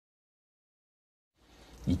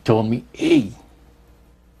He told me, hey,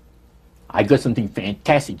 I got something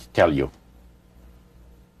fantastic to tell you.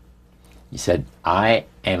 He said, I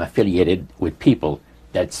am affiliated with people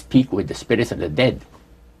that speak with the spirits of the dead.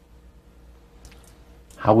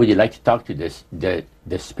 How would you like to talk to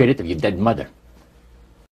the spirit of your dead mother?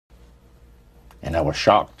 And I was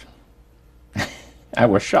shocked. I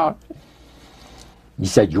was shocked. He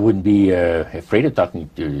said, you wouldn't be afraid of talking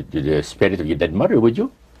to the spirit of your dead mother, would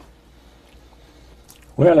you?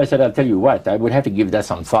 Well, I said, I'll tell you what, I would have to give that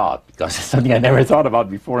some thought, because it's something I never thought about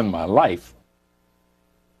before in my life.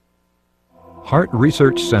 Heart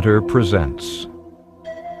Research Center presents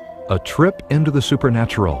A Trip into the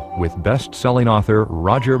Supernatural with best-selling author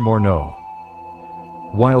Roger Morneau.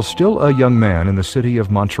 While still a young man in the city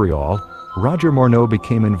of Montreal, Roger Morneau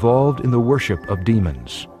became involved in the worship of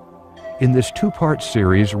demons. In this two-part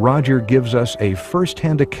series, Roger gives us a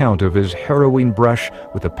first-hand account of his harrowing brush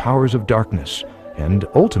with the powers of darkness and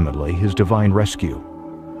ultimately his divine rescue.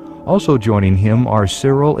 Also joining him are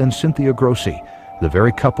Cyril and Cynthia Grossi, the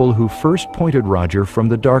very couple who first pointed Roger from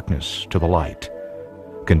the darkness to the light.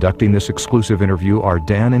 Conducting this exclusive interview are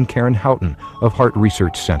Dan and Karen Houghton of Heart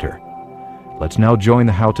Research Center. Let's now join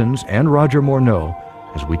the Houghtons and Roger Morneau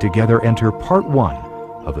as we together enter part one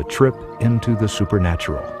of A Trip into the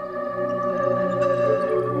Supernatural.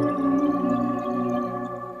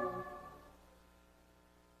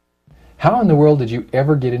 How in the world did you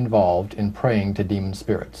ever get involved in praying to demon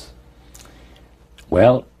spirits?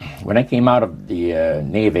 Well, when I came out of the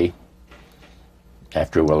Navy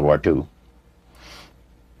after World War II,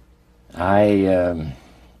 I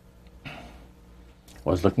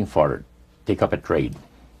was looking to take up a trade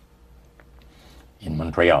in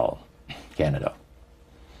Montreal, Canada.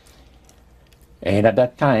 And at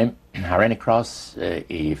that time, I ran across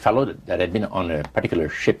a fellow that had been on a particular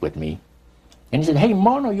ship with me. And he said, hey,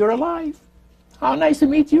 Morneau, you're alive. How nice to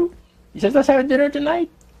meet you. He says, let's have dinner tonight.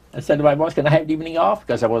 I said to my boss, can I have the evening off?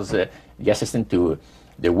 Because I was the assistant to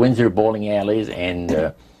the Windsor bowling alleys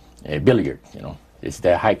and billiard, you know. It's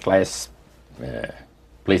the high-class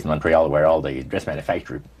place in Montreal where all the dress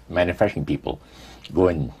manufacturing people go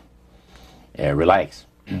and relax.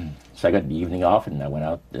 So I got the evening off and I went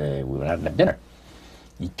out, we went out and had dinner.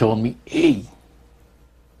 He told me, hey,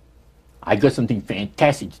 I got something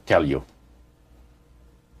fantastic to tell you.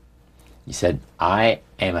 He said, I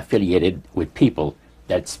am affiliated with people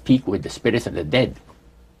that speak with the spirits of the dead.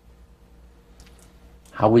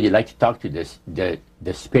 How would you like to talk to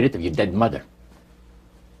the spirit of your dead mother?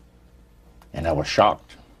 And I was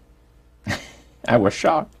shocked. I was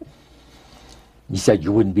shocked. He said,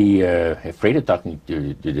 you wouldn't be afraid of talking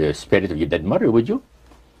to the spirit of your dead mother, would you?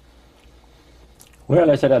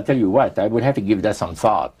 Well, I said, I'll tell you what, I would have to give that some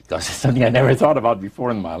thought, because it's something I never thought about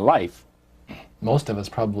before in my life. Most of us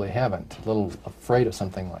probably haven't. A little afraid of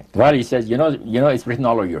something like that. Well, he says, you know, it's written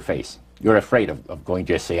all over your face. You're afraid of going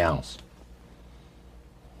to a seance.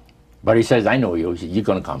 But he says, I know you. He says, you're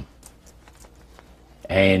going to come.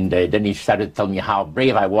 And then he started to tell me how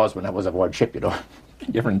brave I was when I was aboard ship, you know,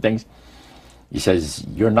 different things. He says,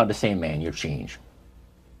 you're not the same man. You're changed.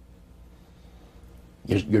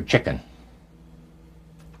 You're chicken.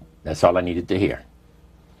 That's all I needed to hear.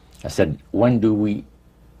 I said, when do we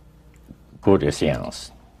go to a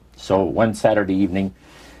seance? So one Saturday evening,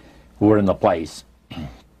 we were in the place.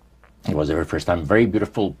 It was the very first time. Very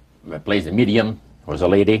beautiful place. The medium was a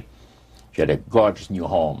lady. She had a gorgeous new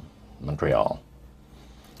home in Montreal.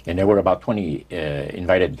 And there were about 20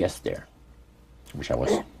 invited guests there, which I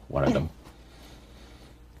was one of them.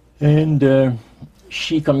 And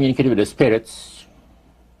she communicated with the spirits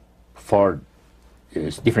for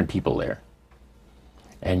different people there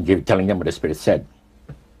and telling them what the spirit said.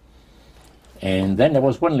 And then there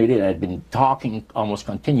was one lady that had been talking almost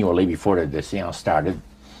continually before the seance started,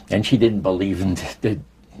 and she didn't believe in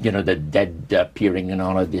the dead appearing and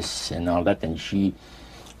all of this and all that. And she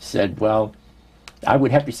said, well, I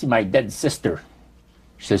would have to see my dead sister,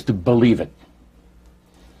 she says, to believe it.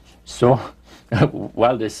 So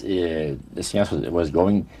while the seance was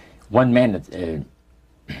going, one man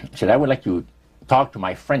said, I would like to talk to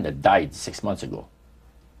my friend that died 6 months ago,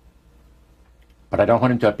 but I don't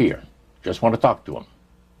want him to appear. Just want to talk to him.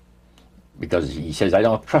 Because he says, I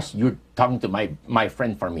don't trust you talking to my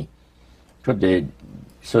friend for me.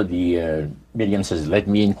 So the medium says, let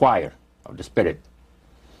me inquire of the spirit.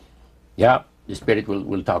 Yeah, the spirit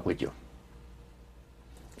will talk with you.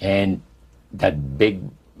 And that big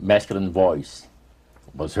masculine voice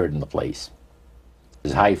was heard in the place. He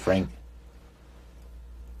says, hi, Frank.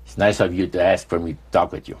 It's nice of you to ask for me to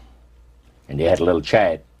talk with you. And they had a little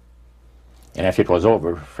chat. And after it was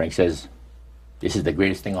over, Frank says, this is the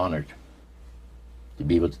greatest thing on earth. to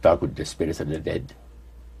be able to talk with the spirits of the dead.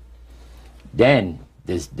 Then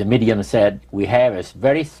the medium said, we have a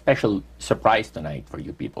very special surprise tonight for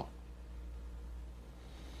you people.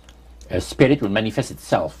 A spirit will manifest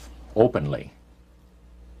itself openly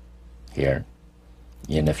here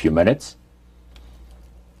in a few minutes,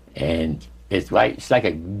 and it's like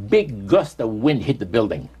a big gust of wind hit the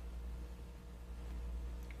building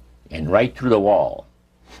and right through the wall.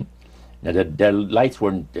 Now the lights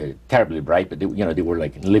weren't terribly bright, but they were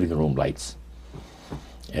like living room lights,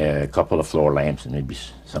 a couple of floor lamps and maybe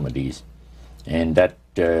some of these, and that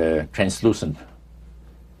translucent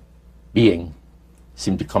being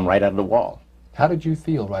seemed to come right out of the wall. How did you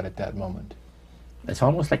feel right at that moment? It's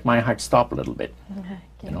almost like my heart stopped a little bit.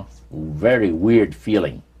 Very weird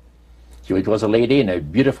feeling. So it was a lady in a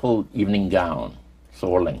beautiful evening gown,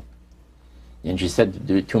 floor-length. And she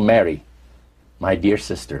said to Mary, my dear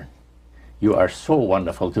sister, you are so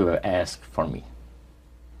wonderful to have asked for me.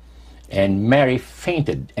 And Mary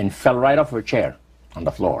fainted and fell right off her chair on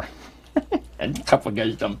the floor. And a couple of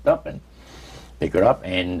guys jumped up and picked her up,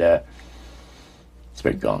 and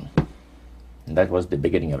spirit gone. And that was the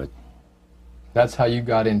beginning of it. That's how you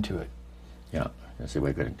got into it. Yeah, that's the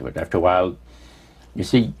way I got into it. After a while, you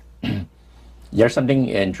see, there's something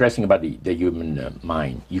interesting about the human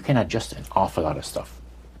mind. You can adjust an awful lot of stuff.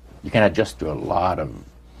 You can adjust to a lot of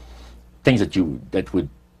things that would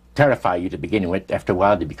terrify you to begin with. After a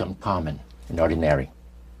while, they become common and ordinary.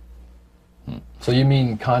 So you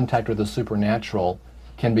mean contact with the supernatural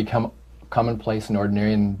can become commonplace and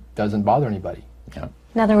ordinary and doesn't bother anybody? Yeah.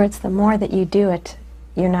 In other words, the more that you do it,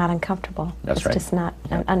 you're not uncomfortable. That's right. It's just not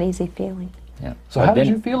an uneasy feeling. Yeah. So how did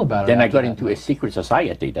you feel about it? Then I got into a secret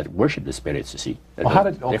society that worshipped the spirits, you see.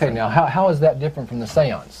 Okay, now how is that different from the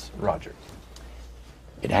seance, Roger?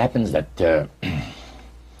 It happens that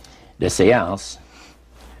the seance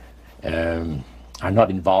are not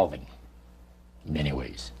involving in many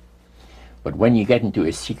ways. But when you get into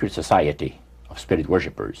a secret society of spirit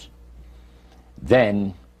worshippers,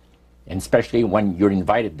 then, and especially when you're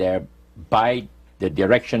invited there by the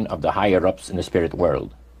direction of the higher-ups in the spirit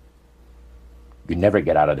world, you never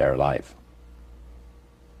get out of there alive.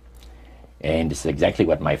 And this is exactly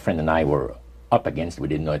what my friend and I were up against. We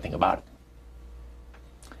didn't know anything about it.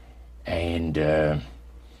 And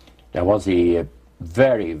there was a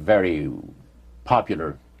very, very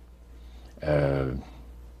popular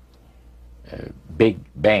big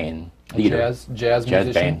band leader. Jazz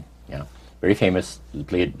musician? Band, yeah. Very famous. He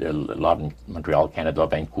played a lot in Montreal, Canada,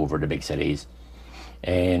 Vancouver, the big cities.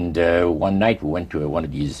 And one night we went to one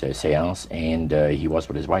of these seances, and he was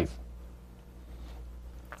with his wife.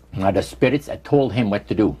 Now the spirits had told him what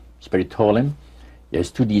to do. Spirit told him, there's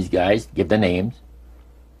two of these guys, give the names,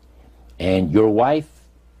 and your wife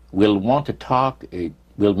will want to talk,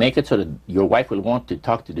 we'll make it so that your wife will want to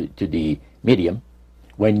talk to the medium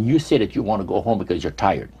when you say that you want to go home because you're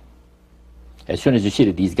tired. As soon as you see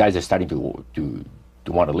that these guys are starting to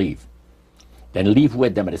want to leave, then leave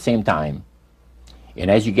with them at the same time. And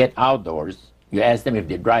as you get outdoors, you ask them if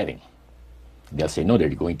they're driving. They'll say, no, they're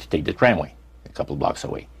going to take the tramway a couple blocks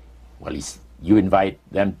away. Well, you invite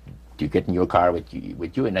them to get in your car with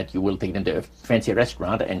you, and that you will take them to a fancy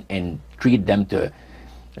restaurant and treat them to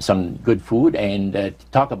some good food and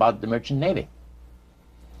talk about the merchant navy.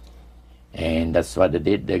 And that's what the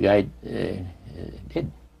guy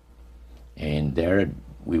did. And there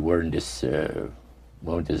we were in this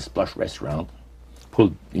plush restaurant,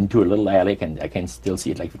 pulled into a little alley, and I can still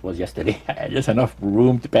see it like it was yesterday. Just enough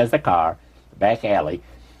room to pass the car, back alley,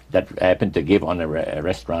 that happened to give on a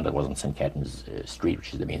restaurant that was on St. Catharines Street,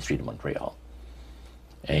 which is the main street of Montreal.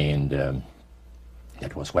 And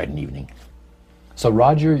that was quite an evening. So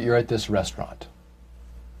Roger, you're at this restaurant.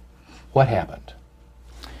 What happened?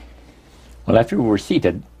 Well, after we were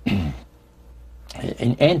seated,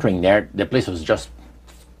 in entering there, the place was just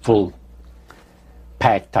full,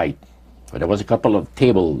 packed tight. But there was a couple of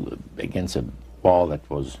tables against a wall that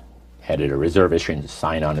had a reservation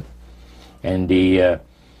sign on it. And the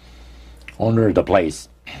owner of the place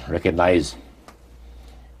recognized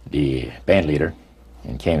the band leader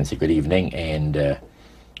and came and said, good evening, and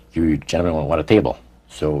you gentlemen want a table.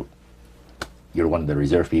 So you're one of the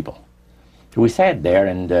reserve people. So we sat there,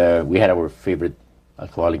 and we had our favorite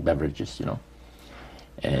alcoholic beverages, you know.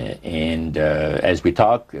 And as we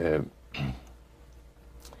talk, the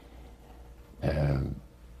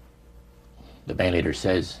band leader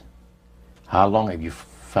says, how long have you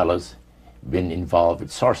fellas been involved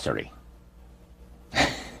with sorcery?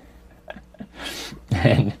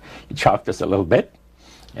 And he shocked us a little bit,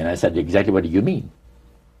 and I said, exactly what do you mean?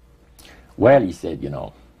 Well, he said, you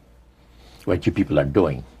know, what you people are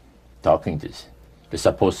doing, talking to the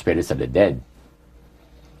supposed spirits of the dead.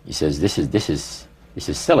 He says, this is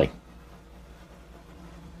silly.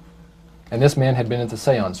 And this man had been at the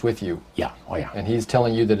seance with you. Yeah, oh yeah. And he's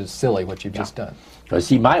telling you that it's silly what you've just done. Because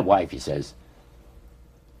see, my wife, he says,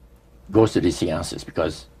 goes to these seances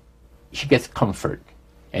because she gets comfort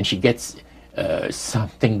and she gets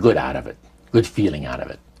something good out of it, good feeling out of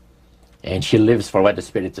it. And she lives for what the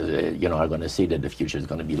spirits are going to see that the future is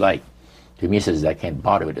going to be like. To me, he says, I can't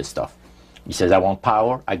bother with this stuff. He says, I want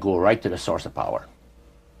power. I go right to the source of power.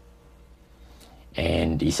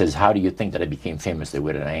 And he says, how do you think that I became famous the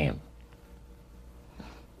way that I am?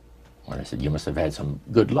 Well, I said, you must have had some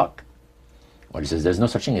good luck. Well, he says, there's no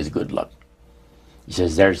such thing as good luck. He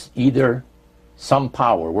says, there's either some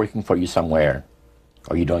power working for you somewhere,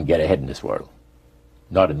 or you don't get ahead in this world.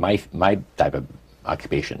 Not in my type of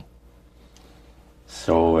occupation.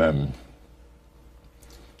 So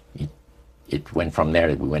it went from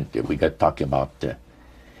there. We got talking about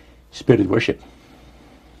spirit worship.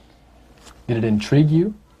 Did it intrigue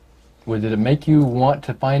you? Or did it make you want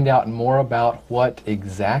to find out more about what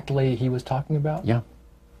exactly he was talking about? Yeah.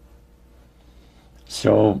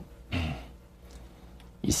 So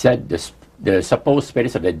he said the supposed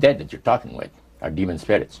spirits of the dead that you're talking with are demon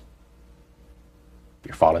spirits.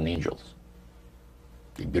 They're fallen angels.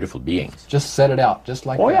 They're beautiful beings. Just set it out, just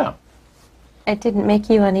like that. Oh yeah. It didn't make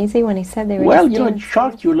you uneasy when he said they were Well, just it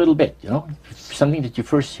shocked you a little bit, something that you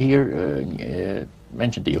first hear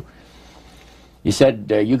mentioned to you. He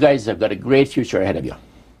said, you guys have got a great future ahead of you.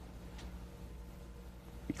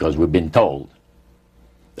 Because we've been told,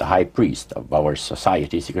 the high priest of our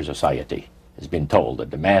society, secret society, has been told that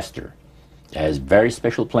the master has very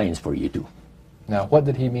special plans for you too. Now, what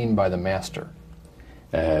did he mean by the master?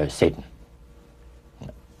 Satan.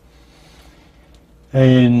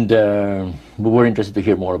 And we were interested to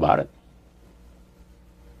hear more about it.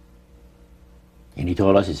 And he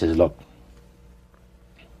told us, he says, look,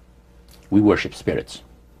 we worship spirits.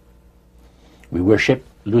 We worship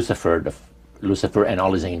Lucifer and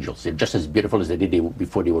all his angels. They're just as beautiful as they did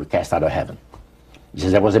before they were cast out of heaven. He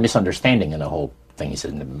says there was a misunderstanding in the whole thing, he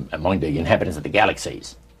says, among the inhabitants of the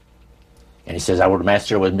galaxies. And he says our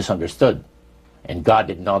master was misunderstood. And God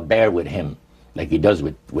did not bear with him like he does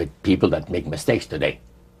with people that make mistakes today.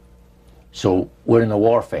 So we're in a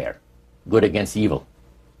warfare, good against evil.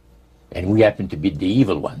 And we happen to be the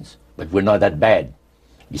evil ones, but we're not that bad.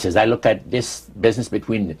 He says, I look at this business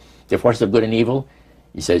between the forces of good and evil.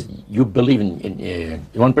 He says, you believe in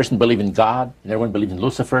one person believes in God, and everyone believes in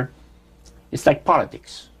Lucifer. It's like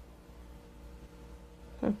politics.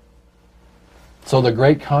 So the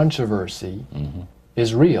great controversy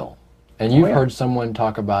is real. And you've heard someone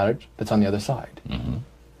talk about it that's on the other side.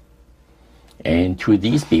 And to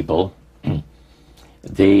these people,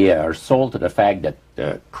 they are sold to the fact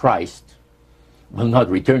that Christ will not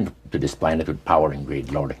return to this planet with power and great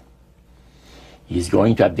glory. He's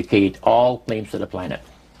going to abdicate all claims to the planet,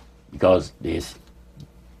 because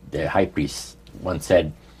the high priest once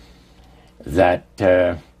said that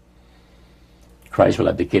Christ will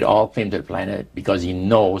abdicate all claim to the planet because he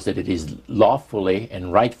knows that it is lawfully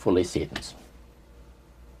and rightfully Satan's.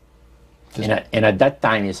 And at that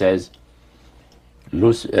time, he says,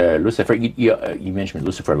 Lucifer, you mentioned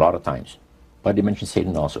Lucifer a lot of times, but he mentions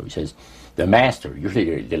Satan also. He says, the master,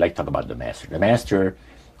 usually they like to talk about the master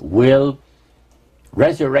will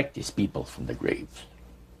resurrect his people from the graves.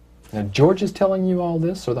 Now, George is telling you all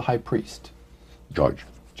this, or the high priest? George.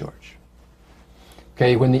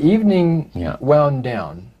 Okay, when the evening wound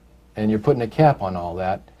down, and you're putting a cap on all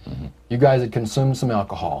that, you guys had consumed some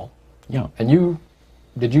alcohol. Yeah. And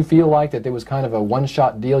did you feel like that there was kind of a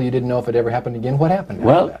one-shot deal? You didn't know if it ever happened again? What happened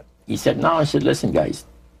after that? He said, no, I said, listen, guys.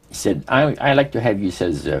 He said, I like to have you, he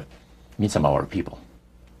says, meet some of our people.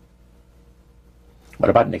 What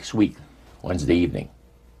about next week, Wednesday evening?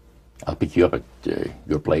 I'll pick you up at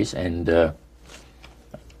your place, and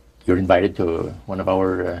you're invited to one of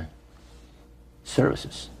our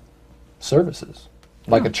services. Services?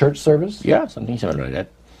 Like a church service? Yeah, something similar like that.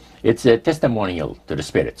 It's a testimonial to the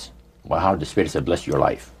spirits, how the spirits have blessed your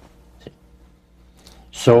life. See?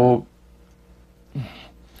 So,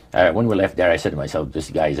 when we left there, I said to myself, this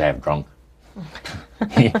guy is half drunk.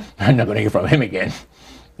 I'm not going to hear from him again,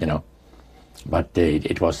 But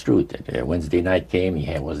it was true. Wednesday night came,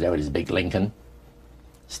 he was there with his big Lincoln,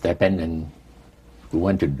 step in, and we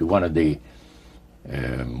went to one of the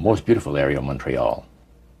most beautiful area of Montreal.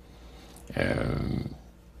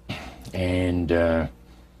 And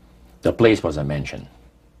the place was a mansion.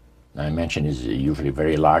 Now, a mansion is usually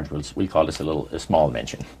very large. We'll call this a small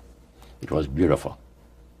mansion. It was beautiful.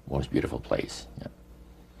 Most beautiful place. Yeah.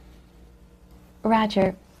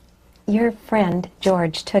 Roger, your friend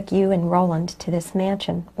George took you and Roland to this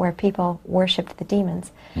mansion where people worshipped the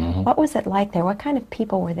demons. Mm-hmm. What was it like there? What kind of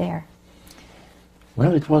people were there?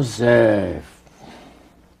 Well, it was a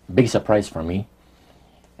big surprise for me,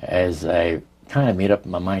 as I kind of made up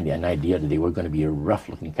in my mind an idea that they were going to be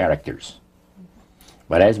rough-looking characters.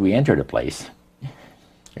 But as we entered the place,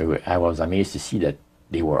 I was amazed to see that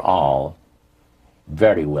they were all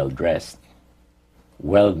very well dressed,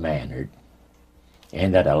 well mannered,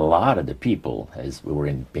 and that a lot of the people, as we were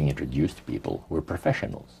being introduced to people, were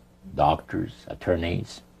professionals, doctors,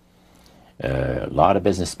 attorneys, a lot of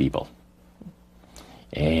business people.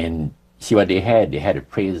 And see what they had a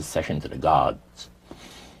praise session to the gods,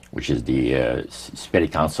 which is the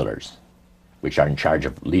spirit counselors, which are in charge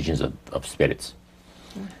of legions of spirits,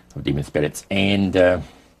 of demon spirits. And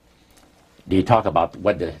they talk about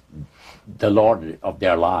what the Lord of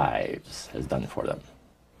their lives has done for them,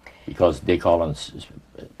 because they call on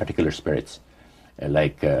particular spirits,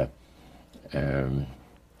 like the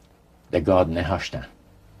god Nehushtan,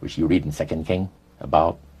 which you read in 2 King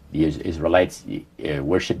about. The Israelites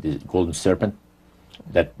worshipped the golden serpent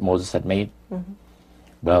that Moses had made. Mm-hmm.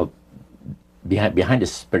 Well, behind the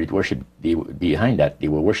spirit worship, behind that, they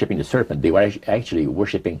were worshipping the serpent. They were actually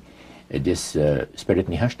worshipping this spirit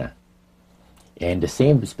Nehushtan. And the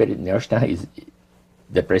same spirit Nehushtan is,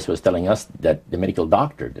 the priest was telling us, that the medical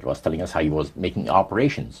doctor that was telling us how he was making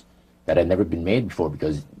operations that had never been made before,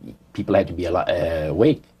 because people had to be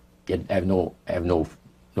awake, yet have no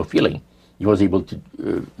feeling. He was able to,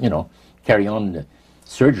 carry on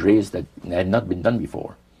surgeries that had not been done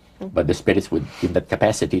before. Mm-hmm. But the spirits would give that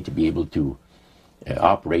capacity to be able to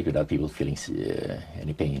operate without people feeling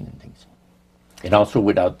any pain and things. And also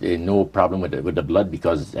without no problem with the blood,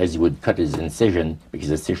 because as he would cut his incision, because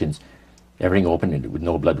incisions, everything open and with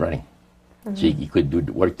no blood running. Mm-hmm. So he could do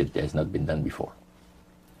the work that has not been done before.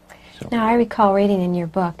 So. Now, I recall reading in your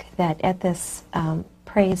book that at this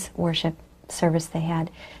praise worship service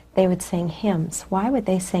they would sing hymns. Why would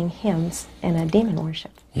they sing hymns in a demon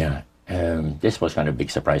worship? Yeah, this was kind of a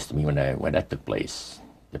big surprise to me when that took place.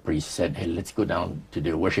 The priest said, "Hey, let's go down to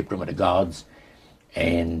the worship room of the gods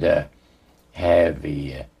and have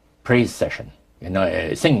a praise session,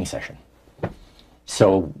 a singing session."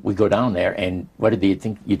 So we go down there, and what did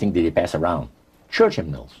you think they pass around? Church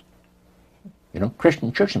hymnals,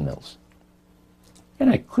 Christian church hymnals. And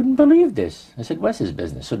I couldn't believe this. I said, "What's his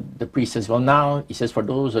business?" So the priest says, "Well, now," he says, "for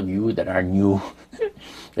those of you that are new,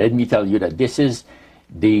 let me tell you that this is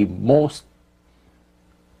the most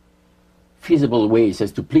feasible way," he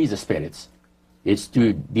says, "to please the spirits. It's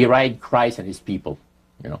to deride Christ and his people,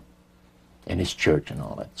 and his church and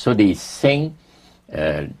all that." So they sing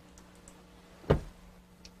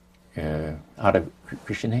out of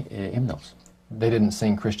Christian hymnals. They didn't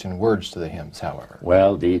sing Christian words to the hymns, however.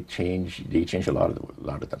 Well, they changed a lot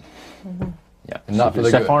of them. Mm-hmm. Yeah, and not for the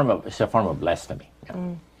good. It's a form of blasphemy. Yeah.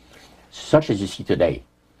 Mm. Such as you see today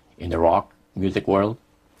in the rock music world.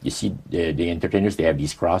 You see the entertainers, they have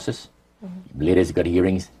these crosses. Mm-hmm. Ladies got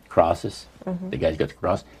earrings, crosses. Mm-hmm. The guys got the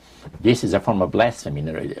cross. This is a form of blasphemy,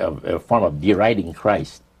 a form of deriding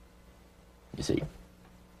Christ. You see. Mm-hmm.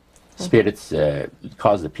 Spirits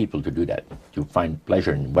cause the people to do that, to find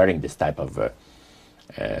pleasure in wearing this type of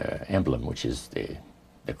emblem, which is the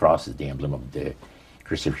cross is the emblem of the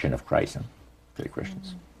crucifixion of Christ to the Christians.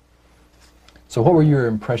 Mm-hmm. So what were your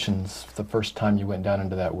impressions the first time you went down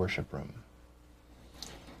into that worship room?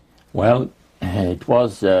 Well, it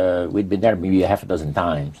was, we'd been there maybe a half a dozen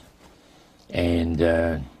times, and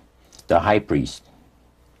the high priest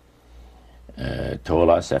told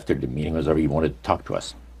us after the meeting was over, he wanted to talk to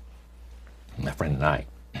us, my friend and I.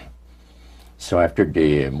 So after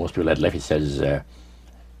most people had left, he says,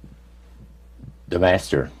 "The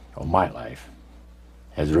master of my life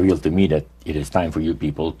has revealed to me that it is time for you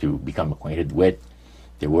people to become acquainted with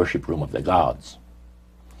the worship room of the gods."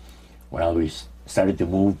 Well, we started to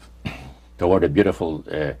move toward a beautiful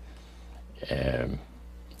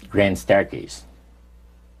grand staircase.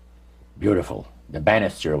 Beautiful. The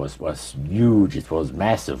banister was huge. It was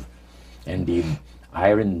massive, and the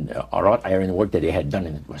wrought iron work that they had done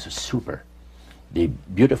in it was super. The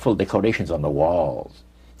beautiful decorations on the walls,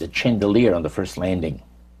 the chandelier on the first landing.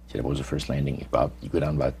 See, that was the first landing. You go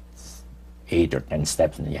down about 8 or 10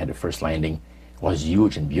 steps, and then you had the first landing. It was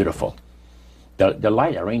huge and beautiful. The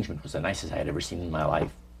light arrangement was the nicest I had ever seen in my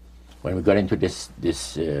life. When we got into this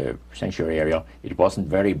sanctuary area, it wasn't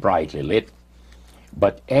very brightly lit,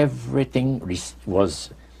 but everything was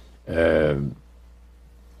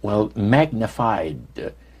magnified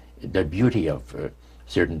the beauty of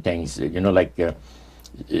certain things. Like a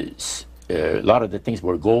lot of the things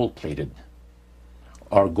were gold plated,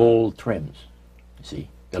 are gold trims. You see,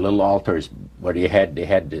 the little altars where they had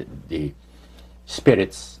the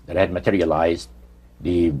spirits that had materialized.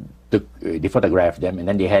 They photographed them, and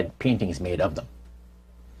then they had paintings made of them.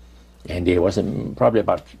 And there was probably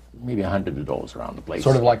about maybe 100 of those around the place.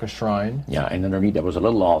 Sort of like a shrine. Yeah, and underneath there was a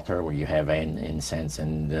little altar where you have incense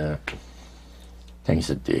and things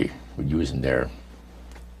that they would use in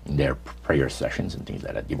their prayer sessions and things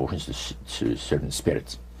like that, devotions to certain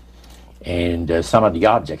spirits. And some of the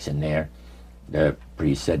objects in there, the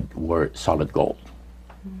priest said, were solid gold.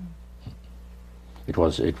 It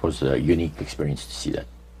was a unique experience to see that.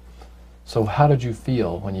 So how did you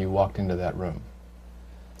feel when you walked into that room?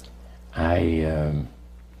 I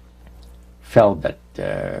felt that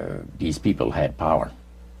these people had power,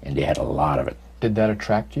 and they had a lot of it. Did that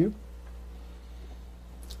attract you?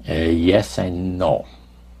 Yes and no.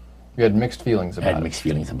 You had mixed feelings about it? I had mixed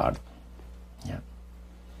feelings about it, yeah.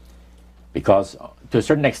 Because to a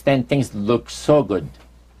certain extent, things looked so good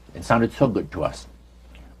and sounded so good to us.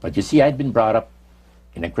 But you see, I'd been brought up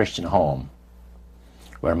in a Christian home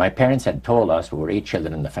where my parents had told us we were 8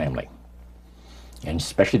 children in the family. And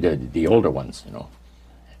especially the older ones, you know.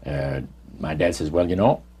 My dad says, well, you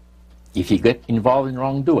know, if you get involved in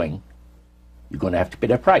wrongdoing, you're going to have to pay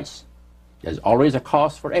the price. There's always a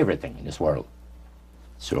cost for everything in this world.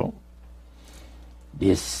 So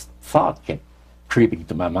this thought kept creeping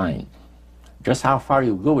into my mind. Just how far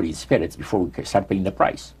you go with these spirits before we start paying the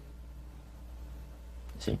price.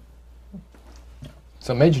 See?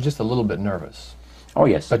 So it made you just a little bit nervous. Oh,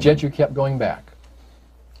 yes. But yet you kept going back.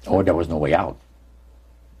 Oh, there was no way out.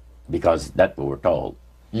 Because that's what we're told.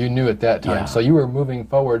 You knew at that time. Yeah. So you were moving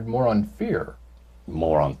forward more on fear.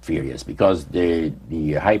 More on fear, yes. Because the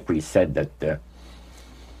high priest said that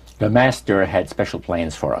the master had special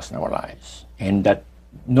plans for us in our lives. And that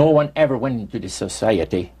no one ever went into this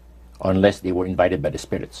society unless they were invited by the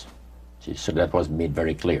spirits. See, so that was made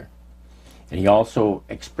very clear. And he also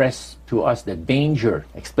expressed to us the danger,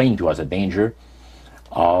 explained to us the danger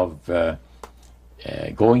of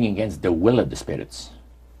going against the will of the spirits.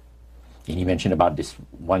 And he mentioned about this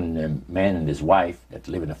one man and his wife that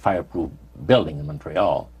live in a fireproof building in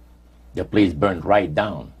Montreal. The place burned right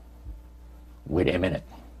down within a minute.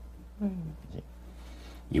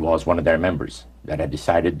 He was one of their members that had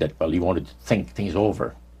decided that, well, he wanted to think things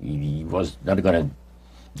over. He was not going to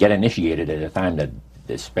get initiated at a time that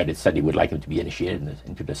the spirit said he would like him to be initiated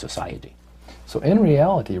into the society. So in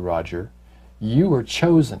reality, Roger, you were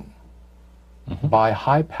chosen by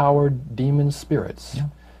high-powered demon spirits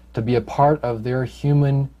to be a part of their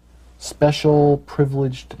human, special,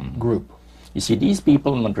 privileged group. You see, these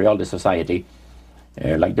people in Montreal, the society,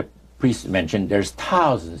 like the priest mentioned, there's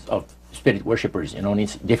thousands of spirit worshippers in only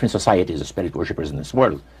different societies of spirit worshippers in this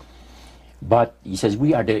world. But he says,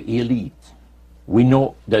 we are the elite. We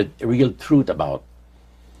know the real truth about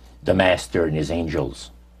the master and his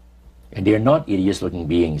angels. And they're not hideous-looking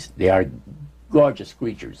beings. They are gorgeous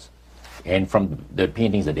creatures. And from the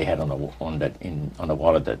paintings that they had on the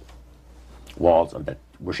wall of the walls of that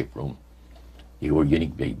worship room, they were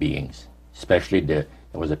unique beings. Especially there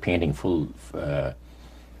was a painting full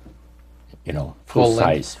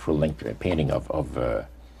size, full length painting of the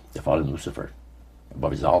fallen Lucifer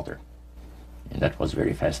above his altar, and that was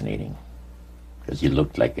very fascinating because he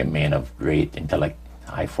looked like a man of great intellect,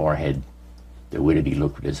 high forehead, the way that he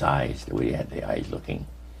looked with his eyes, the way he had the eyes looking.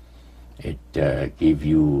 It gave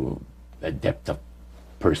you a depth of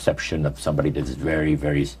perception of somebody that is very,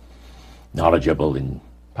 very knowledgeable and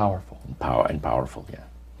powerful. Powerful, yeah.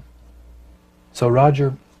 So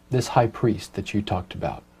Roger, this high priest that you talked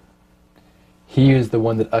about, he is the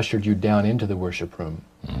one that ushered you down into the worship room.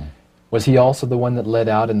 Was he also the one that led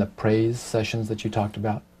out in the praise sessions that you talked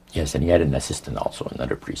about? Yes, and he had an assistant also,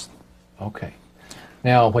 another priest. Okay.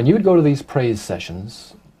 Now, when you would go to these praise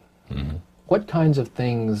sessions, what kinds of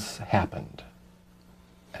things happened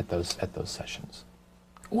at those sessions?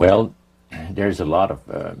 Well, there's a lot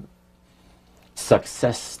of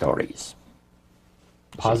success stories.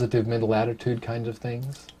 Positive mental attitude kinds of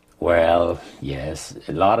things? Well, yes,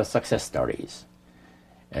 a lot of success stories.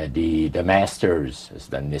 The masters has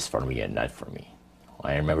done this for me and that for me.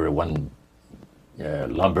 I remember one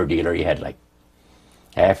lumber dealer, he had like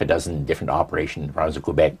half a dozen different operations around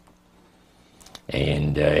Quebec.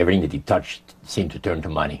 And everything that he touched seemed to turn to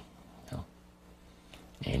money. You know?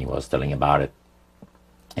 And he was telling about it.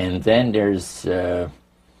 And then there's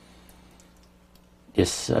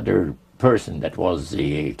this other person that was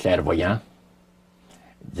a clairvoyant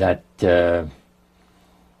that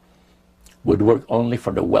would work only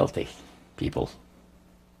for the wealthy people,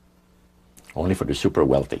 only for the super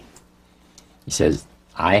wealthy. He says,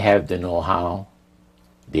 I have the know-how,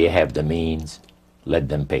 They have the means, let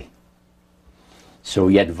them pay. So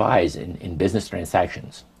he advised in business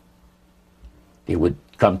transactions. They would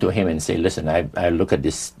come to him and say, listen, I look at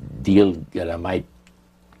this deal that I might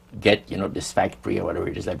get, you know, this factory or whatever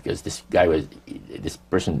it is, because this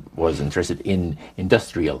person was interested in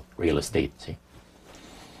industrial real estate, see.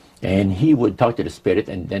 And he would talk to the spirit,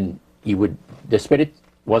 and then the spirit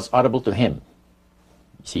was audible to him.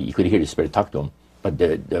 See, you could hear the spirit talk to him, but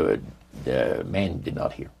the man did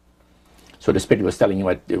not hear. So the spirit was telling him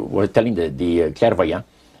the clairvoyant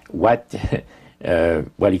what,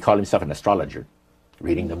 well, he called himself an astrologer,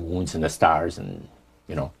 reading the moons and the stars, and,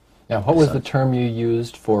 you know. Now, what was the term you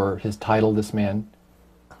used for his title, this man?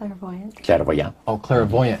 Clairvoyant. Clairvoyant. Oh,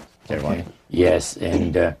 clairvoyant. Clairvoyant. Okay. Yes,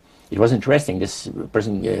 and it was interesting. This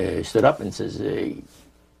person stood up and says,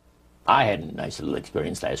 I had a nice little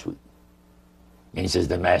experience last week. And he says,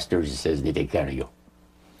 the masters, he says, they take care of you.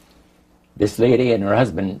 This lady and her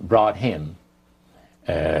husband brought him,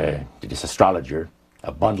 to this astrologer,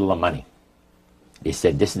 a bundle of money. They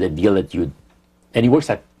said, this is the deal that you... And he works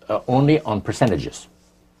at only on percentages.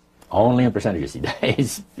 Only on percentages.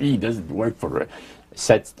 He doesn't work for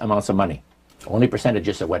set amounts of money. Only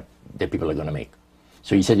percentages of what the people are going to make.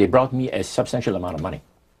 So he said, they brought me a substantial amount of money.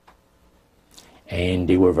 And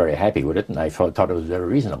they were very happy with it, and I thought it was very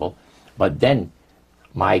reasonable. But then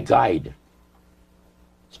my guide,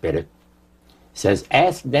 spirit, says,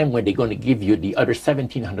 ask them when they're going to give you the other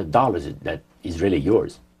 $1,700 that is really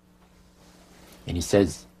yours. And he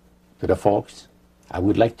says to the folks, I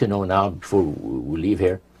would like to know now, before we leave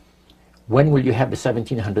here, when will you have the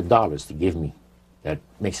 $1,700 to give me? That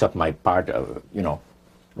makes up my part of, you know,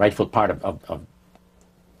 rightful part of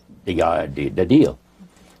the deal.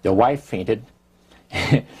 The wife fainted,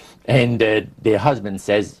 and the husband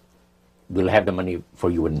says, we'll have the money for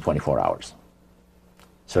you within 24 hours.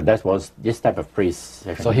 So that was this type of priest.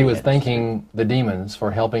 So he was thanking the demons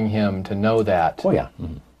for helping him to know that. Oh yeah,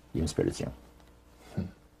 demon spirits, yeah.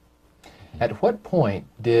 At what point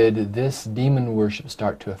did this demon worship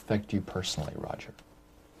start to affect you personally, Roger?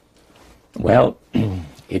 Well,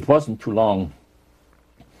 it wasn't too long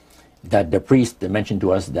that the priest mentioned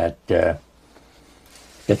to us that the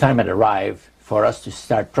time had arrived for us to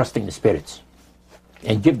start trusting the spirits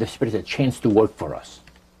and give the spirits a chance to work for us.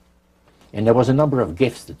 And there was a number of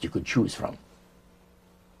gifts that you could choose from,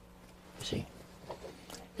 you see.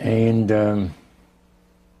 And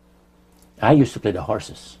I used to play the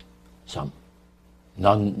horses, some.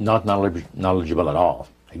 Not knowledgeable at all.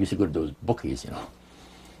 I used to go to those bookies, you know,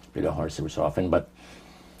 play the horse every so often. But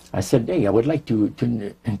I said, hey, I would like to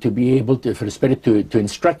be able to, for the spirit to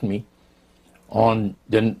instruct me on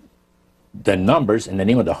the numbers and the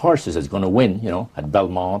name of the horses that's going to win, you know, at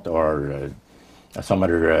Belmont or some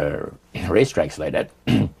other racetracks like that.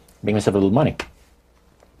 Make myself a little money.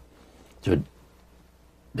 So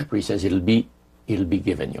the priest says, it'll be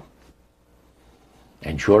given you.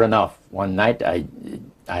 And sure enough, one night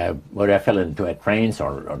whether I fell into a trance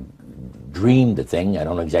or dreamed the thing, I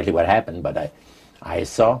don't know exactly what happened, but I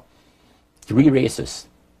saw 3 races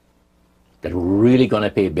that were really going to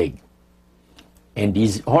pay big. And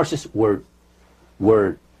these horses were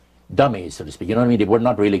dummies, so to speak. You know what I mean? They were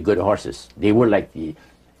not really good horses. They were like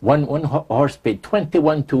one horse paid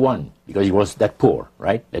 21 to 1 because he was that poor,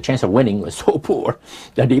 right? The chance of winning was so poor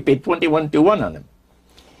that they paid 21 to 1 on him.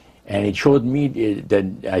 And it showed me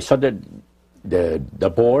I saw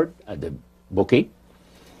the board at the bouquet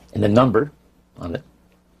and the number on it.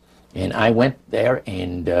 And I went there,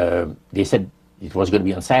 and they said it was going to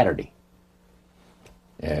be on Saturday.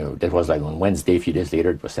 That was like on Wednesday. A few days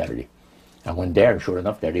later, it was Saturday. I went there, and sure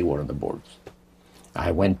enough, there they were on the boards.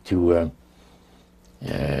 I went to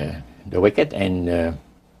the wicket and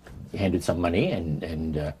handed some money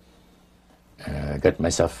and got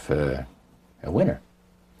myself a winner.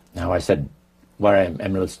 Now I said, well,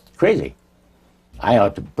 I'm a little crazy. I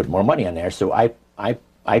ought to put more money on there, so I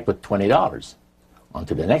put $20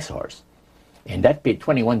 onto the next horse, and that paid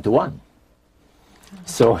 21 to 1.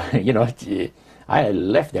 So you know, I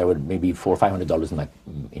left there with maybe $400 or $500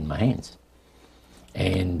 in my hands,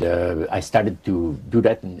 and I started to do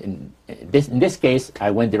that. In this case,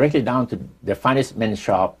 I went directly down to the finest men's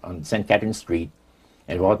shop on St. Catherine Street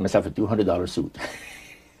and bought myself a $200 suit.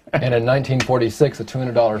 And in 1946, a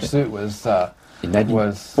 $200 suit was... in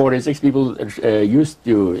 1946, people used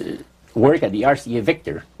to work at the RCA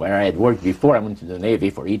Victor, where I had worked before I went to the Navy,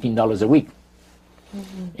 for $18 a week.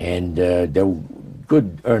 Mm-hmm. And the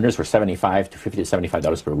good earners were $75 to $50 to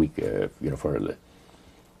 $75 per week, you know, for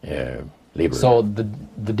labor. So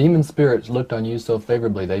the demon spirits looked on you so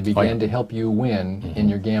favorably, they began to help you win in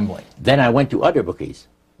your gambling. Then I went to other bookies,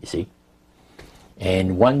 you see.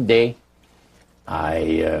 And one day,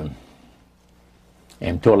 I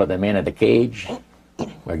am told of the man at the cage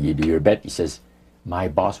where you do your bet. He says, my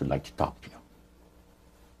boss would like to talk to you.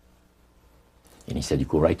 And he said, you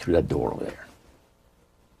go right through that door over there.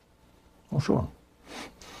 Oh, sure.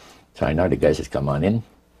 So I know the guy says, come on in.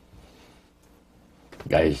 The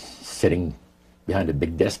guy's sitting behind a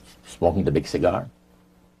big desk, smoking the big cigar.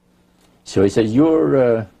 So he says,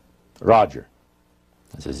 you're Roger.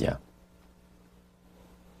 I says, yeah.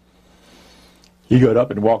 He got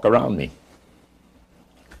up and walked around me.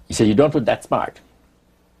 He said, you don't look that smart.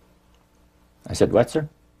 I said, what, sir?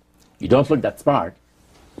 You don't look that smart.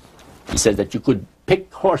 He said that you could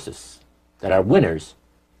pick horses that are winners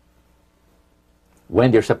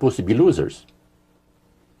when they're supposed to be losers.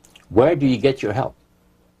 Where do you get your help?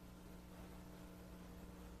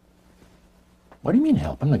 What do you mean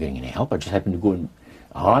help? I'm not getting any help. I just happen to go and...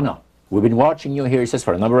 Oh, no. We've been watching you here, he says,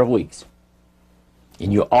 for a number of weeks.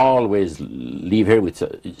 And you always leave here with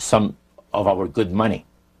some of our good money.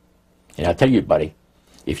 And I'll tell you, buddy,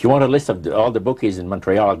 if you want a list of all the bookies in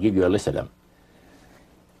Montreal, I'll give you a list of them.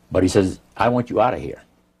 But he says, I want you out of here.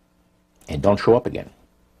 And don't show up again.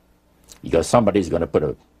 Because somebody's going to put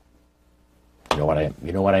a... You know what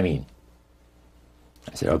I mean?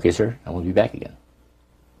 I said, okay, sir, I won't be back again.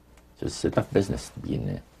 So it's a tough business to be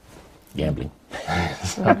in gambling.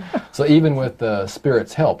 So even with the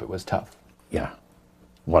Spirit's help, it was tough. Yeah.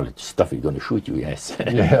 Well, it's stuff is going to shoot you, yes.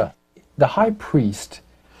 Yeah. The high priest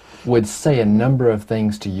would say a number of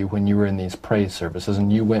things to you when you were in these praise services,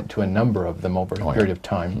 and you went to a number of them over a period of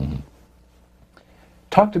time. Mm-hmm.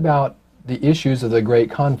 Talked about the issues of the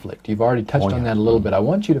great conflict. You've already touched on that a little bit. I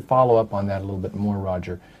want you to follow up on that a little bit more,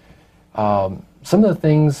 Roger. Some of the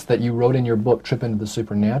things that you wrote in your book, Trip into the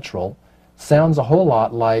Supernatural, sounds a whole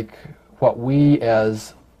lot like what we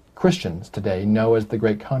as Christians today know as the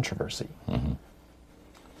Great Controversy. Mm-hmm.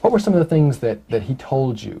 What were some of the things that he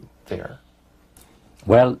told you there?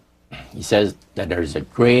 Well, he says that there's a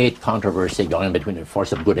great controversy going on between the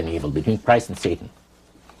force of good and evil, between Christ and Satan.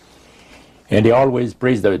 And they always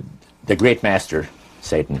praise the great master,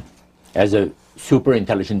 Satan, as a super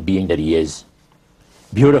intelligent being that he is,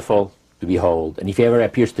 beautiful to behold, and if he ever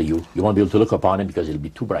appears to you, you won't be able to look upon him because it'll be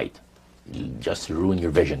too bright. It'll just ruin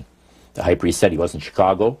your vision. The high priest said he was in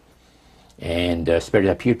Chicago, and the Spirit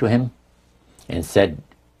appeared to him and said,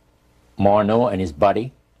 Morneau and his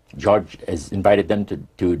buddy, George, has invited them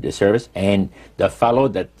to the service, and the fellow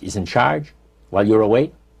that is in charge while you're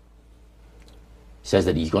away says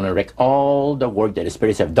that he's going to wreck all the work that the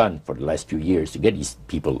spirits have done for the last few years to get these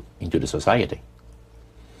people into the society.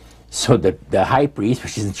 So the high priest,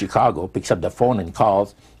 which is in Chicago, picks up the phone and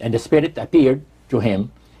calls, and the Spirit appeared to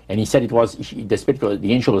him, and he said the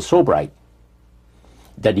angel was so bright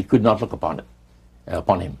that he could not look upon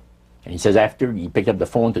him. And he says after he picked up the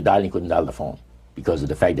phone to dial, he couldn't dial the phone because of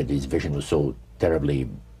the fact that his vision was so terribly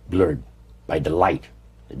blurred by the light,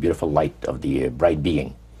 the beautiful light of the bright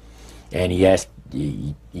being. And he asked,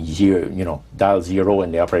 dial 0,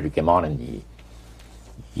 and the operator came on, and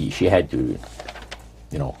she had to,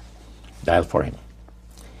 dial for him.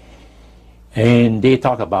 And they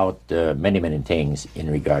talk about many, many things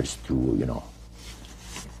in regards to,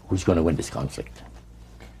 who's going to win this conflict.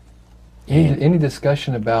 Any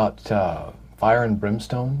discussion about fire and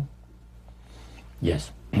brimstone?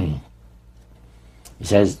 Yes. He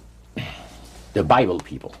says, the Bible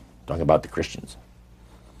people, talking about the Christians,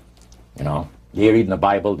 they read in the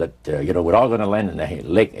Bible that, we're all going to land in a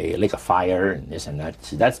lake of fire and this and that.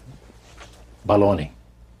 So that's baloney.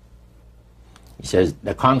 He says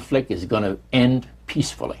the conflict is going to end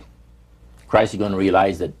peacefully. Christ is going to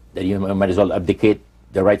realize that he might as well abdicate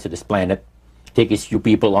the rights of this planet, take his few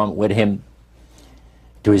people on with him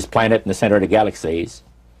to his planet in the center of the galaxies,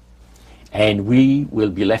 and we will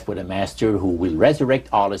be left with a master who will resurrect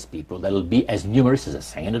all his people that will be as numerous as the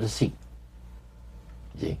sand of the sea.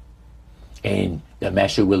 See? And the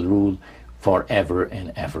master will rule forever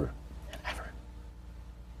and ever and ever.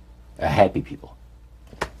 A happy people.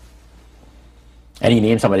 And he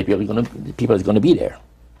named some of the people that's going to be there.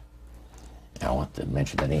 I don't want to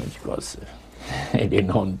mention the names because they're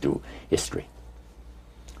known to history.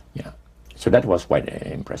 Yeah. So that was quite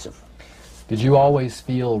impressive. Did you always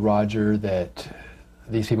feel, Roger, that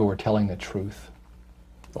these people were telling the truth?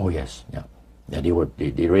 Oh yes, yeah. Yeah,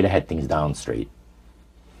 they really had things down straight.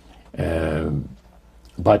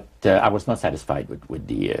 But I was not satisfied with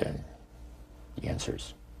the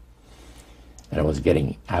answers. And there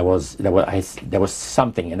was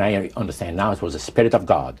something, and I understand now it was the Spirit of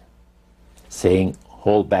God saying,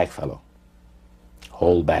 hold back, fellow.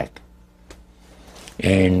 Hold back.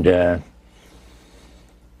 And the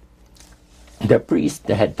The priest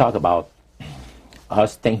had talked about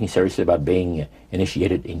us thinking seriously about being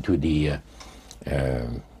initiated into the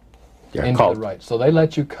their cult. Right. So they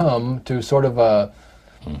let you come to sort of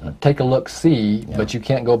take a look-see, but you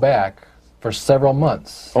can't go back for several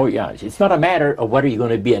months. Oh yeah, it's not a matter of whether you're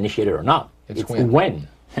going to be initiated or not. It's when.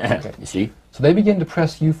 Okay. You see? So they begin to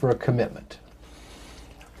press you for a commitment.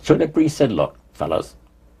 So the priest said, look, fellas,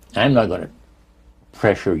 I'm not going to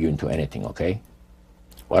pressure you into anything, okay?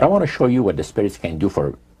 But I want to show you what the spirits can do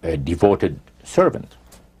for a devoted servant.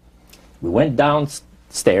 We went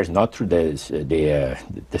downstairs, not through the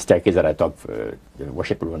staircase that I talked for the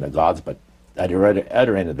worship room of the gods, but at the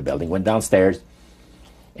other end of the building. Went downstairs,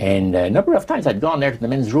 and a number of times I'd gone there to the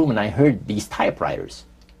men's room, and I heard these typewriters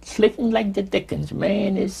clicking like the dickens.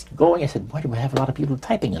 Man is going. I said, why do we have a lot of people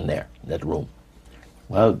typing in there, in that room?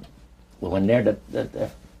 Well, we went there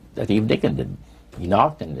that evening, and he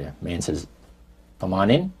knocked, and the man says, come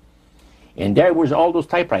on in. And there was all those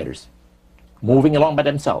typewriters moving along by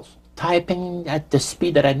themselves, typing at the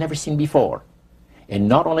speed that I'd never seen before. And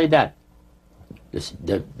not only that,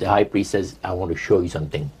 the high priest says, I want to show you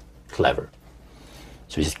something clever.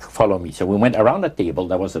 So he says, follow me. So we went around the table.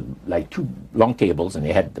 There was like 2 long tables, and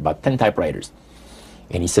they had about 10 typewriters.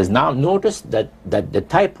 And he says, now notice that the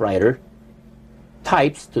typewriter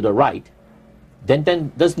types to the right,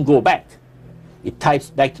 then doesn't go back. It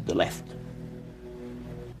types back to the left.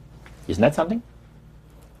 Isn't that something?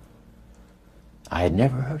 I had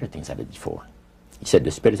never heard of things like that before. He said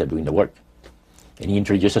the spirits are doing the work. And he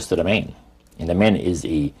introduced us to the man. And the man is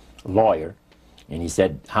a lawyer. And he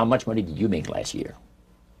said, how much money did you make last year?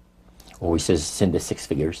 Oh, he says, it's in the 6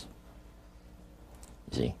 figures.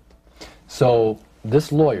 You see? So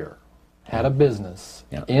this lawyer had a business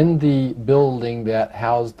in the building that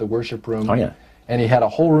housed the worship room. Oh, yeah. And he had a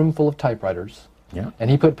whole room full of typewriters. Yeah. And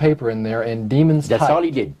he put paper in there, and demons That's typed. all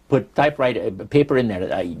he did. Put typewriter paper in there.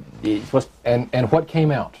 It was And what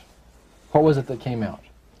came out? What was it that came out?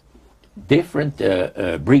 different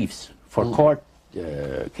briefs for court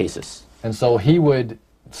cases. And so he would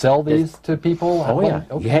sell these to people? Oh yeah,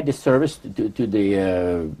 Okay. he had this service to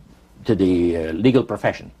the legal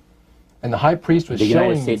profession. And the high priest was The showing...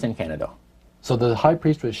 United States and Canada. So the high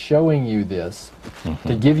priest was showing you this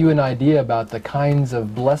to give you an idea about the kinds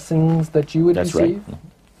of blessings that you would That's receive? right.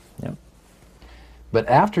 Yeah. But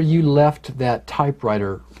after you left that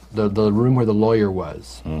typewriter, the room where the lawyer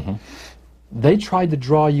was, they tried to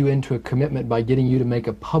draw you into a commitment by getting you to make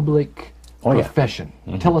a public profession.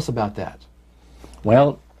 Tell us about that.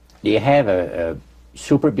 Well, they have a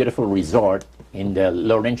super beautiful resort in the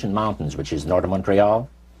Laurentian Mountains, which is north of Montreal,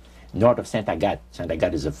 north of Saint Agathe. Saint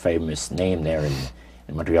Agathe is a famous name there in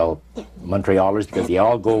Montreal. Montrealers, because they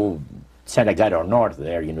all go Saint Agathe or north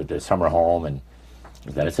there, you know, the summer home and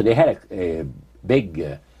that. So they had a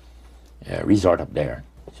big resort up there.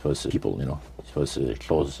 It was people, you know, it was a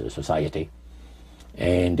closed society.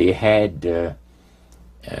 And they had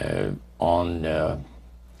on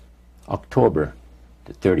October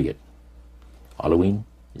the 30th, Halloween,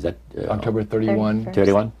 is that? October 31.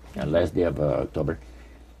 31, last day of October.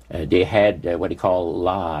 They had what they call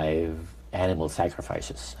live animal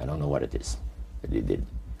sacrifices. I don't know what it is, but they did.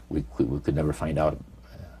 We could never find out.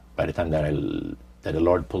 By the time that the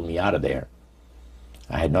Lord pulled me out of there,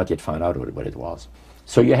 I had not yet found out what it was.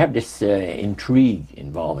 So you have this intrigue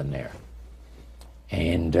involved in there.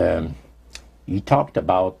 And he talked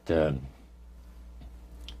about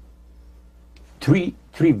three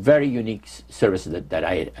very unique services that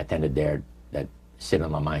I attended there that sit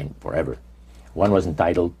on my mind forever. One was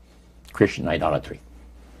entitled Christian Idolatry.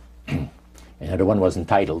 Another one was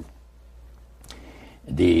entitled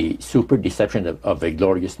The Super Deception of a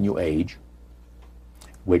Glorious New Age,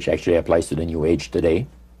 which actually applies to the New Age today.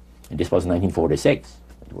 And this was 1946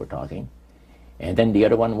 that we're talking. And then the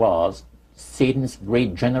other one was Satan's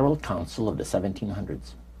Great General Council of the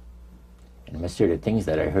 1700s. And I must say the things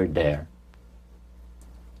that I heard there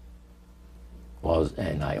was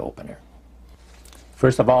an eye-opener.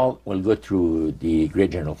 First of all, we'll go through the Great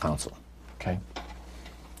General Council. Okay.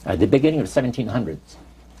 At the beginning of the 1700s,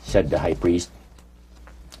 said the high priest,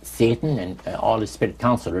 Satan and all his spirit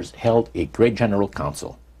counselors held a Great General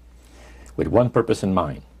Council with one purpose in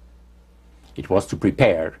mind. It was to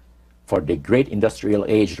prepare for the great industrial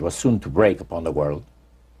age that was soon to break upon the world.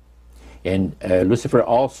 And Lucifer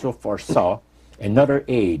also foresaw another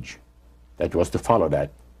age that was to follow that,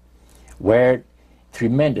 where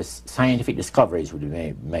tremendous scientific discoveries would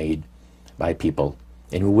be made by people,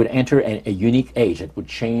 and we would enter a unique age that would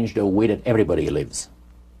change the way that everybody lives.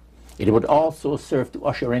 It would also serve to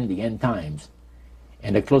usher in the end times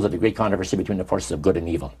and the close of the great controversy between the forces of good and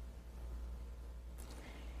evil.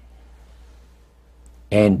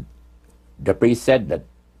 And the priest said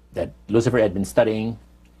that Lucifer had been studying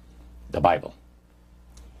the Bible.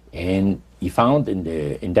 And he found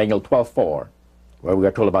in Daniel 12:4, where we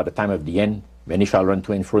are told about the time of the end, when he shall run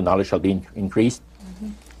to and fro, knowledge shall be increased.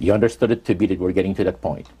 He understood it to be that we're getting to that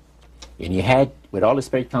point. And he had, with all the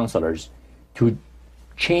spirit counselors, to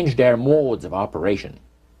change their modes of operation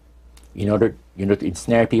in order, to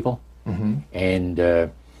ensnare people. And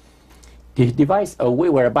to devise a way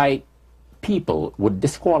whereby people would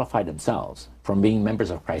disqualify themselves from being members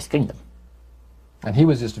of Christ's kingdom. And he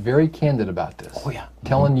was just very candid about this. Oh, yeah.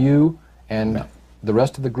 Telling you and the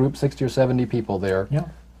rest of the group, 60 or 70 people there,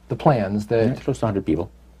 the plans that Close to 100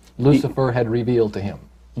 people. Lucifer had revealed to him.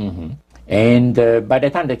 And by the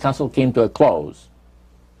time the council came to a close,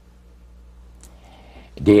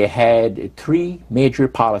 they had three major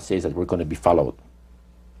policies that were going to be followed.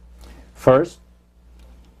 First,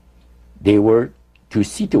 they were to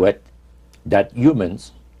see to it that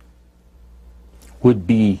humans would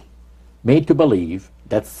be made to believe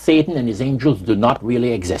that Satan and his angels do not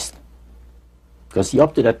really exist. Because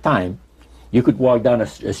up to that time, you could walk down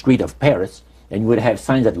a street of Paris and you would have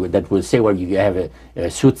signs that would say where you have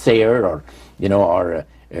a soothsayer or, or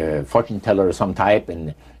a fortune teller of some type,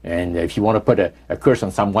 and if you want to put a curse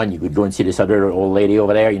on someone, you could go and see this other old lady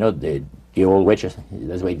over there, the old witch, that's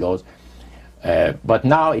the way it goes. But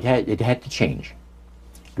now it had to change.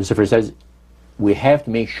 Lucifer says, we have to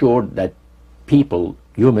make sure that people,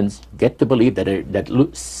 humans, get to believe that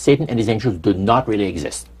Satan and his angels do not really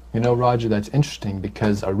exist. Roger, that's interesting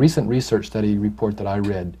because a recent research study report that I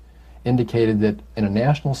read indicated that in a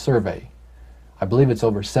national survey, I believe it's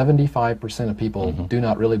over 75% of people do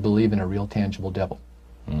not really believe in a real tangible devil.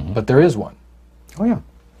 But there is one. Oh, yeah.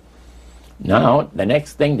 Now, the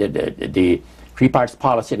next thing, the three parts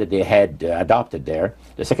policy that they had adopted there,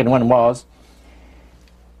 the second one was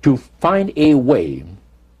to find a way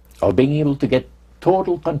of being able to get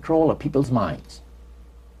total control of people's minds.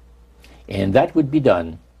 And that would be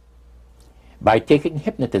done by taking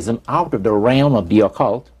hypnotism out of the realm of the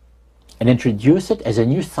occult and introduce it as a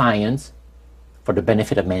new science for the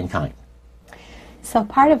benefit of mankind. So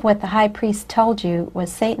part of what the high priest told you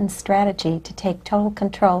was Satan's strategy to take total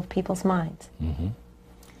control of people's minds.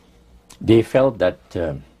 They felt that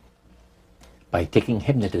by taking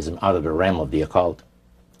hypnotism out of the realm of the occult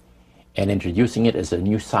and introducing it as a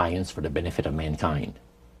new science for the benefit of mankind,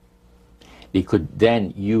 they could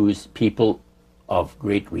then use people of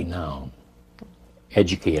great renown,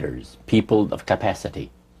 educators, people of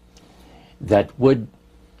capacity, that would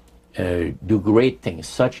do great things,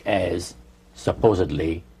 such as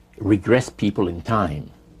supposedly regress people in time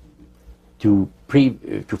to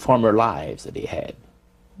former lives that they had.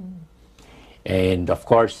 And of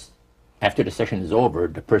course, after the session is over,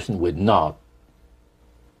 the person would not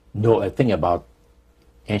know a thing about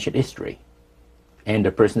ancient history. And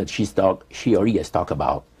the person that she or he has talked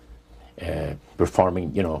about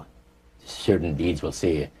performing, certain deeds, we'll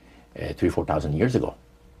say 3,000 or 4,000 years ago.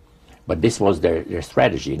 But this was their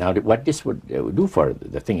strategy. Now, what this would do for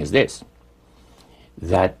the thing is this,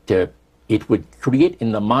 that it would create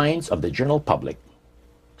in the minds of the general public,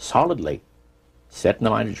 solidly set in the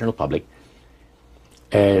mind of the general public,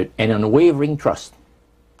 an unwavering trust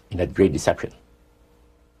in that great deception.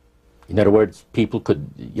 In other words, people could,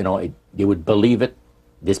 they would believe it.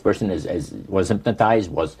 This person was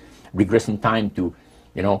hypnotized, was regressing time to,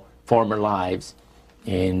 former lives,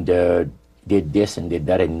 and did this and did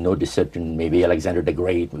that, and no deception. Maybe Alexander the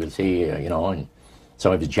Great, we'll say, and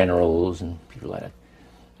some of his generals and people like that.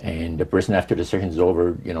 And the person, after the session is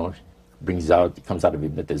over, comes out of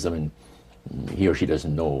hypnotism, and he or she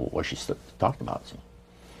doesn't know what she's talked about.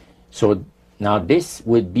 So now this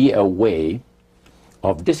would be a way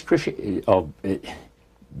of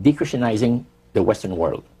de-Christianizing the Western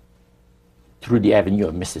world through the avenue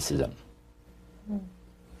of mysticism.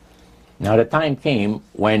 Now the time came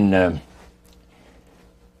when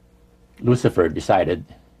Lucifer decided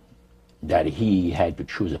that he had to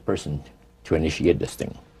choose a person to initiate this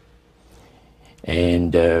thing.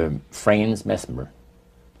 And Franz Mesmer,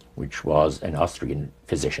 which was an Austrian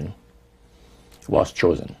physician, was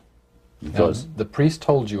chosen. Because the priest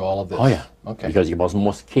told you all of this? Oh, yeah. Okay. Because he was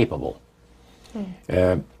most capable.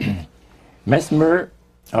 Mesmer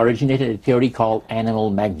originated a theory called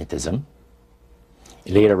animal magnetism,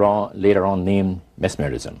 later on named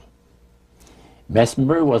mesmerism.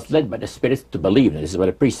 Mesmer was led by the spirits to believe, and this is what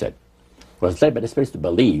the priest said, was led by the spirits to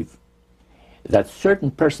believe that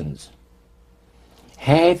certain persons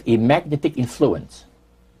have a magnetic influence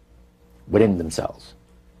within themselves,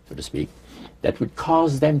 so to speak, that would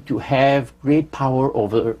cause them to have great power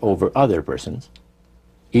over other persons,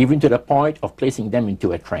 even to the point of placing them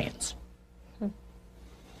into a trance.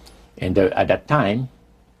 And at that time,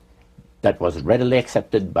 that was readily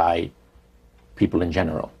accepted by people in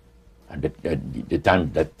general, at the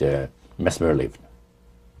time that Mesmer lived.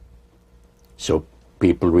 So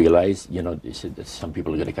people realized, you know, they said that some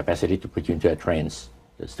people get a capacity to put you into a trance.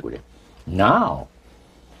 That's the way. Now,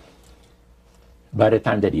 by the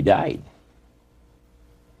time that he died,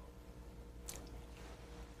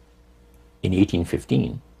 in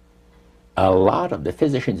 1815, a lot of the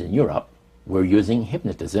physicians in Europe were using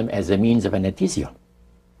hypnotism as a means of anesthesia.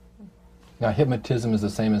 Now, hypnotism is the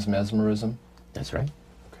same as mesmerism? That's right.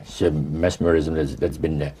 Okay. So mesmerism that's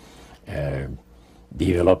been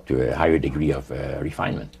developed to a higher degree of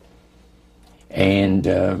refinement. And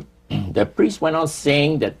the priest went on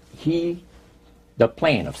saying that the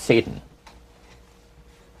plan of Satan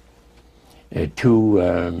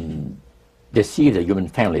to deceive the human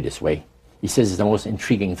family this way, he says, is the most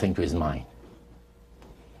intriguing thing to his mind.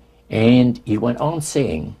 And he went on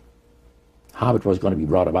saying how it was going to be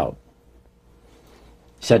brought about.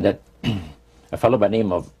 He said that a fellow by the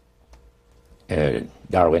name of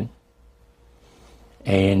Darwin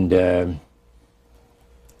and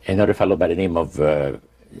another fellow by the name of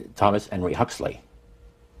Thomas Henry Huxley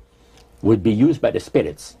would be used by the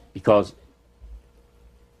spirits because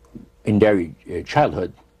in their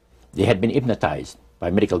childhood they had been hypnotized by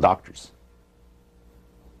medical doctors.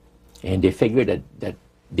 And they figured that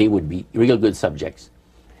they would be real good subjects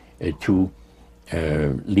to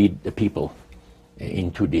lead the people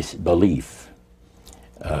into this belief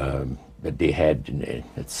that they had,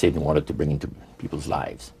 that Satan wanted to bring into people's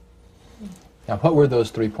lives. Now, what were those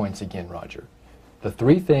 3 points again, Roger? The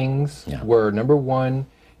 3 things were, number 1,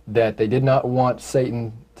 that they did not want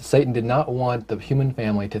Satan did not want the human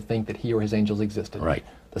family to think that he or his angels existed. Right.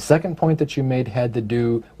 The second point that you made had to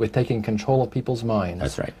do with taking control of people's minds.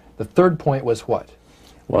 That's right. The third point was what?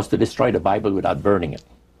 Was to destroy the Bible without burning it.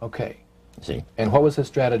 Okay. See? And what was his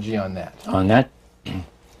strategy on that? On that,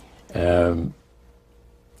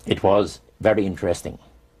 it was very interesting.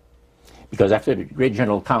 Because after the Great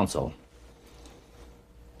General Council,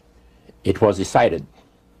 it was decided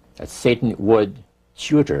that Satan would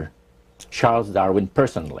tutor Charles Darwin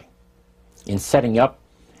personally in setting up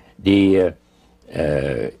the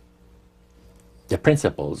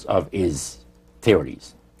principles of his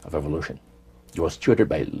theories of evolution. He was tutored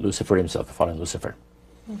by Lucifer himself, the fallen Lucifer.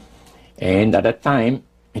 And at that time,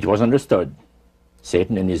 it was understood,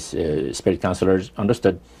 Satan and his spirit counselors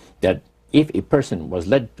understood that if a person was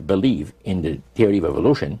led to believe in the theory of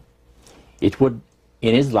evolution, it would,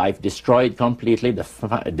 in his life, destroy completely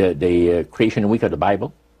the creation week of the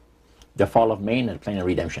Bible, the fall of man, and the plan of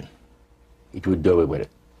redemption. It would do away with it.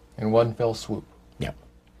 In one fell swoop. Yeah.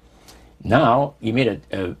 Now, he made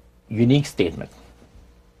a unique statement.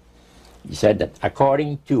 He said that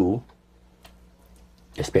according to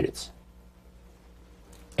the spirits,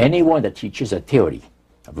 anyone that teaches a theory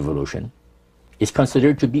of evolution is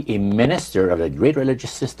considered to be a minister of a great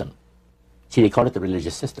religious system. See, they call it the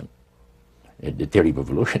religious system, the theory of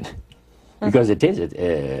evolution, because it is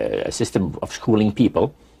a system of schooling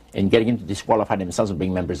people and getting them to disqualify themselves from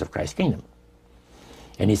being members of Christ's kingdom.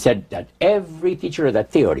 And he said that every teacher of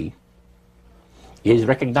that theory is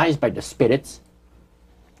recognized by the spirits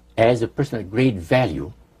as a person of great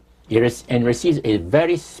value and receives a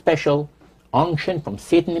very special unction from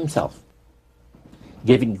Satan himself,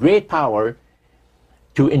 giving great power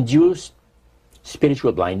to induce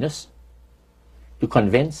spiritual blindness, to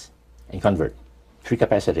convince and convert. 3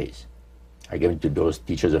 capacities are given to those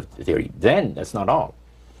teachers of the theory. Then, that's not all.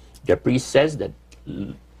 The priest says that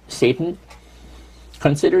Satan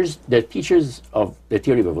considers the teachers of the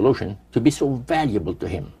theory of evolution to be so valuable to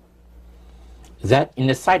him that in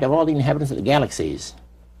the sight of all the inhabitants of the galaxies,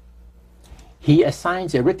 he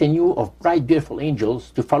assigns a retinue of bright, beautiful angels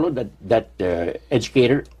to follow that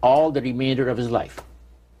educator all the remainder of his life.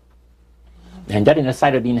 And that in the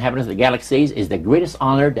sight of the inhabitants of the galaxies is the greatest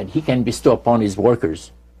honor that he can bestow upon his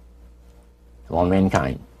workers, on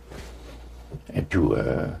mankind, and to,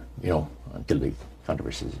 until the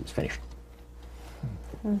controversy is finished.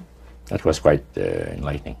 That was quite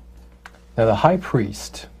enlightening. Now, the high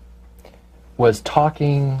priest was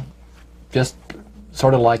talking just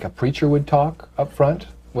sort of like a preacher would talk up front.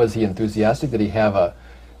 Was he enthusiastic? Did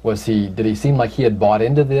he seem like he had bought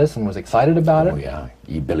into this and was excited about it? Oh yeah,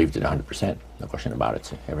 he believed it 100%, no question about it,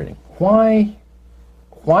 so everything. Why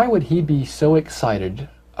would he be so excited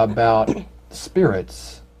about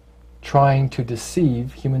spirits trying to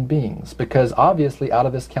deceive human beings? Because obviously out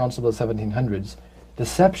of this council of the 1700s,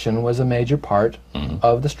 deception was a major part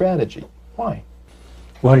of the strategy. Why?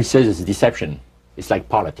 What he says is deception It's like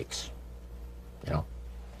politics. You know,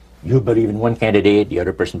 you believe in one candidate, the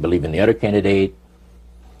other person believes in the other candidate,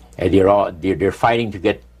 and they're fighting to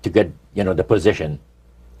get the position,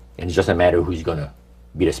 and it's just a matter of who's going to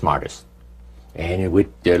be the smartest. And with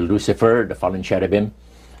Lucifer, the fallen cherubim,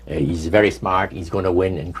 he's very smart. He's going to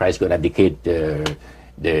win, and Christ's going to abdicate the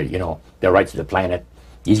rights of the planet.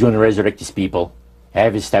 He's going to resurrect his people,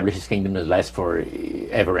 have established his kingdom that lasts for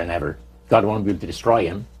ever and ever. God won't be able to destroy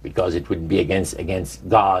him because it would be against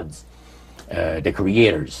God's, the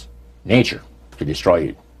Creator's nature to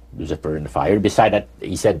destroy Lucifer in the fire. Beside that,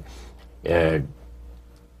 he said,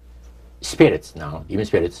 spirits now, even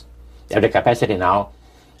spirits, have the capacity now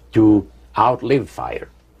to outlive fire.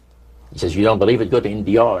 He says, you don't believe it, go to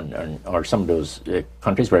India or some of those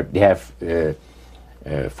countries where they have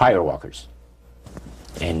firewalkers.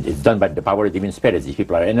 And it's done by the power of demon spirits. These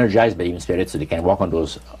people are energized by demon spirits, so they can walk on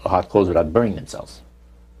those hot coals without burning themselves.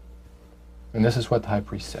 And this is what the high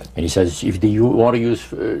priest said. And he says, if they want to use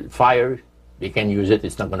fire, they can use it.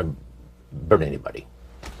 It's not going to burn anybody.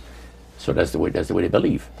 So that's the way they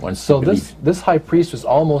believe. So this high priest was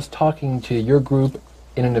almost talking to your group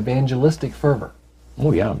in an evangelistic fervor.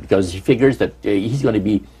 Oh yeah, because he figures that he's going to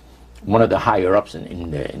be one of the higher ups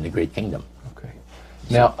in the great kingdom. Okay.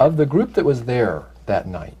 Now, of the group that was there that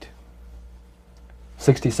night,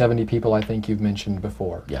 60, 70 people, I think you've mentioned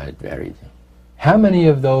before. Yeah, it varied. How many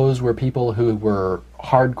of those were people who were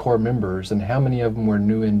hardcore members, and how many of them were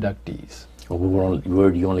new inductees? Well, we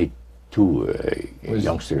were the only two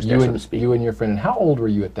youngsters there, so to speak. You and your friend. And how old were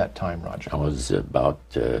you at that time, Roger? I was about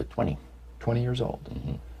 20. 20 years old.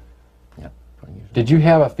 Mm-hmm. Yeah, 20 years old. Did you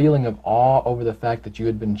have a feeling of awe over the fact that you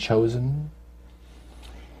had been chosen?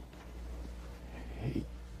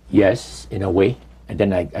 Yes, in a way. And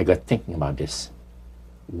then I got thinking about this.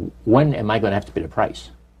 When am I going to have to pay the price?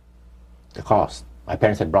 The cost. My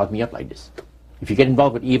parents had brought me up like this. If you get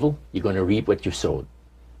involved with evil, you're going to reap what you sowed.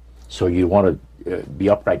 So you want to be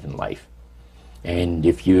upright in life. And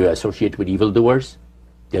if you associate with evildoers,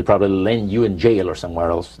 they'll probably land you in jail or somewhere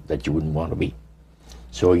else that you wouldn't want to be.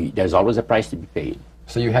 So there's always a price to be paid.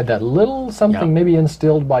 So you had that little something maybe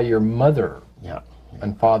instilled by your mother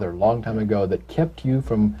and father a long time ago that kept you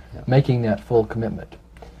from making that full commitment.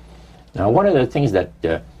 Now, one of the things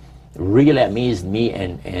that really amazed me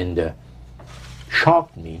and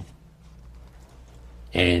shocked me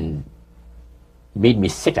and made me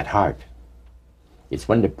sick at heart, it's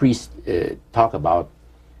when the priests talk about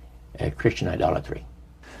Christian idolatry.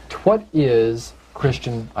 What is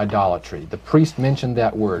Christian idolatry? The priest mentioned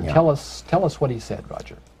that word. Yeah. Tell us what he said,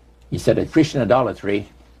 Roger. He said that Christian idolatry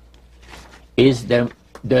is the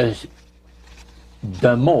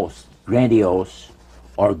most grandiose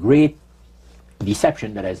or great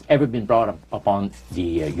deception that has ever been brought upon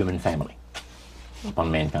the human family,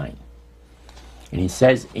 upon mankind. And he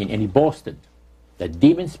says, and he boasted that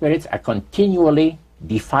demon spirits are continually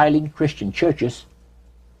defiling Christian churches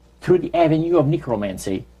through the avenue of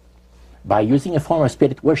necromancy by using a form of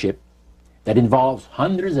spirit worship that involves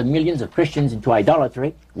hundreds of millions of Christians into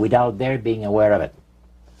idolatry without their being aware of it.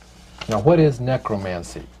 Now, what is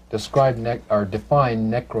necromancy? Describe or define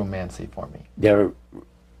necromancy for me. Their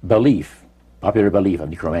belief, popular belief of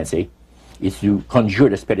necromancy, is to conjure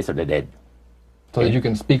the spirits of the dead. So that you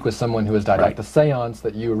can speak with someone who has died. Right. Like the seance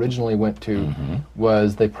that you originally went to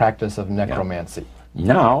was the practice of necromancy. Yeah.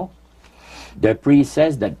 Now, the priest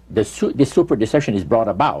says that the super deception is brought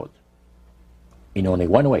about in only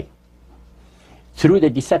one way. Through the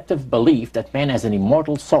deceptive belief that man has an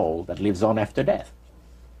immortal soul that lives on after death.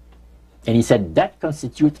 And he said that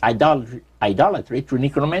constitutes idolatry through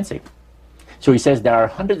necromancy. So he says there are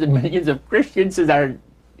hundreds of millions of Christians that are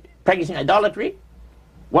practicing idolatry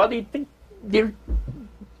while they think they're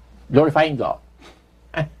glorifying God.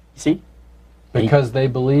 See? Because they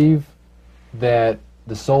believe that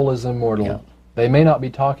the soul is immortal. Yeah. They may not be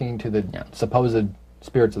talking to the supposed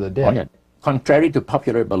spirits of the dead. Oh, yeah. Contrary to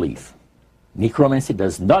popular belief, necromancy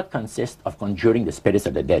does not consist of conjuring the spirits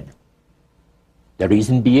of the dead. The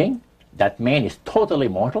reason being that man is totally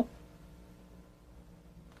mortal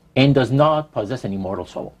and does not possess an immortal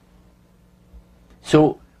soul.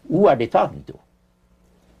 So who are they talking to?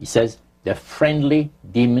 He says the friendly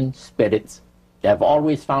demon spirits that have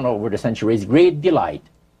always found over the centuries great delight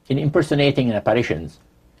in impersonating in apparitions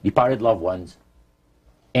departed loved ones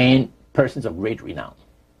and persons of great renown.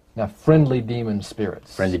 Now, friendly demon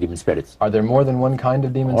spirits. Friendly demon spirits. Are there more than one kind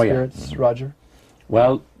of demon spirits, Yeah. Roger?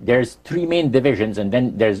 Well, there's three main divisions, and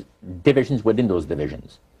then there's divisions within those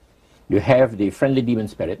divisions. You have the friendly demon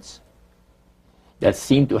spirits that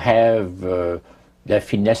seem to have the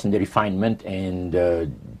finesse and the refinement, and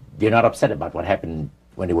they're not upset about what happened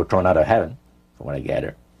when they were thrown out of heaven from what I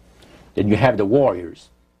gather. Then you have the warriors.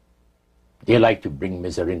 They like to bring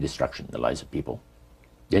misery and destruction in the lives of people.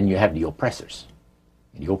 Then you have the oppressors.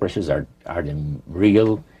 And the oppressors are the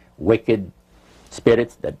real wicked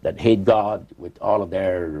spirits that hate God with all of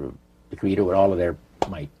their, the Creator with all of their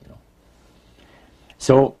might. You know.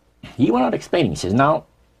 So he went on explaining. He says, now,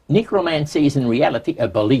 necromancy is in reality a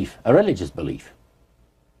belief, a religious belief.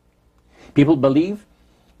 People believe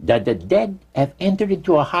that the dead have entered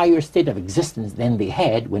into a higher state of existence than they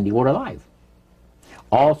had when they were alive.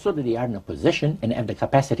 Also that they are in a position and have the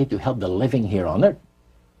capacity to help the living here on earth.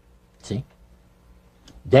 See?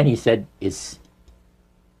 Then he said, he says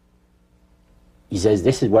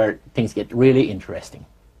this is where things get really interesting.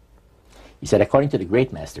 He said, according to the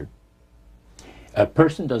great master, a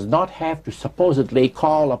person does not have to supposedly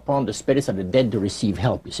call upon the spirits of the dead to receive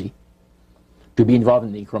help, you see, to be involved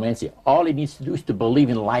in necromancy. All he needs to do is to believe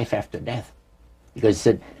in life after death. Because he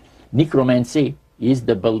said, necromancy is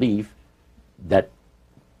the belief that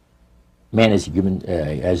man is human,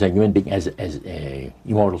 as a human being, as an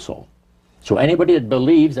immortal soul. So anybody that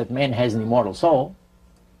believes that man has an immortal soul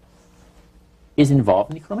is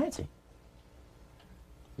involved in necromancy.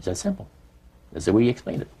 It's that simple. That's the way he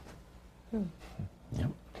explained it. Yeah.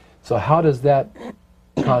 So how does that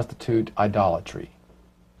constitute idolatry?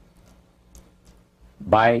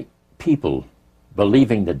 By people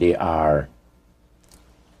believing that they are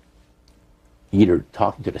either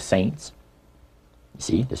talking to the saints, you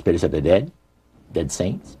see, the spirits of the dead, dead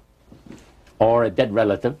saints, or a dead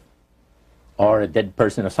relative, or a dead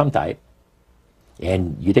person of some type.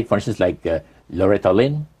 And you take, for instance, like Loretta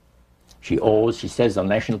Lynn. She says on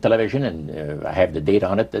national television, and I have the data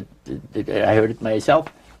on it, that I heard it myself.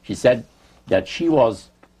 She said that she was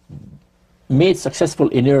made successful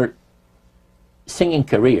in her singing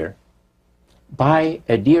career by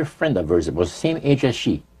a dear friend of hers that was the same age as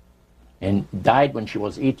she, and died when she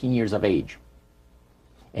was 18 years of age.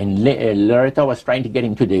 And Loretta was trying to get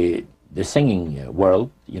into the singing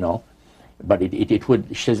world, you know, but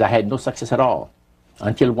she says, I had no success at all.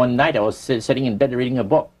 Until one night I was sitting in bed reading a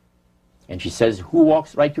book. And she says, who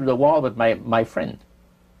walks right through the wall but my friend,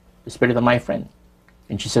 the spirit of my friend?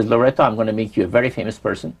 And she says, Loretta, I'm going to make you a very famous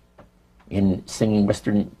person in singing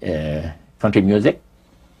Western country music,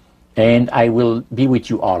 and I will be with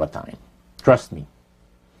you all the time. Trust me.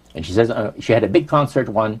 And she says, she had a big concert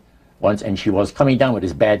once, and she was coming down with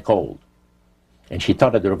this bad cold. And she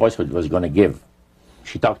thought that her voice was going to give.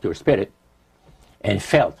 She talked to her spirit and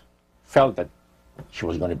felt that she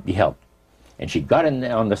was going to be helped. And she got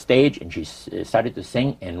on the stage and she started to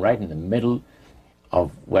sing, and right in the middle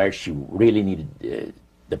of where she really needed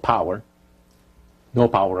the power, no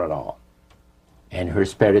power at all. And her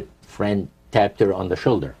spirit friend tapped her on the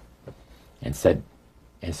shoulder and said,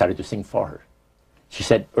 and started to sing for her. She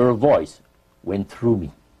said, her voice went through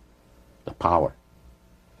me, the power.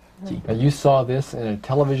 See? And you saw this in a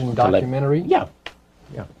television documentary? Yeah.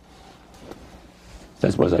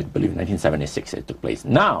 This was, I believe, in 1976 it took place.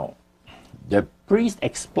 Now, the priest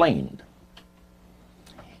explained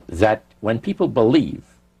that when people believe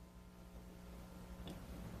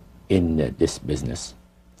in this business,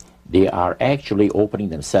 they are actually opening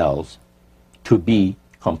themselves to be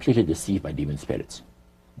completely deceived by demon spirits,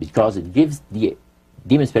 because it gives the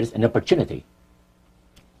demon spirits an opportunity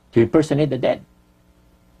to impersonate the dead,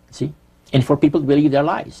 see, and for people to believe their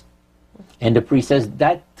lies. And the priest says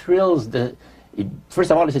that thrills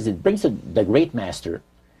first of all, he says it brings the great master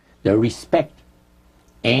the respect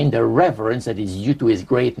and the reverence that is due to his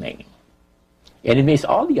great name. And it makes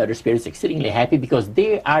all the other spirits exceedingly happy, because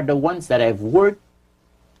they are the ones that have worked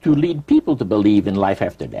to lead people to believe in life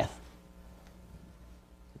after death.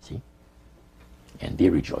 See? And they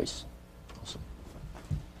rejoice also.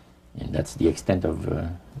 And that's the extent of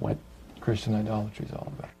what Christian idolatry is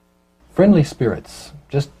all about. Friendly spirits,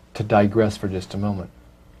 just to digress for just a moment.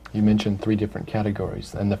 You mentioned 3 different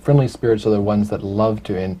categories, and the friendly spirits are the ones that love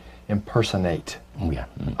to impersonate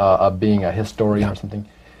being a historian or something.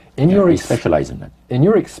 We specialize in that. In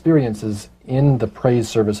your experiences in the praise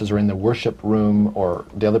services or in the worship room or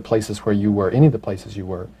the other places where you were, any of the places you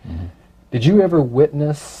were, did you ever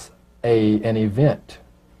witness an event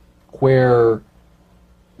where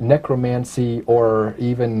necromancy or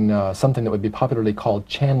even something that would be popularly called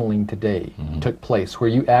channeling today took place, where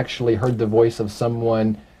you actually heard the voice of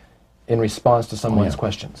someone in response to someone's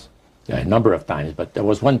questions? Yeah, a number of times, but there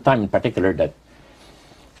was one time in particular that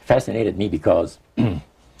fascinated me because it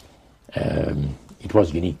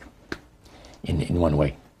was unique in one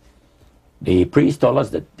way. The priest told us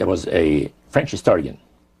that there was a French historian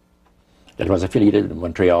that was affiliated with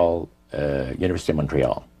Montreal, University of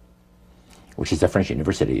Montreal, which is a French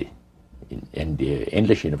university and the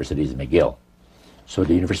English university is McGill. So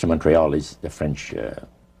the University of Montreal is the French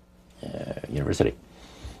university.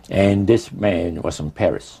 And this man was from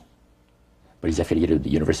Paris, but he's affiliated with the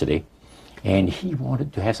university. And he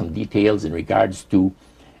wanted to have some details in regards to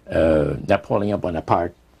Napoleon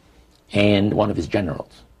Bonaparte and one of his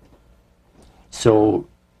generals. So,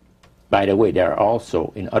 by the way, there are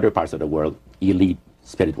also, in other parts of the world, elite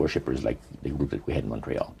spirit worshippers like the group that we had in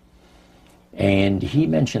Montreal. And he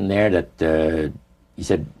mentioned there that, he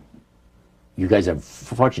said, you guys are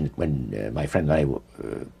fortunate when my friend and I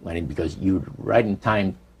went in, because you're right in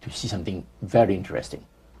time to see something very interesting.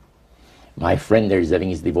 My friend there is having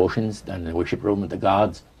his devotions in the worship room of the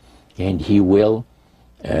gods, and he will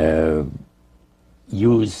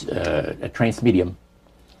use a trance medium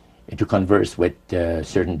to converse with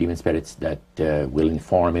certain demon spirits that will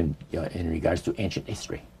inform him in regards to ancient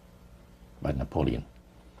history about Napoleon.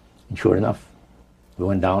 And sure enough, we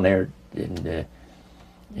went down there, and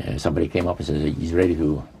somebody came up and said he's ready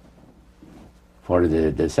for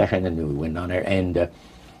the session, and we went down there, and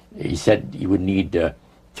he said he would need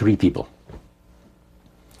 3 people.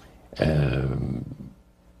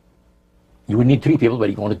 You would need 3 people, but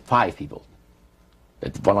he wanted 5 people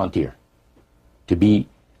that volunteer to be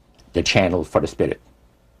the channel for the spirit.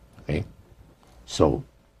 Okay, so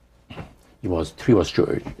three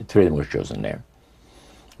of them were chosen there,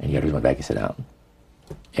 and the others went back and sat down.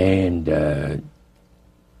 And the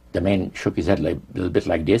man shook his head a little bit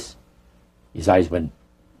like this. His eyes went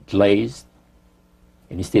glazed,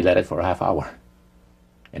 and he stayed at it for a half hour.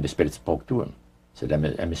 And the spirit spoke to him. He said,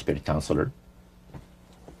 I'm a spirit counselor,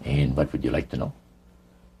 and what would you like to know?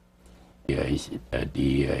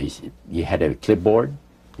 He had a clipboard,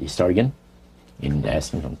 the historian, in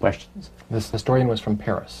asking some questions. This historian was from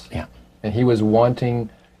Paris. Yeah. And he was wanting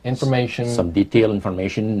information. Some detailed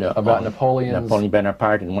information about Napoleon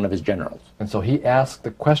Bonaparte and one of his generals. And so he asked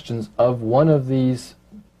the questions of one of these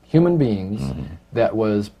human beings that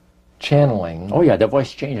was channeling. Oh yeah, the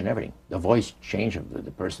voice changed and everything. The voice changed of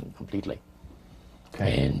the person completely.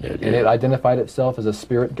 Okay. And it identified itself as a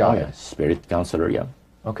spirit guide. Oh yeah, spirit counselor, yeah.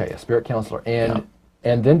 Okay, a spirit counselor.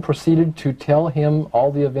 And then proceeded to tell him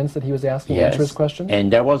all the events that he was asking, answer his questions?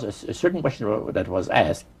 And there was a certain question that was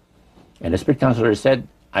asked, and the spirit counselor said,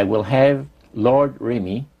 I will have Lord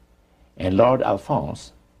Remy and Lord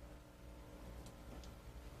Alphonse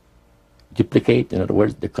duplicate, in other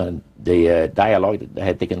words, the dialogue that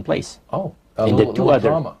had taken place. Oh, and the two other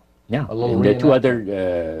drama. Yeah, and the 2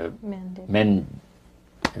 other men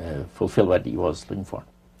fulfilled what he was looking for.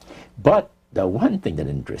 But the one thing that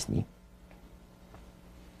interests me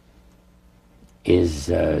is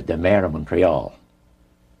the mayor of Montreal,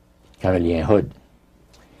 Camillien Hood.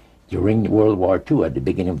 During World War II, at the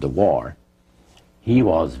beginning of the war, he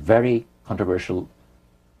was very controversial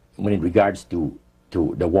when in regards to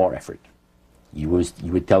the war effort. He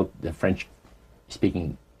would tell the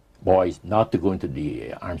French-speaking boys not to go into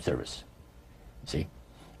the armed service, see,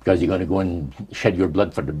 because you're going to go and shed your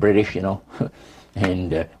blood for the British, you know,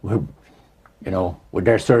 and we're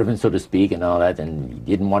their servants, so to speak, and all that, and he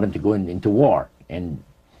didn't want him to go into war, and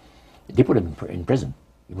they put him in prison.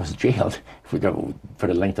 He was jailed for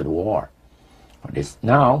the length of the war for this.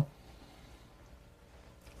 Now,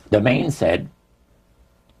 the man said,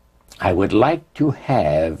 I would like to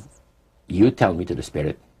have you tell me, to the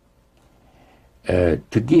spirit,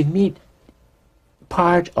 to give me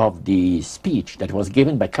part of the speech that was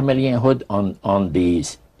given by Camillien Hood on the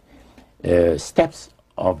steps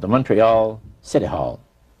of the Montreal City Hall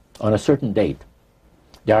on a certain date.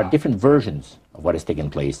 There are different versions of what has taken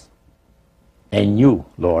place, and you,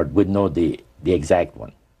 Lord, would know the exact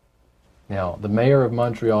one. Now, the mayor of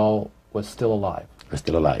Montreal was still alive. Was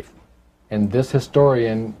still alive. And this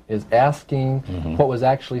historian is asking what was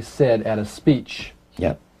actually said at a speech.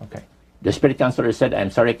 Yeah. Okay. The spirit counselor said, I'm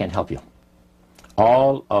sorry, I can't help you.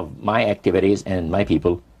 All of my activities and my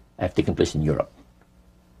people have taken place in Europe.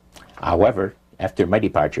 However, after my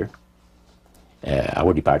departure,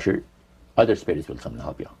 our departure, other spirits will come and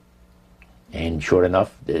help you. And sure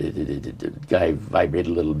enough, the guy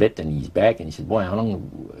vibrated a little bit, and he's back, and he said, boy, how long?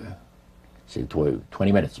 He said,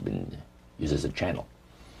 20 minutes, been used as a channel.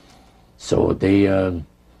 So they,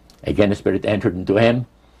 again, the spirit entered into him,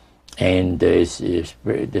 and the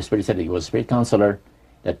spirit said he was a spirit counselor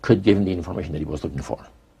that could give him the information that he was looking for.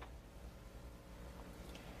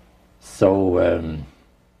 So,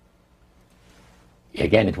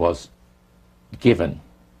 again, it was given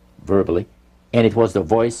verbally, and it was the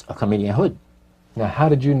voice of Camillien Hood. Now, how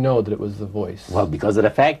did you know that it was the voice? Well, because of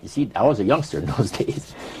the fact, you see, I was a youngster in those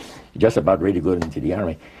days, just about ready to go into the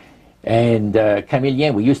army. And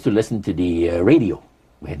Camillien, we used to listen to the radio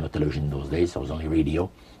We had no television in those days, so it was only radio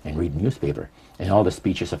and read newspaper. And all the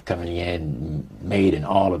speeches of Cavalier made and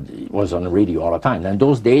all of it was on the radio all the time. And in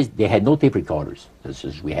those days, they had no tape recorders, such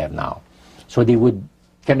as we have now. So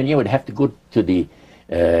Cavalier would have to go to the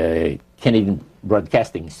Canadian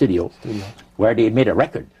Broadcasting Studio, where they made a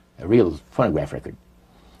record, a real phonograph record.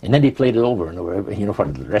 And then they played it over and over, for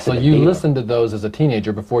the rest of the day. So you listened to those as a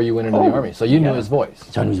teenager before you went into the Army, so you knew his voice.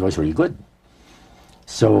 So I knew his voice really good.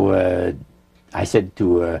 So I said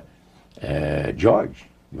to George,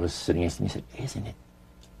 he was sitting next to me, he said, "Isn't it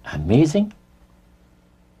amazing?"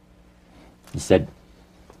 He said,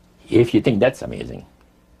 "If you think that's amazing,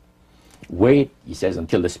 wait," he says,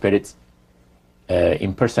 "until the spirits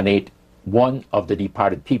impersonate one of the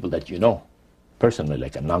departed people that you know, personally,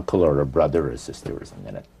 like an uncle or a brother or a sister or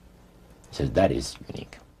something like that." He says, "That is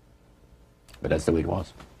unique." But that's the way it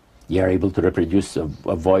was. You are able to reproduce a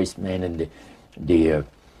voice, man, and the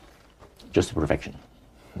just to perfection.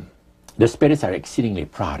 The spirits are exceedingly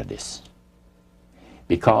proud of this,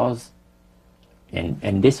 because,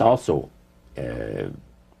 and this also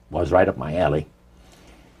was right up my alley.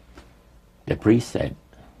 The priest said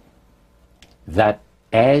that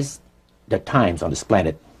as the times on this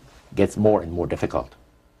planet gets more and more difficult,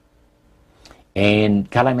 and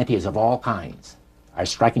calamities of all kinds are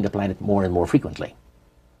striking the planet more and more frequently,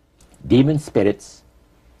 demon spirits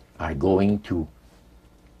are going to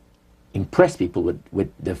impress people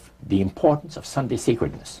with the importance of Sunday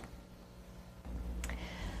sacredness.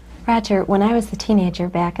 Roger, when I was a teenager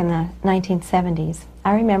back in the 1970s,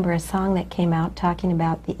 I remember a song that came out talking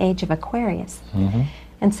about the age of Aquarius. Mm-hmm.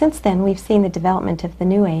 And since then, we've seen the development of the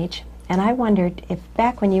New Age, and I wondered if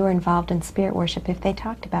back when you were involved in spirit worship, if they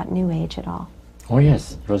talked about New Age at all. Oh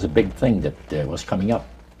yes, it was a big thing that was coming up.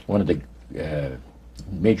 One of the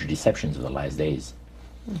major deceptions of the last days.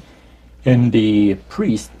 And the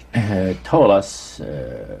priest told us,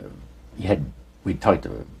 we talked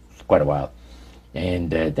quite a while,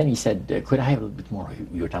 and then he said, "Could I have a little bit more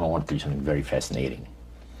of your time? I want to do something very fascinating."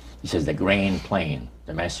 He says, "The grand plan,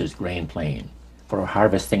 the Master's grand plan for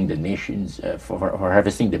harvesting the nations, for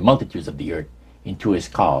harvesting the multitudes of the earth into his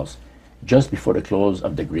cause, just before the close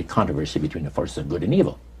of the great controversy between the forces of good and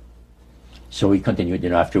evil." So we continued,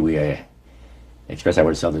 after we expressed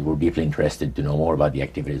ourselves that we're deeply interested to know more about the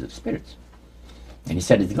activities of the spirits. And he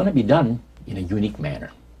said it's going to be done in a unique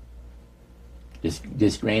manner.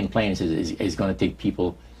 This grand plan is going to take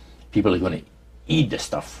people are going to eat the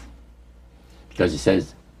stuff. Because he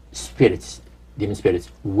says spirits, demon spirits,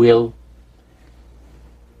 will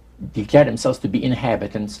declare themselves to be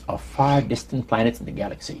inhabitants of far distant planets in the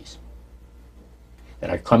galaxies that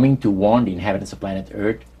are coming to warn the inhabitants of planet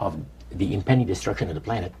Earth of the impending destruction of the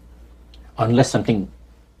planet, unless something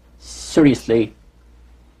seriously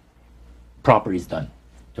proper is done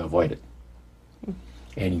to avoid it.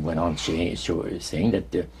 And he went on saying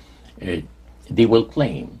that they will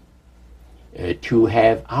claim to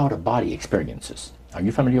have out-of-body experiences. Are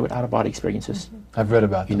you familiar with out-of-body experiences? I've read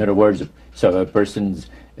about them. In other words, so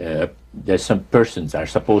there's some persons are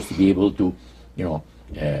supposed to be able to,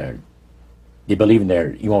 they believe in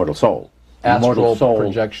their immortal soul. Astral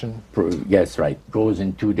projection. Yes, right. Goes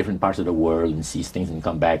into different parts of the world and sees things and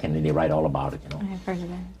come back, and then they write all about it. I've heard of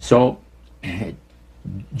that. So,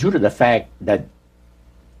 due to the fact that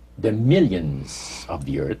the millions of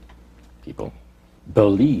the earth people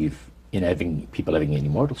believe in people having an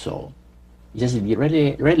immortal soul, it has to be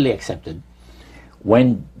readily accepted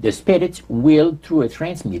when the spirits will, through a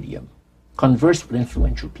trance medium, converse with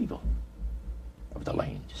influential people of the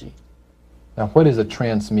land. You see. Now, what is a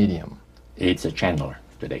trance medium? It's a channeler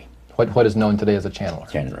today. What is known today as a channeler?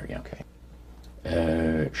 Channeler, yeah.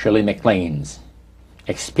 Okay. Shirley MacLaine's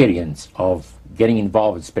experience of getting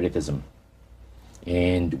involved with spiritism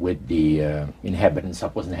and with the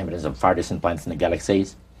supposed inhabitants of far distant planets in the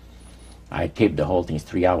galaxies, I taped the whole thing. It's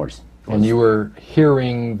 3 hours. And you were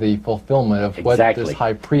hearing the fulfillment of what this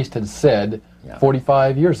high priest had said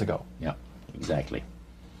 45 years ago. Yeah, exactly.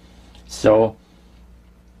 So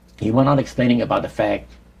he went on explaining about the fact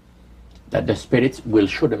that the spirits will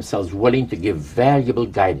show themselves willing to give valuable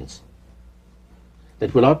guidance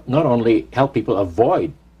that will not only help people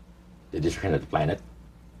avoid the destruction of the planet,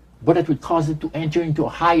 but it would cause them to enter into a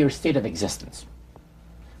higher state of existence.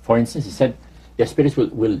 For instance, he said the spirits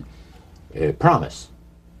will promise,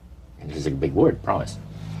 and this is a big word, promise,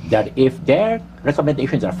 that if their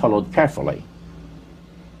recommendations are followed carefully,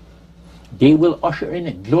 they will usher in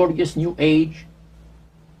a glorious new age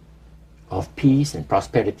of peace and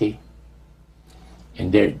prosperity.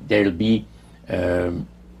 And there'll be, there'll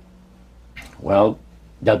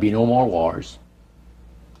be no more wars.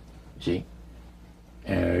 You see,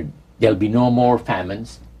 There'll be no more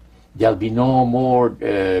famines. There'll be no more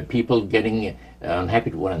people getting unhappy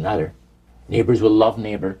with one another. Neighbors will love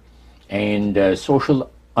neighbor, and social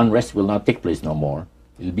unrest will not take place no more.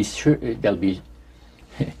 It'll be there'll be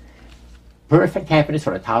perfect happiness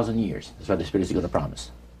for 1,000 years. That's what the Spirit is going to promise.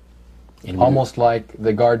 And Almost like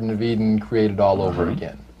the Garden of Eden created all over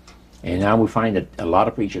again. And now we find that a lot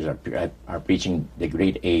of preachers are preaching the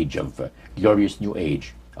great age of glorious new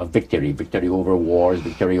age of victory over wars,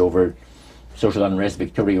 victory over social unrest,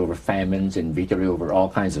 victory over famines, and victory over all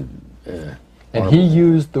kinds of. And he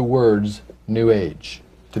used the words "new age"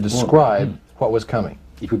 to describe what was coming.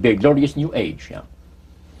 It would be a glorious new age, yeah.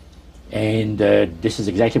 And this is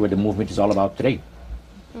exactly what the movement is all about today.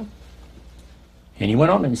 And he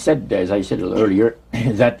went on and said, as I said earlier,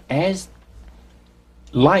 that as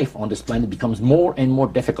life on this planet becomes more and more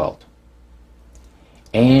difficult,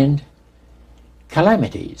 and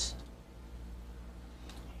calamities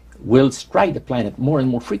will strike the planet more and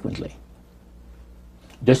more frequently,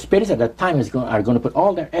 the spirits at that time are going to put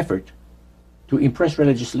all their effort to impress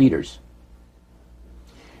religious leaders,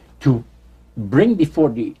 to bring before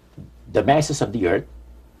the masses of the earth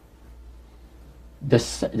the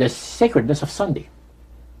sacredness of Sunday.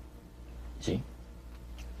 See?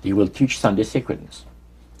 They will teach Sunday sacredness.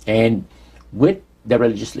 And with the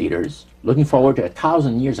religious leaders, looking forward to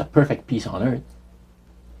 1,000 years of perfect peace on earth,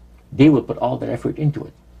 they will put all their effort into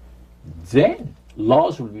it. Then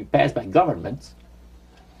laws will be passed by governments.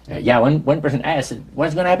 One person asked,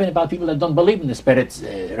 what's going to happen about people that don't believe in the Spirit's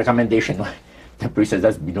recommendation? The priest says,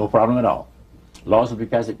 that's no problem at all. Laws will be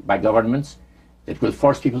passed by governments that will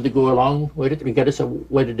force people to go along with it, regardless of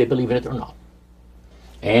whether they believe in it or not.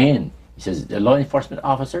 And he says the law enforcement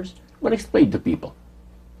officers will explain to people,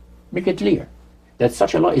 make it clear that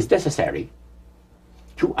such a law is necessary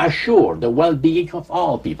to assure the well-being of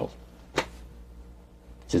all people. He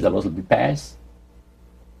says the laws will be passed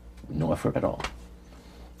with no effort at all.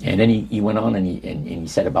 And then he went on and he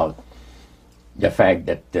said about the fact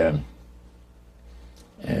that the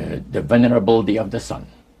venerability of the sun,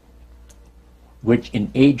 which in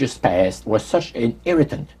ages past was such an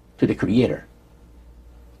irritant to the Creator.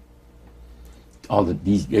 All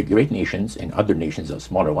these great nations and other nations, of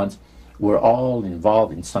smaller ones, were all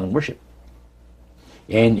involved in sun worship.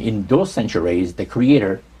 And in those centuries, the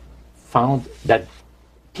Creator found that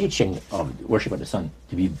teaching of worship of the sun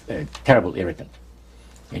to be a terrible irritant.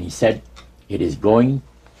 And he said, it is going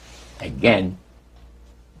again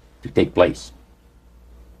to take place,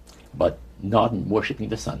 but not in worshiping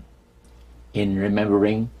the sun, in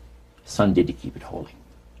remembering Sunday to keep it holy.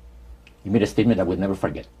 He made a statement I will never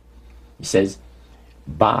forget. He says,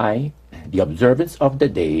 by the observance of the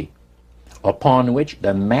day upon which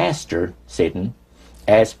the master, Satan,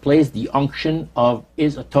 has placed the unction of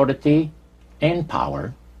his authority and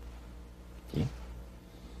power,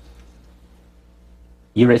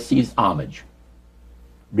 he receives homage,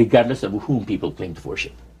 regardless of whom people claim to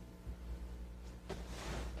worship.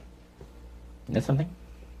 Isn't that something?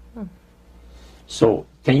 So,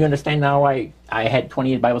 can you understand now why I had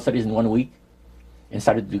 28 Bible studies in 1 week and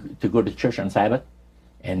started to go to church on Sabbath?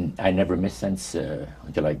 And I never missed since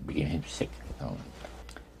until I became sick. So.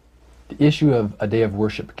 The issue of a day of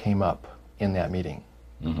worship came up in that meeting.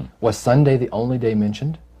 Was Sunday the only day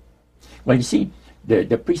mentioned? Well, you see,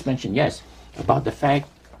 the priest mentioned, yes, about the fact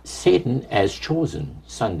Satan has chosen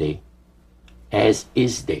Sunday as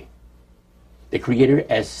his day. The Creator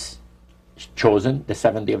has chosen the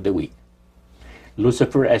 7th day of the week.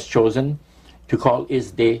 Lucifer has chosen to call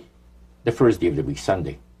his day the first day of the week,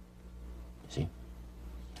 Sunday. See?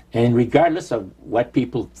 And regardless of what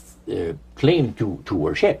people claim to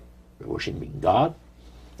worship, worshiping God,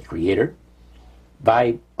 the Creator,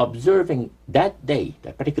 by observing that day,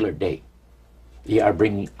 that particular day, they are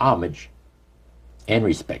bringing homage and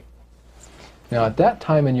respect. Now, at that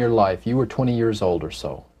time in your life, you were 20 years old or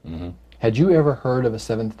so. Had you ever heard of a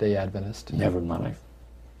Seventh-day Adventist? Never in my life.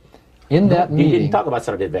 In that meeting... They didn't talk about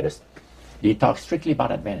Seventh-day Adventist. They talked strictly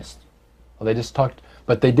about Adventist. Well, they just talked...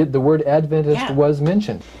 But they did... The word Adventist was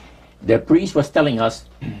mentioned. The priest was telling us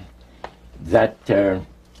that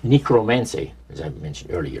necromancy, as I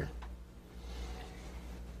mentioned earlier,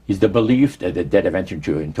 is the belief that the dead have entered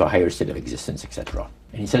into a higher state of existence, etc.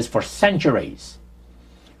 And he says, for centuries,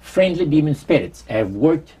 friendly demon spirits have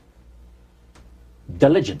worked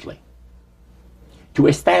diligently to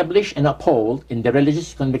establish and uphold in the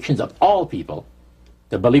religious convictions of all people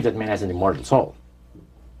the belief that man has an immortal soul.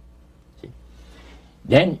 See?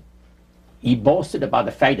 Then he boasted about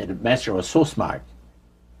the fact that the master was so smart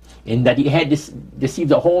in that he had deceived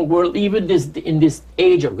the whole world, even in this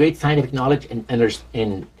age of great scientific knowledge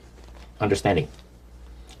and understanding.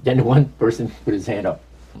 Then one person put his hand up.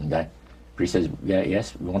 Okay. Priest says, yeah,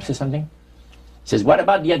 yes, we want to say something? He says, what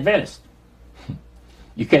about the Adventists?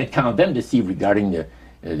 You can't count them deceived regarding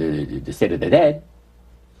the state of the dead.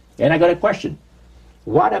 And I got a question.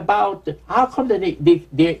 What about, how come that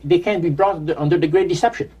they can't be brought under the great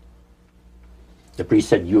deception? The priest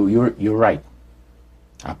said, you're right.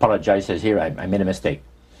 I apologize, says here, I made a mistake.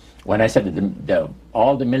 When I said that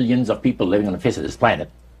all the millions of people living on the face of this planet,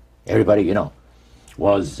 everybody, you know,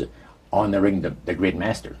 was honoring the great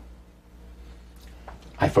master.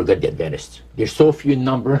 I forgot the Adventists. There's so few in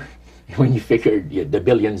number when you figure the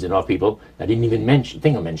billions and all people, I didn't even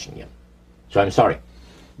think of mentioning him. So I'm sorry.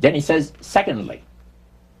 Then he says, secondly,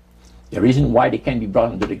 the reason why they can't be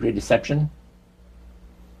brought under the great deception,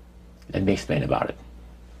 let me explain about it.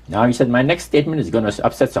 Now he said, my next statement is going to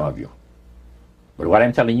upset some of you. But what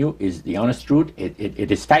I'm telling you is the honest truth.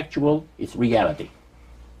 It is factual. It's reality.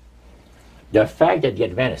 The fact that the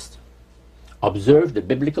Adventists observed the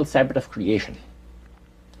biblical Sabbath of creation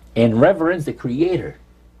and reverence the Creator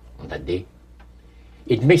on that day,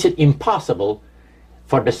 it makes it impossible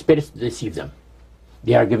for the spirits to deceive them.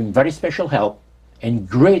 They are giving very special help and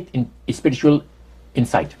great spiritual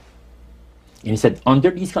insight. And he said,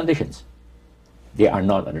 under these conditions, they are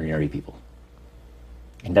not ordinary people.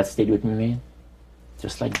 And that stayed with me, man,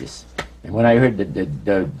 just like this. And when I heard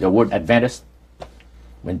the word Adventist,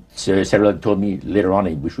 when Cyril told me later on,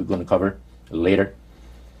 which we're going to cover later,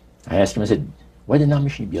 I asked him, I said, what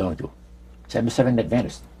denomination do you belong to? He said, I'm a Seventh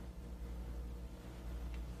Adventist.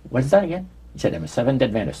 What's that again? He said, I'm a Seventh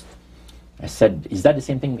Adventist. I said, is that the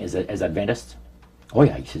same thing as Adventist? Oh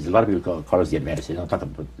yeah, he says, a lot of people call us the Adventists. They don't talk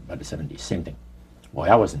about the 70s, same thing. Boy,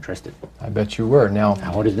 I was interested. I bet you were. Now,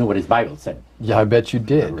 I wanted to know what his Bible said. Yeah, I bet you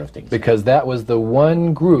did. Because that was the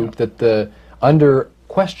one group that under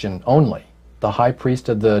question only, the high priest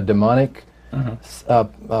of the demonic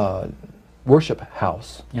worship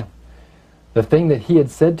house. Yeah. The thing that he had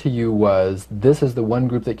said to you was, this is the one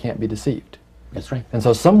group that can't be deceived. That's right. And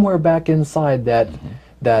so somewhere back inside that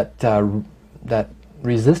that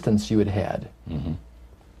resistance you had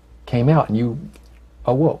came out, and you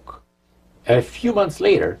awoke. A few months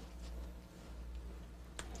later,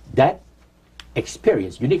 that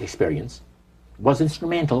experience, unique experience, was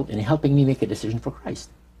instrumental in helping me make a decision for Christ.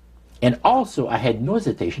 And also, I had no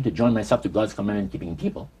hesitation to join myself to God's commandment-keeping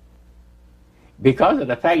people because of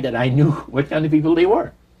the fact that I knew what kind of people they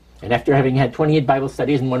were. And after having had 28 Bible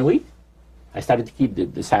studies in 1 week, I started to keep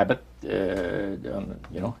the Sabbath,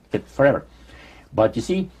 forever. But you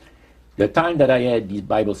see, the time that I had these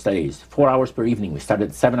Bible studies, 4 hours per evening, we started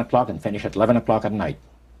at 7 o'clock and finished at 11 o'clock at night.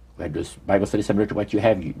 We had this Bible study similar to what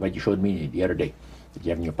you showed me the other day, that you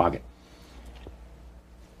have in your pocket.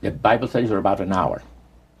 The Bible studies were about an hour.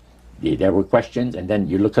 There were questions, and then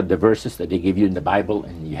you looked at the verses that they gave you in the Bible,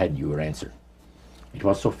 and you had your answer. It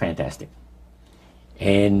was so fantastic.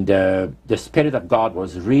 And the Spirit of God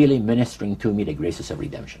was really ministering to me the graces of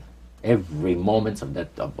redemption. Every moment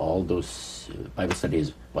of all those Bible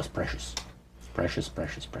studies was precious. Precious,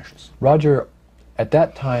 precious, precious. Roger, at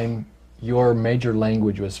that time, your major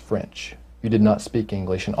language was French. You did not speak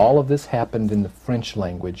English, and all of this happened in the French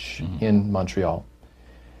language in Montreal.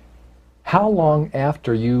 How long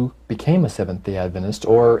after you became a Seventh-day Adventist,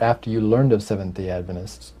 or after you learned of Seventh-day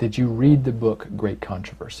Adventists, did you read the book Great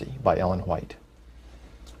Controversy by Ellen White?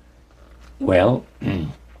 Well,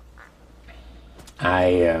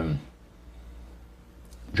 I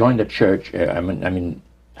joined the church.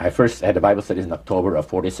 I first had the Bible studies in October of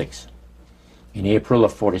 46. In April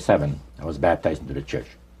of 47, I was baptized into the church.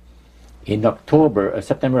 In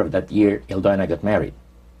September of that year, Hilda and I got married.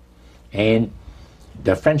 And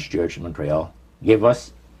the French church in Montreal gave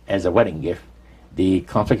us, as a wedding gift, the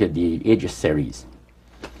Conflict of the Ages series.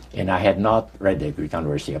 And I had not read the Great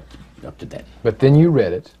Controversy up to then. But then you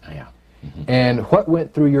read it. Yeah. And what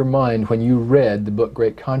went through your mind when you read the book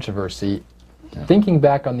Great Controversy, thinking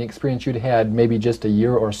back on the experience you'd had maybe just a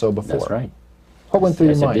year or so before? That's right. What went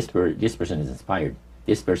through your mind? This person is inspired.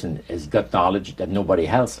 This person has got knowledge that nobody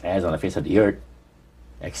else has on the face of the earth,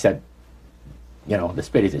 except, the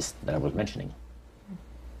Spiritists that I was mentioning,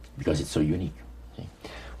 because it's so unique. See?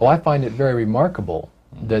 Well, I find it very remarkable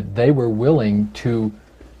that they were willing to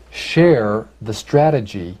share the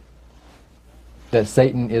strategy that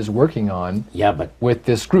Satan is working on with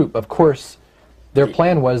this group. Of course, their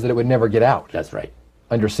plan was that it would never get out. That's right.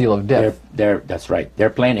 Under seal of death. That's right. Their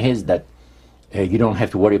plan is that you don't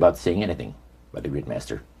have to worry about saying anything about the Great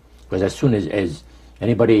Master. Because as soon as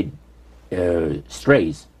anybody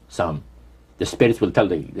strays some, the spirits will tell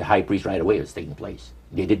the high priest right away what's taking place.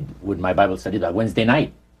 They did with my Bible study by Wednesday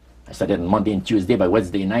night. I started on Monday and Tuesday. By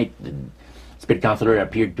Wednesday night, spirit counselor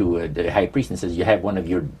appeared to the high priest and says, you have one of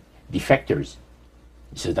your defectors.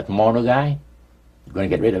 He says, that Morneau guy, you're going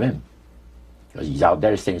to get rid of him. Because he's out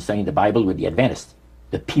there studying the Bible with the Adventists,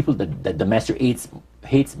 the people that the master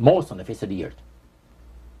hates most on the face of the earth.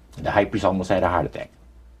 And the high priest almost had a heart attack.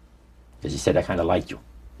 Because he said, I kind of like you.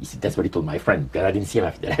 He said, that's what he told my friend. Because I didn't see him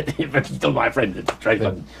after that. But he told my friend to try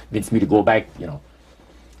to convince me to go back,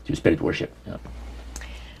 to spirit worship.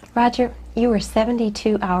 Roger, you were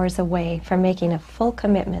 72 hours away from making a full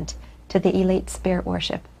commitment to the elite spirit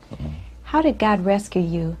worship. Mm-hmm. How did God rescue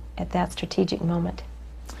you at that strategic moment?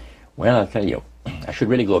 Well, I'll tell you, I should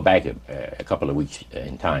really go back a couple of weeks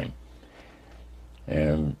in time.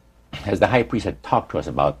 As the high priest had talked to us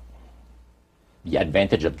about the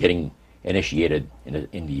advantage of getting initiated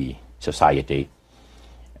in the society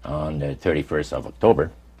on the 31st of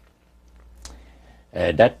October,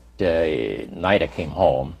 that night I came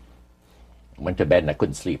home, went to bed, and I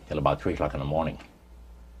couldn't sleep till about 3 o'clock in the morning.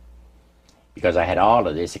 Because I had all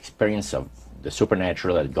of this experience of the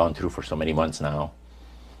supernatural that I'd gone through for so many months now,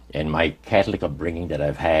 and my Catholic upbringing that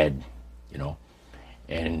I've had,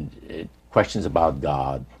 and questions about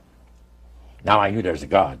God. Now I knew there's a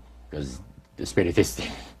God, because the Spiritist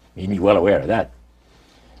made me well aware of that.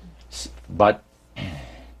 But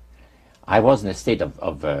I was in a state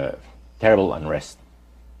of terrible unrest.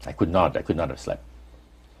 I could not have slept.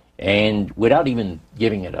 And without even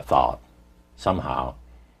giving it a thought, somehow,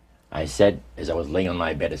 I said, as I was laying on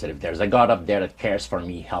my bed, I said, if there's a God up there that cares for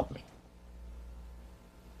me, help me.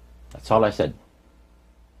 That's all I said.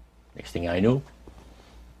 Next thing I knew,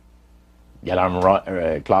 the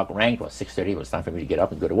alarm clock rang. It was 6:30. It was time for me to get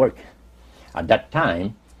up and go to work. At that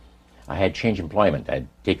time, I had changed employment. I had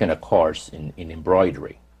taken a course in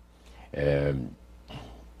embroidery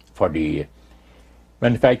for the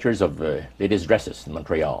manufacturers of ladies' dresses in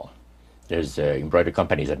Montreal. There's embroidery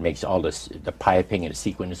companies that makes all this, the piping and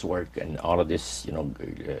sequins work and all of this,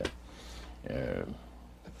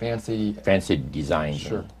 fancy designs,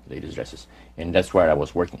 sure, ladies' dresses. And that's where I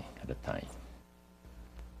was working at the time.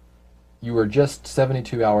 You were just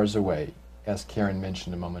 72 hours away, as Karen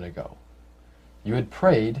mentioned a moment ago. You had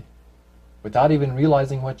prayed, without even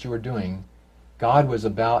realizing what you were doing. God was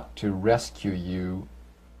about to rescue you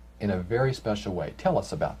in a very special way. Tell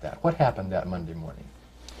us about that. What happened that Monday morning?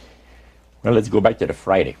 Well, let's go back to the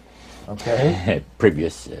Friday. Okay.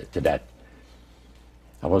 Previous to that.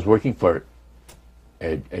 I was working for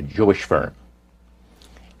a Jewish firm.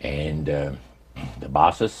 And the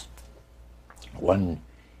bosses, one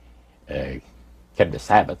kept the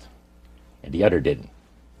Sabbath, and the other didn't.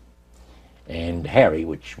 And Harry,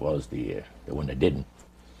 which was the one that didn't,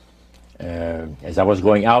 as I was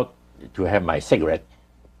going out to have my cigarette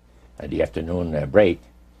at the afternoon break,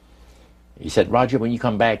 he said, Roger, when you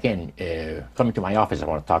come back in, come into my office, I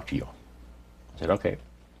want to talk to you. I said, okay.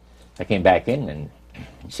 I came back in, and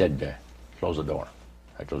he said, close the door.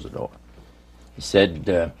 I closed the door. He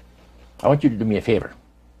said, I want you to do me a favor.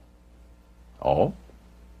 Oh?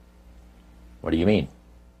 What do you mean?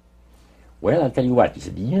 Well, I'll tell you what. He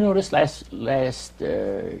said, you notice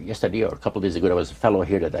yesterday or a couple of days ago, there was a fellow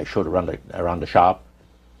here that I showed around the shop.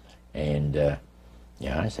 And,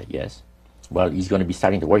 yeah, I said, yes. Well, he's going to be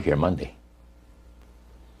starting to work here Monday.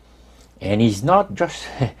 And he's not just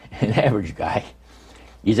an average guy.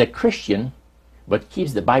 He's a Christian, but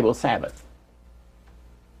keeps the Bible Sabbath.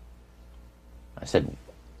 I said,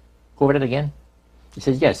 go over that again? He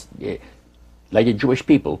says, yes. Like the Jewish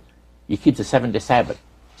people, he keeps the 7-day Sabbath.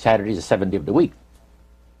 Saturday is the 7th day of the week.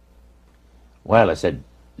 Well, I said,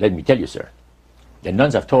 let me tell you, sir. The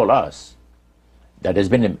nuns have told us that there's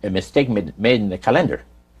been a mistake made in the calendar.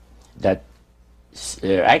 That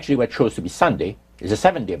actually what shows to be Sunday is the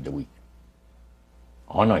 7th day of the week.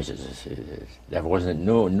 Oh no, he says, there wasn't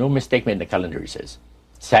no mistake made in the calendar, he says.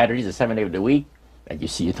 Saturday is the 7th day of the week, and you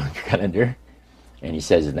see it on your calendar. And he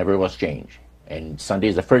says it never was changed. And Sunday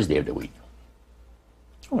is the first day of the week.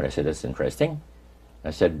 Oh, I said, that's interesting.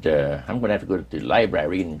 I said, I'm going to have to go to the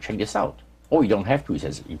library and check this out. Oh, you don't have to, he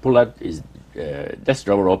says. He pulled out his desk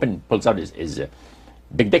drawer open, pulls out his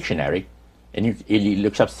big dictionary, and he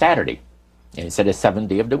looks up Saturday. And it said the 7th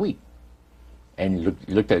day of the week. And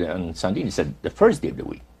he looked at it on Sunday, and he said the first day of the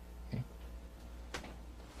week. Okay.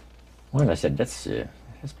 Well, I said, that's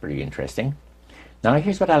pretty interesting. Now,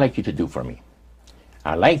 here's what I'd like you to do for me.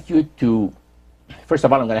 I'd like you to, first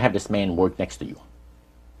of all, I'm going to have this man work next to you,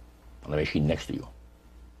 on the machine next to you.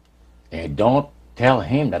 And don't tell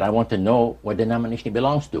him that I want to know what denomination he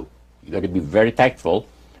belongs to. You got to be very tactful.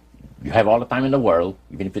 You have all the time in the world,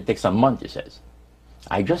 even if it takes a month, he says.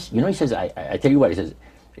 He says, I tell you what, he says,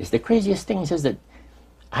 it's the craziest thing. He says that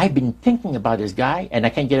I've been thinking about this guy, and I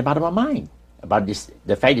can't get him out of my mind. about this,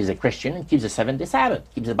 the fact he's a Christian and keeps the seventh-day Sabbath,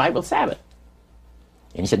 keeps the Bible Sabbath.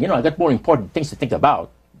 And he said, you know, I got more important things to think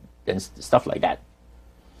about than stuff like that.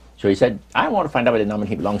 So he said, I want to find out what denomination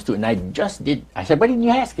he belongs to, and I just did. I said, why didn't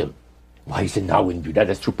you ask him? Well, he said, no, I wouldn't do that.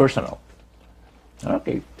 That's too personal.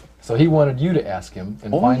 Okay. So he wanted you to ask him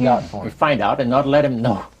and find out for him. Find out and not let him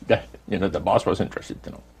know that, you know, the boss was interested,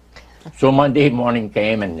 you know. So Monday morning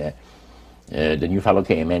came, and the new fellow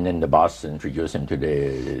came in, and the boss introduced him to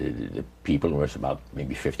the people. There was about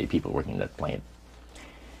maybe 50 people working in that plant.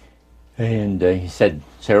 And he said,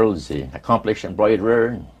 Cyril is an accomplished embroiderer,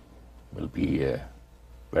 and we'll be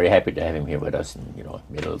very happy to have him here with us, and, you know,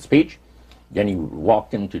 made a little speech. Then he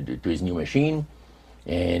walked him to his new machine,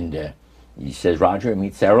 and he says, Roger,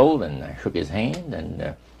 meet Cyril, and I shook his hand,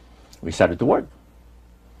 and we started to work.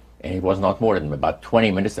 And it was not more than about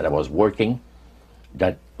 20 minutes that I was working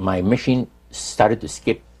that my machine started to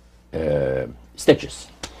skip stitches.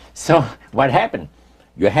 So what happened?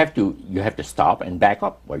 You have to stop and back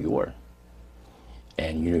up where you were.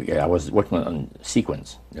 And I was working on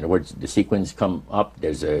sequence. In other words, the sequence come up.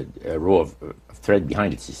 There's a row of thread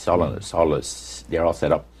behind it. They're all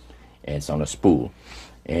set up, and it's on a spool.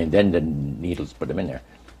 And then the needles put them in there.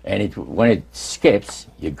 And when it skips,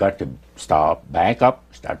 you got to stop, back up,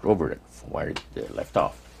 start over it from where it left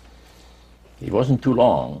off. It wasn't too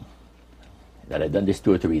long that I'd done this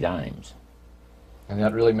 2 or 3 times. And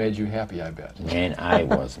that really made you happy, I bet. Man, I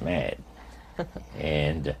was mad.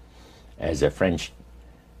 And as a French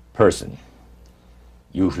person,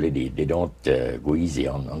 usually they don't go easy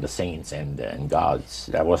on the saints and gods.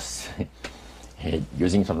 That was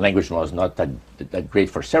using some language was not that great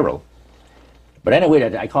for Cyril. But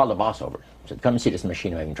anyway, I called the boss over. I said, come and see this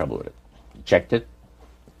machine. I'm having trouble with it. He checked it,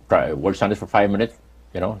 worked on it for 5 minutes,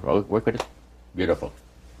 you know, work with it. Beautiful.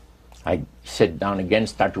 I sit down again,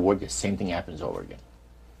 start to work, the same thing happens over again.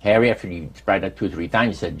 Harry, after he tried that 2 or 3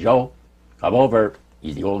 times, he said, Joe, come over.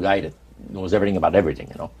 He's the old guy that knows everything about everything,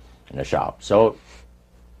 you know, in the shop. So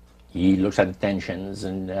he looks at the tensions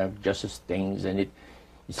and adjusts things, and he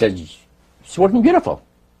says, it's working beautiful.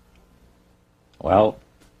 Well,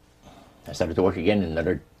 I started to work again, and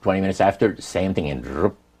another 20 minutes after, the same thing, and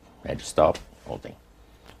I had to stop the whole thing.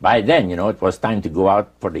 By then, you know, it was time to go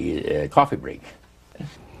out for the coffee break.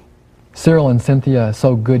 Cyril and Cynthia,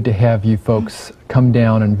 so good to have you folks come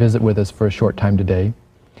down and visit with us for a short time today.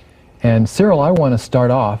 And Cyril, I want to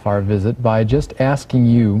start off our visit by just asking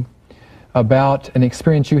you about an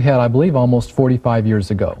experience you had, I believe, almost 45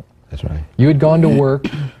 years ago. That's right. You had gone to work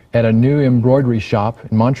at a new embroidery shop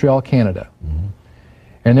in Montreal, Canada. Mm-hmm.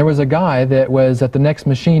 And there was a guy that was at the next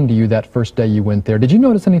machine to you that first day you went there. Did you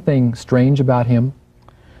notice anything strange about him?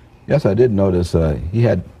 Yes, I did notice he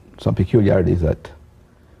had some peculiarities that,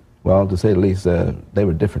 well, to say the least, they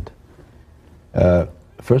were different.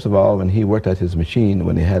 First of all, when he worked at his machine,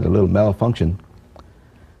 when he had a little malfunction,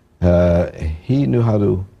 he knew how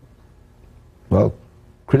to, well,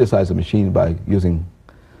 criticize the machine by using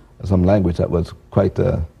some language that was quite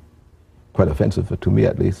offensive, to me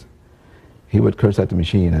at least. He would curse at the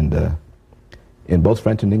machine, and in both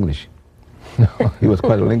French and English. He was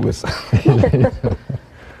quite a linguist.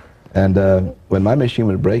 And when my machine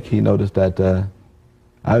would break, he noticed that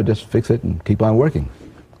I would just fix it and keep on working.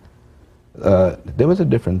 There was a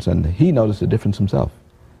difference, and he noticed a difference himself.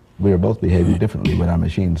 We were both behaving differently when our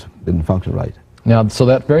machines didn't function right. Now, so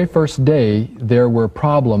that very first day, there were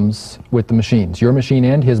problems with the machines. Your machine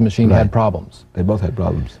and his machine had problems. They both had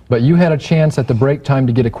problems. But you had a chance at the break time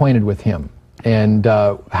to get acquainted with him. And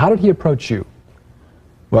how did he approach you?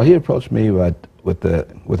 Well, he approached me with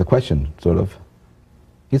a question, sort of.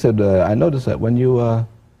 He said, I noticed that when your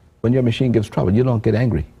machine gives trouble, you don't get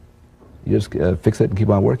angry. You just fix it and keep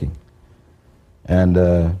on working. And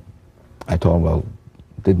I told him, well,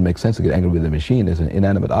 it didn't make sense to get angry with the machine. It's an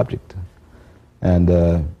inanimate object.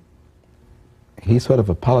 And he sort of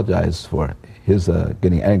apologized for his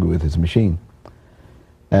getting angry with his machine.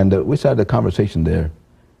 And we started a conversation there,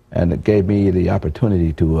 and it gave me the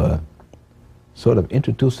opportunity to sort of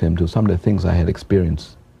introduce him to some of the things I had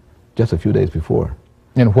experienced just a few days before.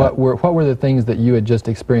 And what were the things that you had just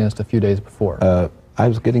experienced a few days before? I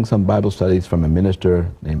was getting some Bible studies from a minister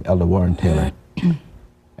named Elder Warren Taylor.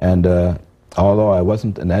 And although I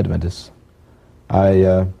wasn't an Adventist,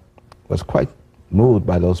 I was quite moved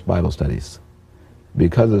by those Bible studies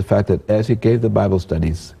because of the fact that as he gave the Bible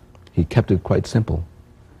studies, he kept it quite simple.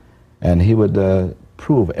 And he would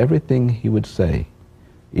prove everything he would say,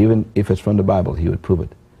 even if it's from the Bible, he would prove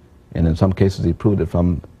it. And in some cases, he proved it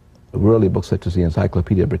from worldly books such as the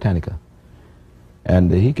Encyclopedia Britannica.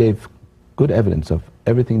 And he gave good evidence of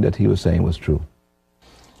everything that he was saying was true.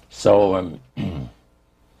 So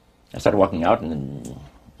I started walking out, and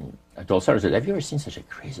I told Sarah, I said, have you ever seen such a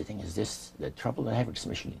crazy thing as this, the trouble that I have with this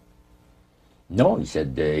machine? No, he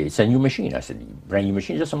said, it's a new machine. I said, brand new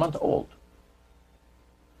machine, just a month old.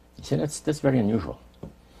 He said, that's very unusual.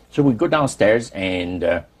 So we go downstairs, and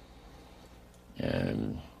I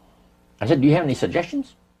said, do you have any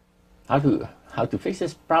suggestions how to fix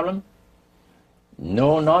this problem?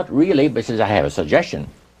 No, not really, but he says, I have a suggestion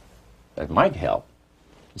that might help.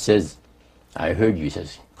 He says, I heard you, he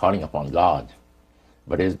says, calling upon God,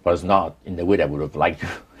 but it was not in the way that I would have liked to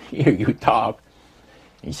hear you talk.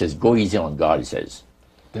 He says, go easy on God, he says.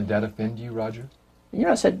 Did that offend you, Roger? You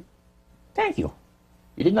know, I said, thank you.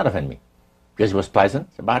 You did not offend me, because he was pleasant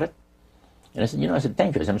about it. And I said, I said,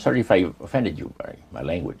 thank you. I said, I'm sorry if I offended you by my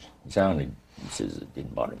language. He says, it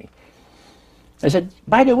didn't bother me. I said,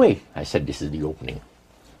 by the way, I said, this is the opening.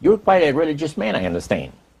 You're quite a religious man, I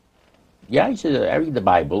understand. Yeah, he said, I read the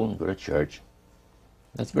Bible and go to church.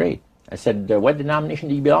 That's great. I said, what denomination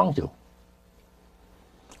do you belong to?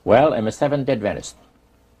 Well, I'm a Seventh-day Adventist.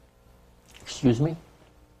 Excuse me?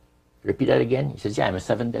 Repeat that again? He says, yeah, I'm a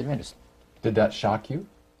Seventh-day Adventist. Did that shock you?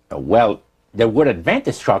 Well, the word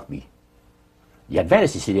Adventist shocked me. The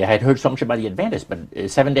Adventist, you see, I had heard so much about the Adventist, but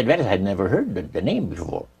Seventh-day Adventist, I had never heard the name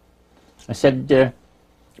before. I said,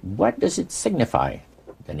 what does it signify,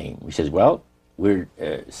 the name? He says, well, we're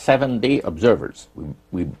 7-day observers.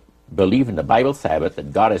 We believe in the Bible Sabbath,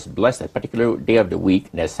 that God has blessed that particular day of the week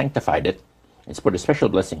and has sanctified it. It's put a special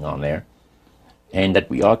blessing on there, and that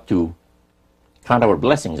we ought to count our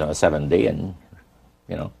blessings on the 7th day and,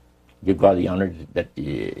 give God the honor that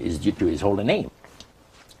is due to his holy name.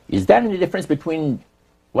 Is there any difference between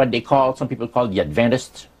what some people call the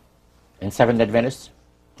Adventists and Seventh-day Adventists?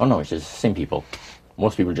 Oh no, it's just the same people.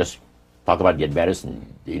 Most people just talk about the Adventists, and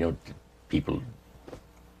people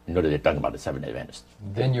know that they're talking about the Seventh-day Adventists.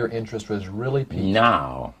 Then your interest was really piqued.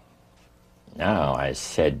 Now I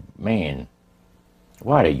said, man,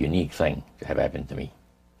 what a unique thing to have happened to me,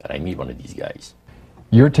 that I meet one of these guys.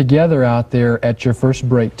 You're together out there at your first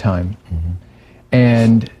break time,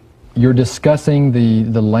 and you're discussing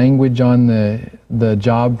the language on the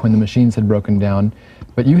job when the machines had broken down,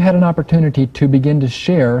 but you had an opportunity to begin to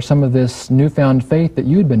share some of this newfound faith that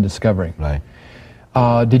you had been discovering. Right.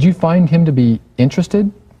 Did you find him to be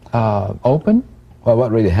interested, open? Well,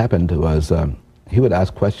 what really happened was he would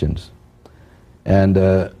ask questions, and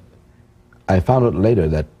I found out later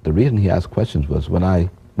that the reason he asked questions was when I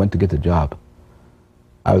went to get the job,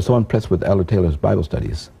 I was so impressed with Elder Taylor's Bible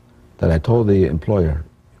studies that I told the employer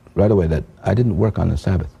right away that I didn't work on the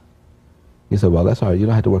Sabbath. He said, well, that's all right, you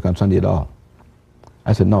don't have to work on Sunday at all.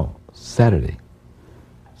 I said, no, Saturday.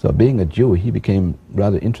 So being a Jew, he became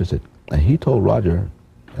rather interested. And he told Roger,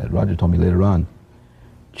 Roger told me later on,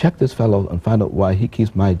 check this fellow and find out why he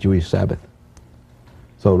keeps my Jewish Sabbath.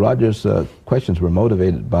 So Roger's questions were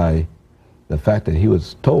motivated by the fact that he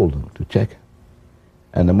was told to check.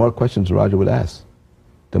 And the more questions Roger would ask,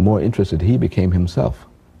 the more interested he became himself.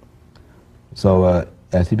 So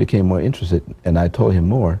as he became more interested and I told him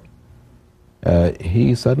more,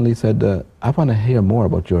 he suddenly said, I want to hear more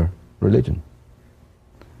about your religion.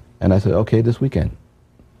 And I said, okay, this weekend.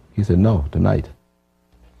 He said, no, tonight.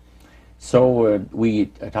 So we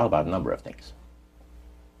talked about a number of things.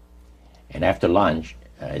 And after lunch,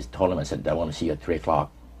 I told him, I said, I want to see you at 3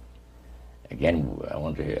 o'clock. Again, I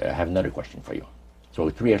want to have another question for you. So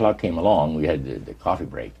 3 o'clock came along, we had the coffee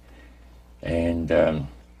break, and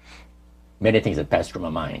many things had passed through my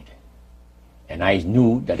mind. And I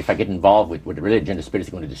knew that if I get involved with religion, the Spirit is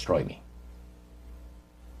going to destroy me.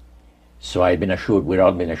 So I've been assured, we've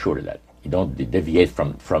all been assured of that. You don't deviate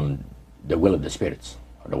from the will of the spirits,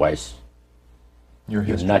 otherwise you're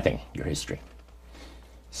nothing, your history.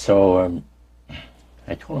 So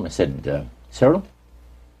I told him, I said, Cyril,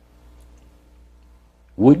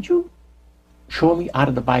 would you show me out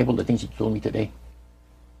of the Bible the things you told me today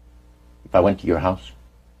if I went to your house?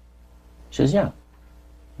 He says, yeah.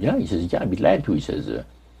 Yeah, he says, yeah, I'd be glad to. He says,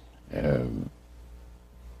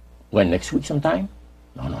 when, next week sometime?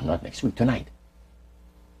 No, not next week, tonight.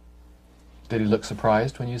 Did he look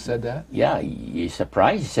surprised when you said that? Yeah, he's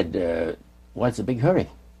surprised. He said, what's the big hurry?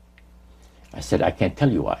 I said, I can't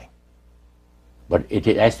tell you why. But it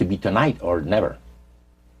has to be tonight or never.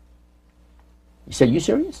 He said, you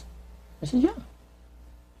serious? I said, yeah.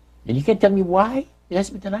 And you can't tell me why it has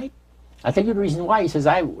to be tonight? I'll tell you the reason why. He says,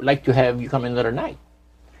 I would like to have you come another night.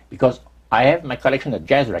 Because I have my collection of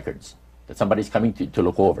jazz records that somebody's coming to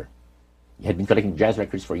look over. He had been collecting jazz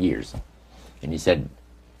records for years. And he said,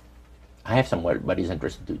 I have somebody's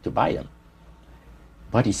interested to buy them.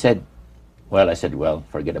 But he said, well, I said, well,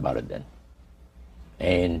 forget about it then.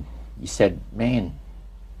 And he said, man,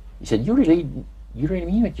 He said, you really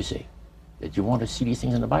mean what you say? That you want to see these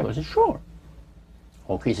things in the Bible? I said, sure.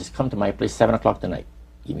 Okay, he says, come to my place 7 o'clock tonight.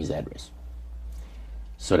 Give me his address.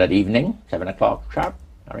 So that evening, 7 o'clock sharp,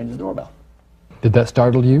 I rang the doorbell. Did that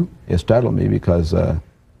startle you? It startled me because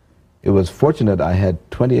it was fortunate I had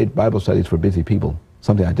 28 Bible studies for busy people,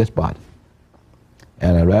 something I just bought.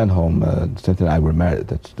 And I ran home, Cynthia and I were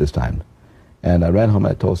married at this time, and I ran home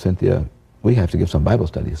and I told Cynthia, we have to give some Bible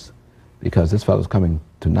studies because this fellow's coming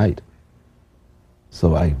tonight.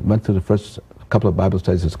 So I went through the first couple of Bible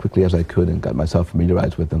studies as quickly as I could and got myself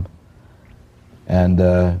familiarized with them. And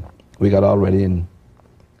we got all ready, and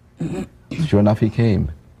sure enough, he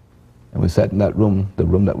came. And we sat in that room, the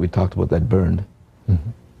room that we talked about that burned,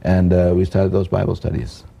 and we started those Bible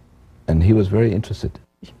studies. And he was very interested.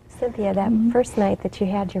 Cynthia, that first night that you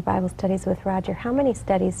had your Bible studies with Roger, how many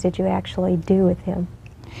studies did you actually do with him?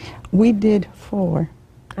 We did 4.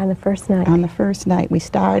 On the first night? On the first night. We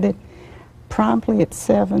started promptly at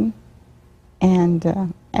 7,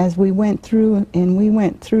 and as we went through, and we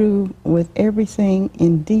went through with everything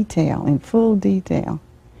in detail, in full detail.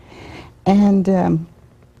 And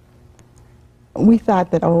we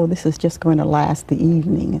thought that, oh, this is just going to last the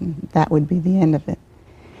evening, and that would be the end of it.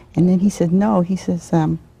 And then he said, no, he says,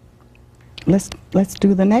 let's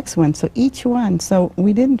do the next one. So each one, so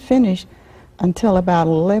we didn't finish until about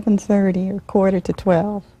 11:30 or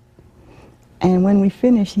 11:45. And when we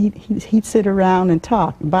finished, he'd sit around and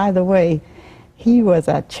talk. By the way, he was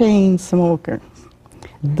a chain smoker.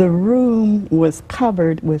 The room was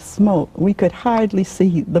covered with smoke. We could hardly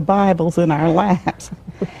see the Bibles in our laps.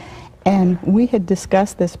 And we had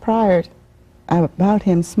discussed this prior about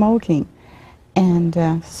him smoking.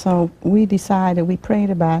 And so we decided, we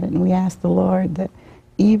prayed about it, and we asked the Lord that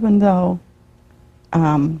even though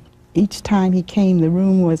each time he came, the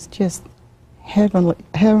room was just heavenly,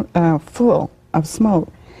 full of smoke,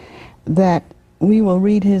 that we will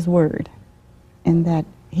read his word and that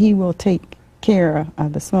he will take care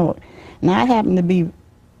of the smoke. And I happen to be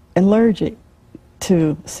allergic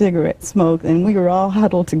to cigarette smoke, and we were all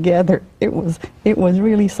huddled together. It was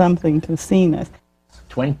really something to see us.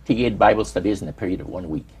 28 Bible studies in a period of 1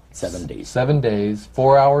 week, 7 days. 7 days,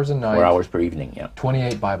 4 hours a night. 4 hours per evening, yeah.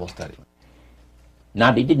 28 Bible studies.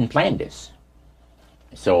 Now, they didn't plan this.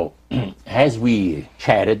 So, as we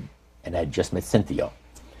chatted, and I just met Cynthia,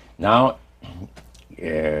 now,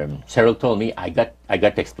 Cyril told me, I got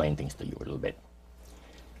to explain things to you a little bit.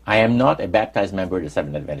 I am not a baptized member of the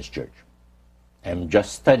Seventh Adventist Church. I'm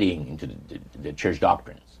just studying into the church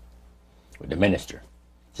doctrines with the minister.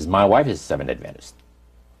 He says, my wife is a Seventh Adventist.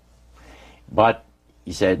 But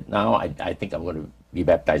he said, now I think I'm going to be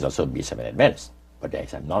baptized also to be a Seventh Adventist. But I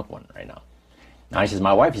said, I'm not one right now. Now he says,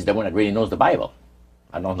 my wife is the one that really knows the Bible.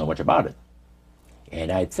 I don't know much about it.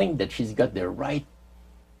 And I think that she's got the right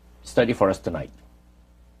study for us tonight.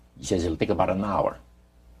 He says, it'll take about an hour.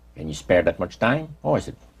 Can you spare that much time? Oh, I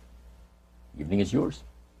said, evening is yours.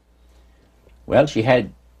 Well, she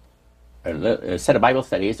had a set of Bible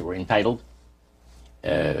studies that were entitled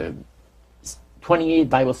 28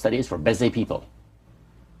 Bible Studies for Busy People.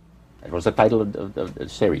 That was the title of the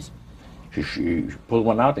series. She pulled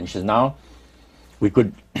one out and she says, now, we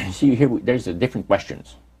could see here, there's different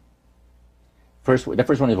questions. The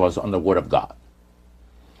first one was on the Word of God.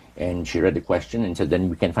 And she read the question and said, then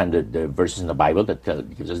we can find the verses in the Bible that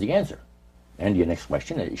gives us the answer. And the next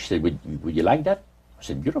question, she said, would you like that? I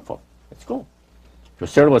said, beautiful, let's go. So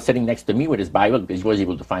Cyril was sitting next to me with his Bible because he was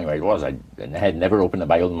able to find where it was. I had never opened a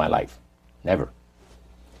Bible in my life, never.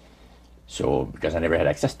 So, because I never had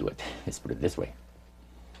access to it, let's put it this way.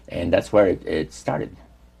 And that's where it started,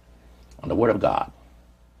 on the Word of God.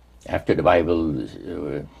 After the Bible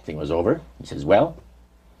thing was over, he says, well,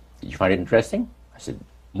 did you find it interesting? I said,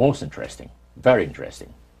 most interesting, very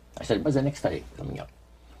interesting. I said, what's the next study coming up?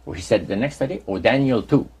 Well, he said, the next study, Daniel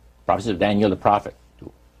 2, prophecy of Daniel the prophet,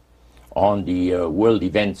 2, on the world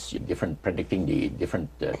events, predicting the different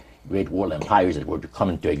great world empires that were to come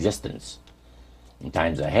into existence in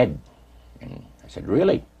times ahead. And I said,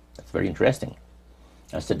 really? That's very interesting.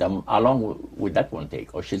 I said, how long would that one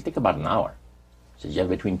take? Oh, she'll take about an hour. She says, you have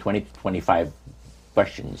between 20 to 25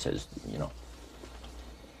 questions, he says, you know.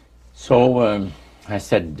 So I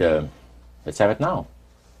said, let's have it now.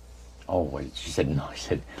 Oh, well, she said, no. She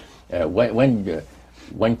said,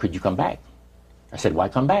 when could you come back? I said, why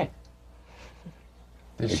come back?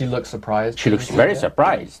 Did she look surprised? She looks very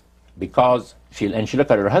surprised because she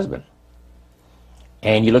looked at her husband.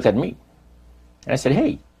 And he looked at me. And I said,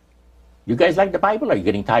 hey, you guys like the Bible or are you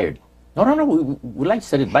getting tired? No, we like to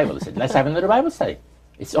study the Bible. I said, let's have another Bible study.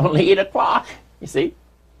 It's only 8 o'clock, you see.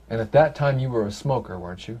 And at that time you were a smoker,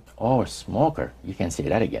 weren't you? Oh, a smoker. You can't say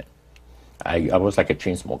that again. I was like a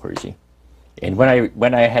chain smoker, you see. And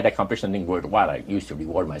when I had accomplished something worthwhile, I used to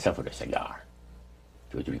reward myself with a cigar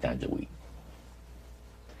 2 or 3 times a week.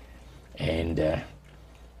 And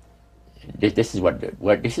this is what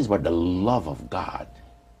the love of God,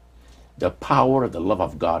 the power of the love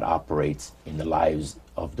of God operates in the lives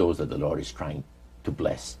of those that the Lord is trying to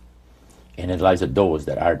bless, and in the lives of those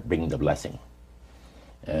that are bringing the blessing.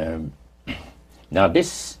 Now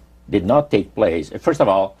this did not take place. First of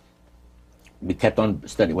all, we kept on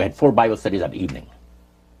studying. We had 4 Bible studies that evening.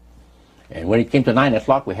 And when it came to 9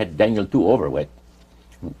 o'clock, we had Daniel 2 over with.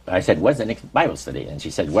 I said, what's the next Bible study? And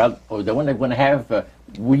she said, well, the one that we're going to have,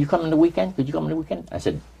 will you come on the weekend? Could you come on the weekend? I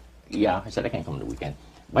said, yeah. I said, I can come on the weekend.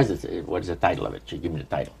 What is the title of it? She gave me the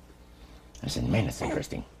title. I said, man, that's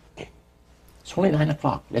interesting. It's only 9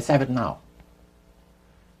 o'clock. Let's have it now.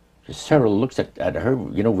 So Cyril looks at her,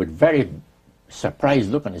 you know, with very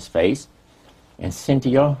surprised look on his face. And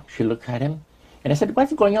Cynthia, she looked at him. And I said,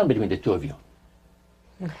 what's going on between the two of you?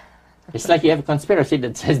 It's like you have a conspiracy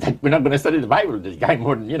that says that we're not going to study the Bible with this guy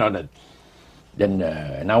more than, you know, than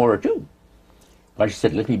an hour or 2. Well, she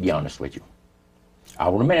said, let me be honest with you.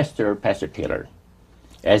 Our minister, Pastor Taylor,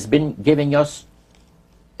 has been giving us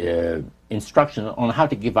instruction on how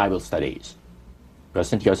to give Bible studies. Because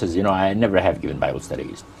Cynthia says, you know, I never have given Bible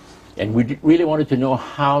studies. And we really wanted to know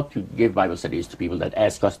how to give Bible studies to people that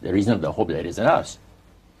ask us the reason of the hope that is in us.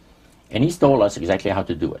 And he's told us exactly how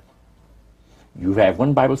to do it. You have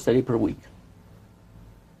 1 Bible study per week.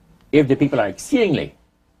 If the people are exceedingly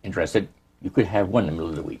interested, you could have 1 in the middle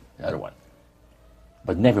of the week, the other one.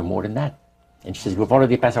 But never more than that. And she says, we've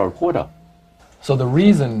already passed our quota. So the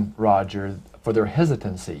reason, Roger, for their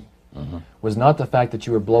hesitancy was not the fact that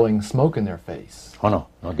you were blowing smoke in their face. Oh,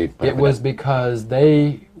 no. It was because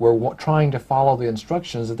they were trying to follow the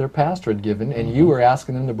instructions that their pastor had given, and you were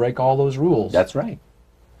asking them to break all those rules. That's right.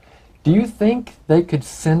 Do you think they could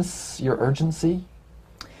sense your urgency?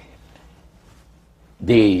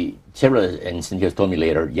 Sarah and Cynthia told me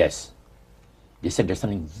later, yes. They said there's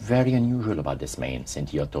something very unusual about this man,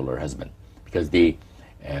 Cynthia told her husband, because they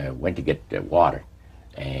went to get water,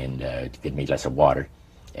 and to get me a glass of water,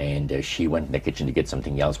 and she went in the kitchen to get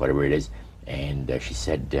something else, whatever it is, and she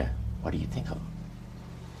said, what do you think of him?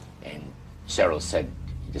 And Cyril said,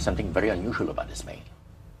 there's something very unusual about this man.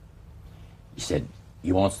 He said,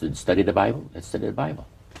 you want to study the Bible? Let's study the Bible.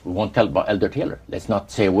 We won't tell about Elder Taylor. Let's not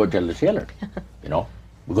say a word to Elder Taylor. You know,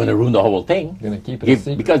 we're going to ruin the whole thing. You're going to keep it a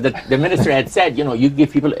secret. Because the minister had said, you know, you give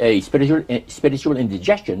people a spiritual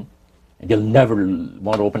indigestion, and they'll never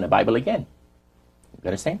want to open the Bible again. You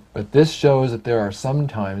understand? But this shows that there are some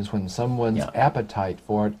times when someone's appetite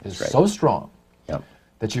for it is so strong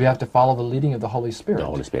that you have to follow the leading of the Holy Spirit. The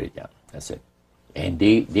Holy Spirit, yeah, that's it. And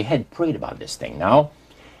they had prayed about this thing. Now,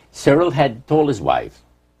 Cyril had told his wife,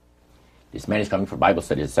 this man is coming for Bible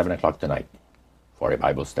study at 7 o'clock tonight for a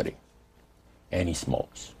Bible study. And he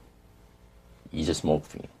smokes. He's a smoke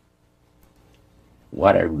fiend.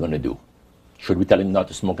 What are we going to do? Should we tell him not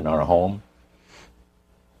to smoke in our home?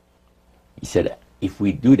 He said, if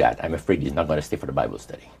we do that, I'm afraid he's not going to stay for the Bible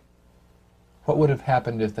study. What would have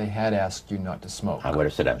happened if they had asked you not to smoke? I would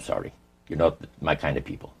have said, I'm sorry. You're not my kind of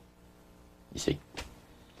people. You see?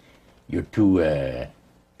 You're too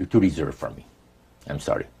reserved for me. I'm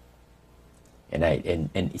sorry.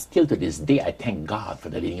 And still to this day, I thank God for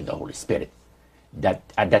the leading of the Holy Spirit that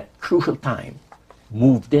at that crucial time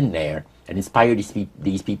moved in there and inspired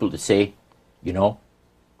these people to say, you know,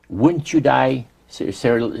 wouldn't you die,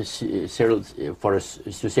 Cyril, for us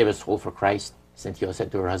to save a soul for Christ? Cynthia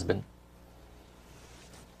said to her husband.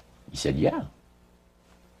 He said, yeah.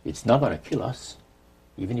 It's not going to kill us,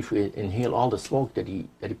 even if we inhale all the smoke that he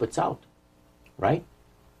puts out, right?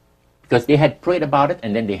 Because they had prayed about it,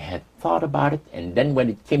 and then they had thought about it, and then when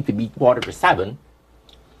it came to be 7:15,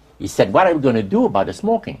 he said, what are we going to do about the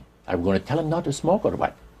smoking? Are we going to tell him not to smoke or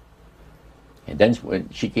what? And then when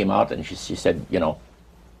she came out and she said, you know,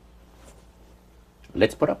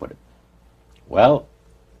 let's put up with it. Well,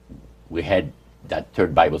 we had that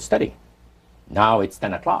 3rd Bible study. Now it's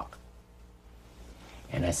 10 o'clock.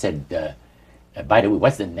 And I said, by the way,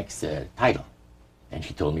 what's the next title? And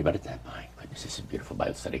she told me about it. My goodness, this is a beautiful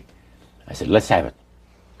Bible study. I said, let's have it.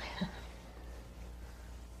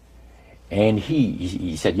 And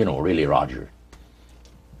he said, you know, really, Roger,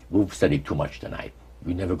 we've studied too much tonight.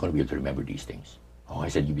 We're never going to be able to remember these things. Oh, I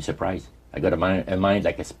said, you'd be surprised. I got a mind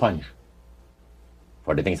like a sponge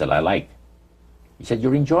for the things that I like. He said,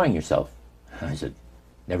 you're enjoying yourself. I said,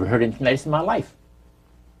 never heard anything like this in my life.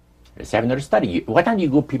 Let's have another study. What time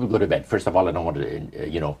do people go to bed? First of all, I don't want to,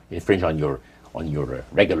 you know, infringe on your on your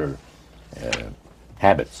regular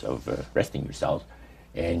habits of resting yourselves.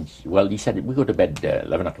 And, well, he said, we go to bed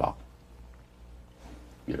 11 o'clock.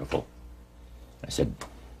 Beautiful. I said,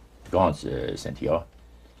 go on, Cynthia.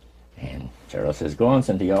 And Cheryl says, go on,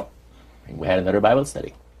 Cynthia. And we had another Bible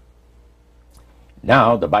study.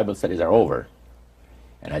 Now the Bible studies are over.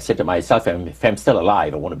 And I said to myself, if I'm still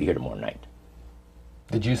alive, I want to be here tomorrow night.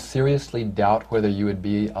 Did you seriously doubt whether you would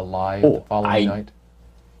be alive the following night?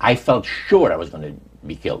 I felt sure I was going to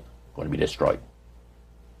be killed, going to be destroyed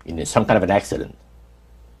in some kind of an accident.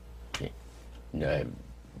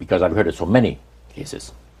 Because I've heard of so many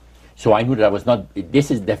cases. So I knew that I was not,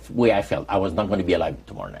 this is the way I felt. I was not going to be alive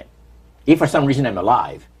tomorrow night. If for some reason I'm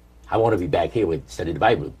alive, I want to be back here with study the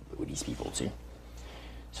Bible with these people, see?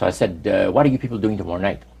 So I said, what are you people doing tomorrow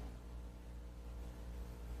night?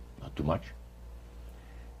 Not too much.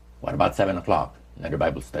 What about 7 o'clock? Another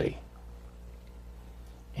Bible study.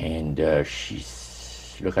 And she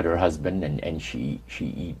looked at her husband, and he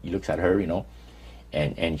looks at her, you know,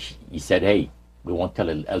 and he said, hey, we won't tell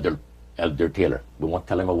Elder Taylor. We won't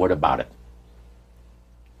tell him a word about it.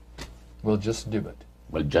 We'll just do it.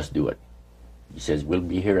 We'll just do it. He says, we'll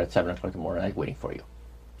be here at 7 o'clock tomorrow night waiting for you.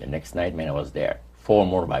 The next night, man, I was there. 4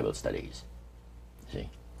 more Bible studies, see,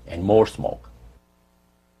 and more smoke.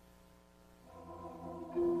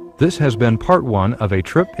 This has been part 1 of a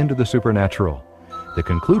trip into the supernatural. The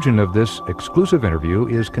conclusion of this exclusive interview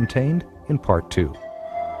is contained in part 2.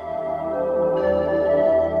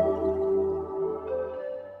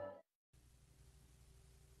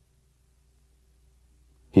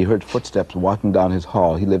 He heard footsteps walking down his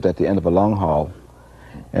hall. He lived at the end of a long hall,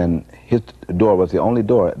 and his door was the only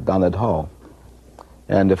door down that hall.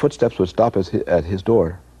 And the footsteps would stop at his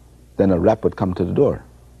door. Then a rap would come to the door.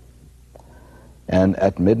 And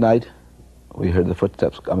at midnight, we heard the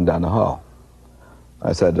footsteps coming down the hall.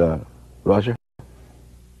 I said, Roger,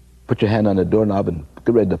 put your hand on the doorknob and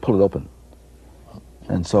get ready to pull it open.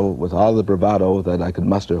 And so with all the bravado that I could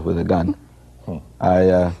muster with a gun,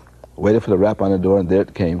 I waited for the rap on the door, and there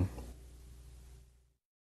it came.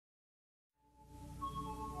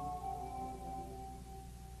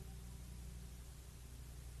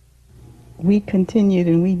 We continued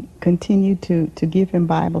to give him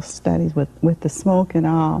Bible studies with the smoke and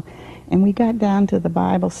all. And we got down to the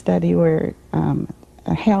Bible study where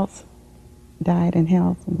health, diet and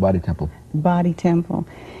health. Body temple. Body temple.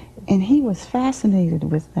 And he was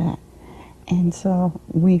fascinated with that. And so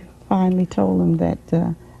we finally told him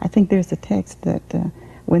that, I think there's a text that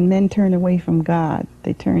when men turn away from God,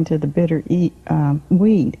 they turn to the bitter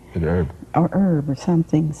weed. Bitter herb. Or herb or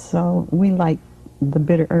something. So we like the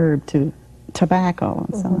bitter herb to tobacco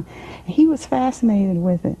and so on. He was fascinated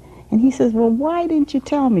with it. And he says, well, why didn't you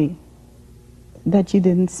tell me that you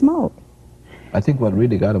didn't smoke? I think what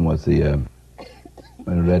really got him was when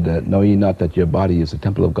I read that, know ye not that your body is the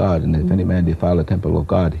temple of God, and if any man defile the temple of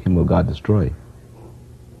God, him will God destroy.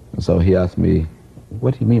 And so he asked me,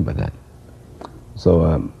 what do you mean by that?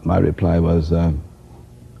 So my reply was, well,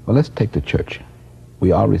 let's take the church.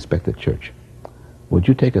 We all respect the church. Would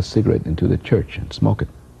you take a cigarette into the church and smoke it?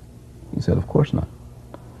 He said, of course not.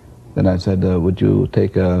 Then I said, would you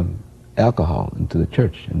take alcohol into the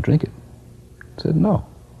church and drink it? He said, no,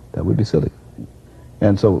 that would be silly.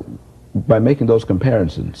 And so by making those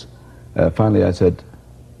comparisons, finally I said,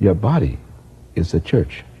 your body is the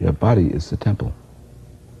church. Your body is the temple.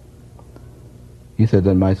 He said,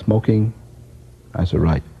 then my smoking? I said,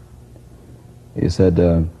 right. He said,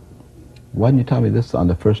 why didn't you tell me this on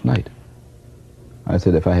the first night? I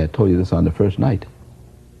said, if I had told you this on the first night,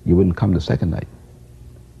 you wouldn't come the second night.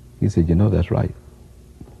 He said, you know, that's right.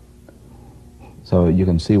 So you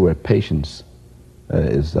can see where patience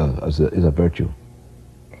is a virtue.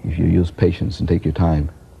 If you use patience and take your time,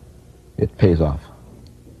 it pays off.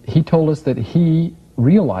 He told us that he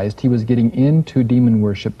realized he was getting into demon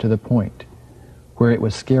worship to the point where it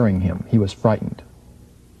was scaring him. He was frightened.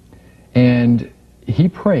 And he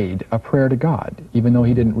prayed a prayer to God, even though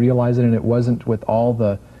he didn't realize it, and it wasn't with all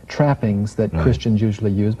the trappings that Christians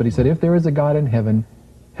usually use. But he said, if there is a God in heaven,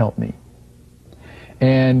 help me.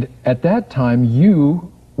 And at that time,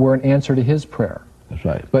 you were an answer to his prayer. That's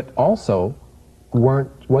right. But also,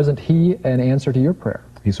 wasn't he an answer to your prayer?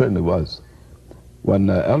 He certainly was. When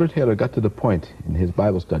Elder Taylor got to the point in his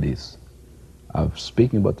Bible studies of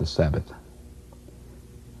speaking about the Sabbath,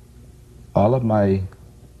 all of my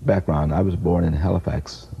background, I was born in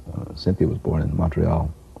Halifax, Cynthia was born in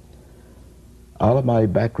Montreal. All of my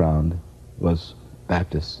background was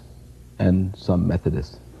Baptist and some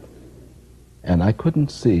Methodist. And I couldn't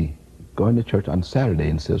see going to church on Saturday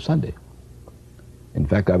instead of Sunday. In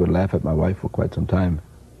fact, I would laugh at my wife for quite some time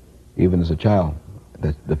even as a child,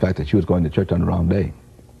 the fact that she was going to church on the wrong day.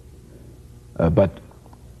 But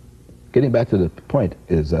getting back to the point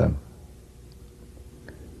is,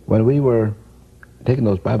 when we were taking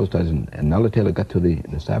those Bible studies and Nellie Taylor got to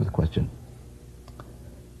the Sabbath question,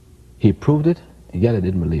 he proved it, and yet I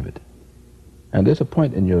didn't believe it. And there's a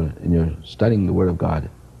point in your studying the Word of God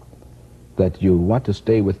that you want to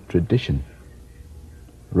stay with tradition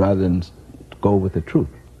rather than go with the truth.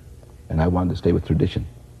 And I wanted to stay with tradition.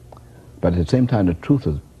 But at the same time, the truth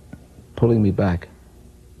was pulling me back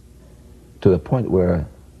to the point where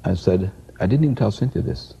I said, I didn't even tell Cynthia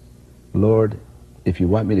this, Lord, if you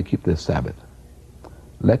want me to keep this Sabbath,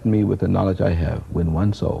 let me, with the knowledge I have, win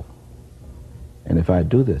one soul. And if I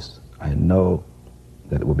do this, I know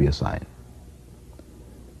that it will be a sign.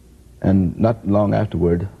 And not long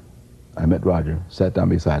afterward, I met Roger, sat down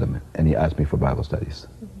beside him, and he asked me for Bible studies.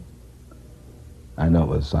 I know it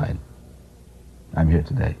was a sign. I'm here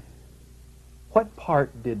today. What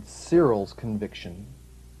part did Cyril's conviction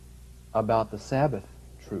about the Sabbath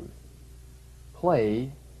truth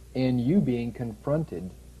play in you being confronted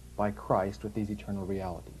by Christ with these eternal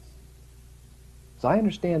realities? So I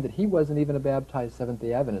understand that he wasn't even a baptized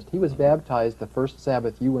Seventh-day Adventist. He was baptized the first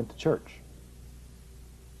Sabbath you went to church.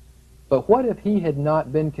 But what if he had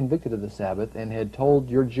not been convicted of the Sabbath and had told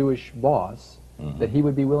your Jewish boss that he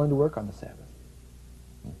would be willing to work on the Sabbath?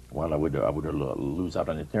 Well, I would lose out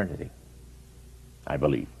on eternity, I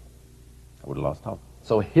believe. I would have lost out.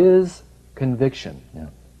 So his conviction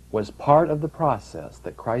was part of the process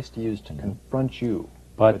that Christ used to confront you.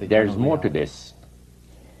 But there's more to this.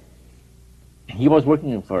 He was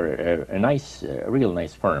working for a real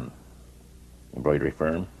nice firm, embroidery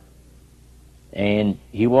firm, and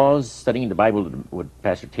he was studying the Bible with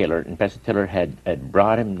Pastor Taylor, and Pastor Taylor had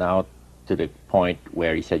brought him now to the point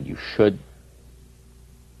where he said, you should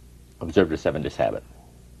observe the seventh-day Sabbath.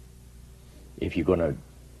 If you're going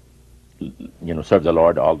to, serve the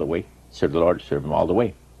Lord all the way, serve the Lord, serve him all the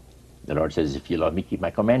way. The Lord says, if you love me, keep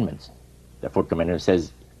my commandments. The fourth commandment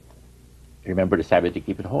says, remember the Sabbath to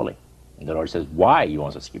keep it holy. And the Lord says, why he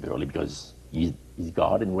wants us to keep it holy? Because he's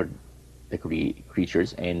God and we're the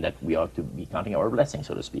creatures, and that we ought to be counting our blessings,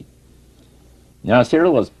 so to speak. Now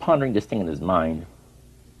Cyril was pondering this thing in his mind,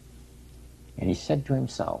 and he said to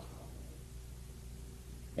himself,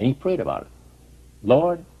 and he prayed about it,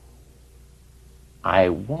 Lord, I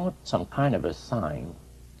want some kind of a sign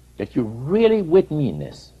that you're really with me in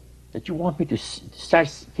this, that you want me to start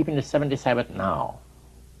keeping the seventh-day Sabbath now.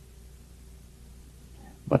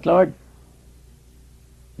 But Lord,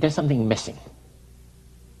 there's something missing.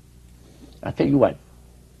 I'll tell you what,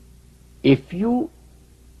 if you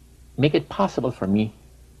make it possible for me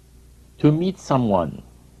to meet someone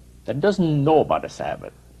that doesn't know about the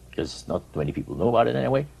Sabbath, because not too many people know about it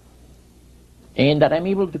anyway, and that I'm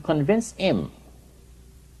able to convince him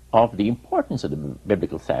of the importance of the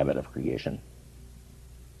biblical Sabbath of creation,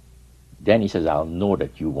 then he says, I'll know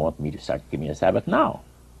that you want me to start keeping the Sabbath now,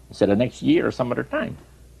 instead of next year or some other time.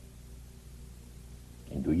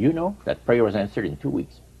 And do you know that prayer was answered in 2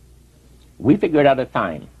 weeks? We figured out a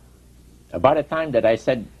time, about a time that I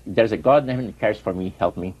said, there's a God in heaven that cares for me,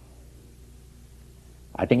 help me.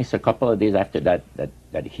 I think it's a couple of days after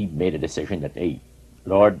that he made a decision that, hey,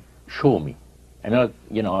 Lord, show me. I know,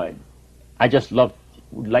 I just would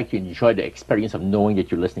like to enjoy the experience of knowing that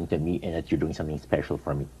you're listening to me and that you're doing something special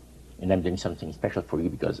for me. And I'm doing something special for you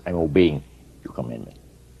because I'm obeying your commandment.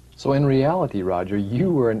 So in reality, Roger,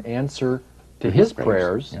 you were an answer to his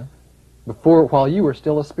prayers while you were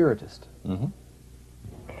still a Spiritist.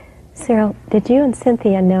 Cyril, did you and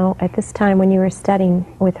Cynthia know at this time when you were studying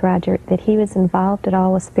with Roger that he was involved at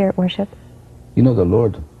all with spirit worship? You know, the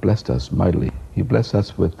Lord blessed us mightily. He blessed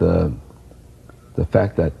us with the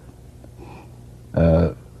fact that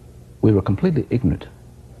we were completely ignorant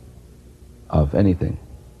of anything.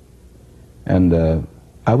 And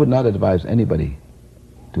I would not advise anybody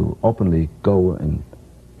to openly go and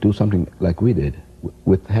do something like we did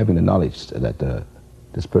with having the knowledge that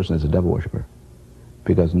this person is a devil worshiper,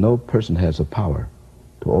 because no person has the power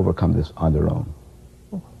to overcome this on their own.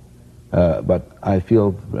 But I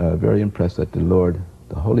feel very impressed that the Lord,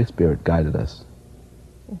 the Holy Spirit, guided us,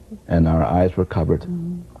 and our eyes were covered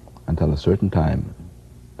until a certain time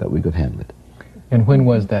that we could handle it. And when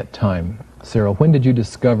was that time, Cyril? When did you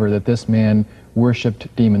discover that this man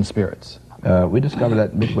worshipped demon spirits? We discovered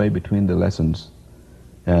that midway between the lessons,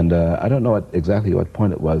 and I don't know exactly what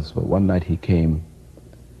point it was, but one night he came,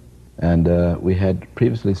 and we had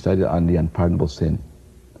previously studied on the unpardonable sin,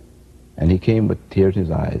 and he came with tears in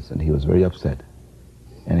his eyes, and he was very upset,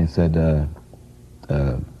 and he said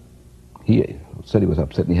he was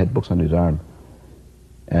upset, and he had books under his arm,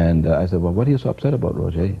 And I said, well, what are you so upset about,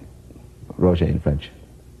 Roger? Roger in French.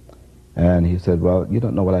 And he said, well, you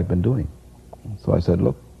don't know what I've been doing. So I said,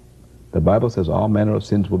 look, the Bible says all manner of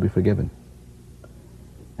sins will be forgiven.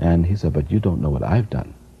 And he said, but you don't know what I've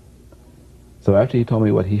done. So after he told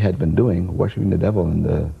me what he had been doing, worshiping the devil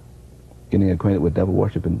and getting acquainted with devil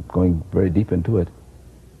worship and going very deep into it,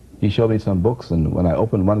 he showed me some books, and when I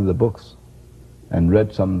opened one of the books and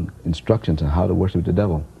read some instructions on how to worship the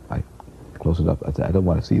devil, I closed it up. I said, I don't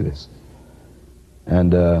want to see this.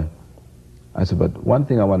 And I said, but one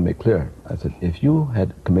thing I want to make clear. I said, if you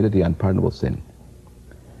had committed the unpardonable sin,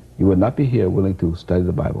 you would not be here willing to study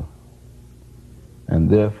the Bible. And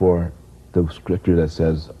therefore, the scripture that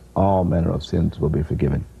says all manner of sins will be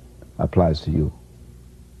forgiven applies to you.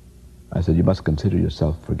 I said, you must consider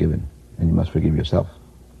yourself forgiven, and you must forgive yourself.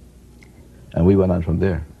 And we went on from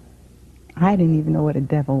there. I didn't even know what a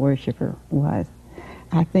devil worshiper was.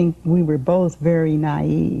 I think we were both very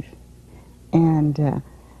naive. And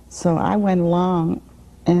so I went along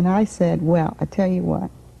and I said, well, I tell you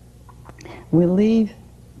what, we'll leave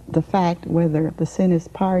the fact whether the sin is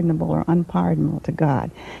pardonable or unpardonable to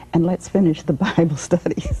God, and let's finish the Bible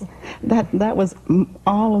studies. That was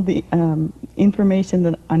all of the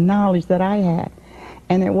information, knowledge that I had.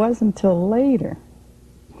 And it wasn't until later.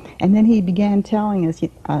 And then he began telling us,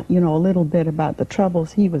 you know, a little bit about the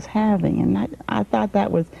troubles he was having, and I thought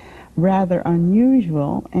that was rather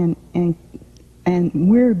unusual, and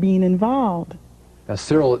we're being involved. Now,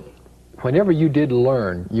 Cyril, whenever you did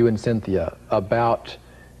learn, you and Cynthia, about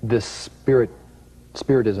this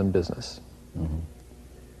spiritism business,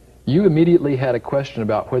 you immediately had a question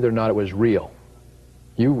about whether or not it was real.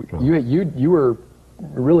 You were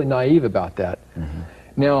really naive about that.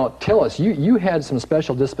 Now, tell us, you had some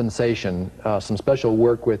special dispensation, some special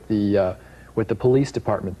work with the police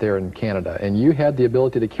department there in Canada, and you had the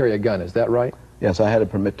ability to carry a gun, is that right? Yes, I had a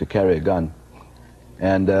permit to carry a gun.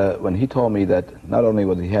 And when he told me that not only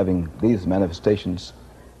was he having these manifestations,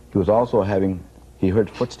 he was also having, he heard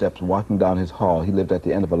footsteps walking down his hall. He lived at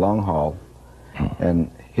the end of a long hall,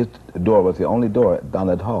 and his door was the only door down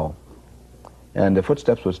that hall. And the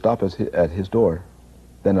footsteps would stop at his door,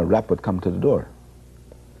 then a rap would come to the door.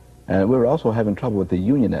 And we were also having trouble with the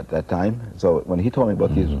union at that time. So when he told me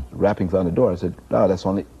about these rappings on the door, I said, "Oh, that's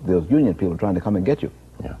only those union people trying to come and get you."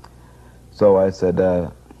 Yeah. So I said,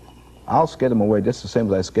 "I'll scare them away just the same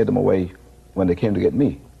as I scared them away when they came to get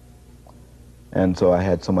me." And so I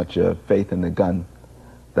had so much faith in the gun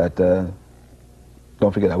that,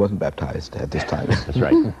 don't forget, I wasn't baptized at this time. That's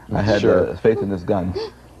right. I had faith in this gun.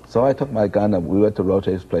 So I took my gun and we went to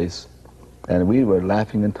Roger's place, and we were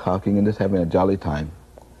laughing and talking and just having a jolly time.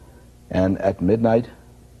 And at midnight,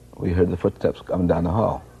 we heard the footsteps coming down the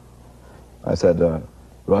hall. I said,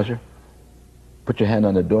 "Roger, put your hand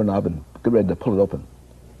on the doorknob and get ready to pull it open."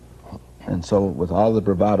 And so, with all the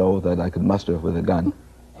bravado that I could muster with a gun,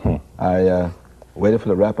 I waited for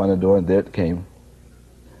the rap on the door, and there it came.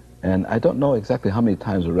 And I don't know exactly how many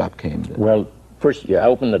times the rap came. Well, first I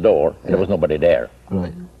opened the door, and there was nobody there.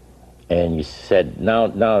 Right. And you said,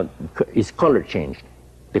 now his color changed.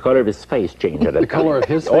 The color of his face changed. The color of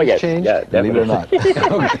his face changed? Yeah, believe it or not.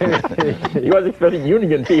 He was expecting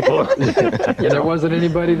union people. There wasn't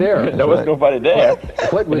anybody there. There was nobody there.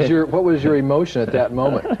 What was your emotion at that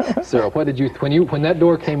moment, Cyril? What did you when that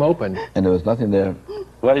door came open? And there was nothing there.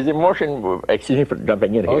 Well, his emotion, excuse me for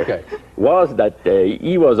jumping in here, okay, was that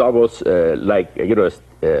he was almost like,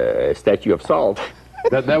 a statue of salt.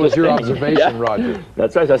 That was your observation, yeah. Roger.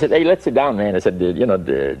 That's right. So I said, "Hey, let's sit down, man." I said, they're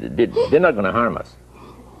not going to harm us.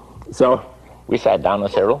 So we sat down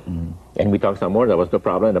with Cyril, and we talked some more. There was no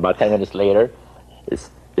problem. And about 10 minutes later,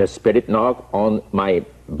 the spirit knocked on my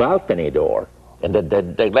balcony door. And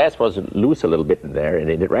the glass was loose a little bit in there, and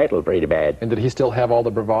it rattled pretty bad. And did he still have all the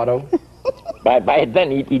bravado? By then,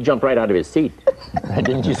 he jumped right out of his seat.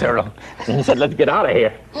 Didn't you, Cyril? And he said, "Let's get out of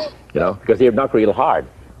here," because he had knocked real hard.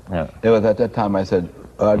 Yeah. It was at that time I said,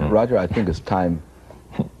 "Roger, I think it's time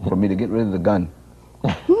for me to get rid of the gun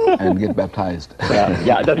and get baptized."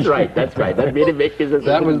 Yeah, that's right. That's right. That made him make his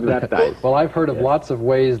baptized. Well, I've heard of lots of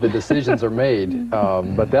ways the decisions are made,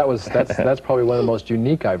 but that's probably one of the most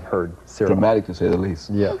unique I've heard, Cyril. Dramatic, to say the least.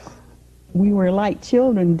 Yes. We were like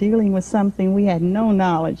children dealing with something we had no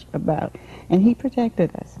knowledge about, and he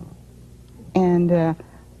protected us. And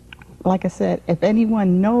like I said, if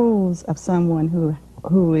anyone knows of someone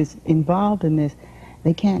who is involved in this,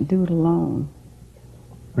 they can't do it alone.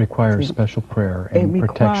 Requires special prayer and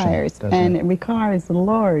protection. It requires the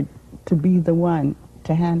Lord to be the one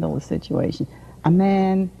to handle the situation. A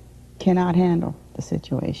man cannot handle the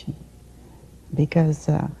situation because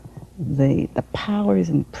the powers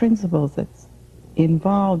and principles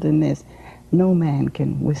involved in this, no man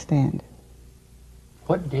can withstand it.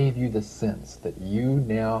 What gave you the sense that you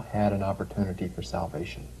now had an opportunity for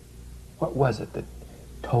salvation? What was it that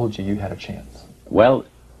told you you had a chance? Well,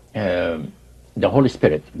 the Holy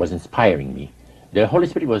Spirit was inspiring me. The Holy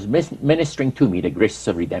Spirit was ministering to me the grace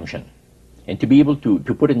of redemption. And to be able to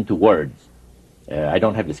put it into words, I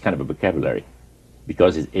don't have this kind of a vocabulary,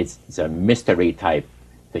 because it's a mystery type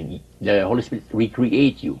thing. The Holy Spirit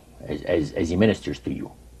recreates you as He ministers to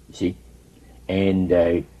you, you see? And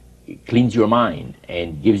it cleans your mind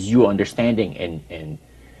and gives you understanding, and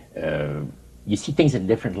you see things in a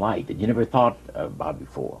different light that you never thought about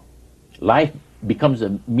before. Life becomes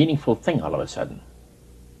a meaningful thing all of a sudden,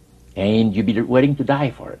 and you be willing to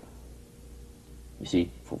die for it, you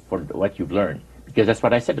see, for what you've learned. Because that's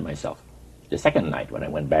what I said to myself. The second night when I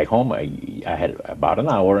went back home, I had about an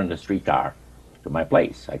hour in the streetcar to my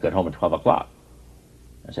place. I got home at 12 o'clock.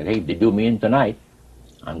 I said, hey, if they do me in tonight,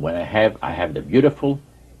 I have the beautiful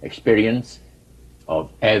experience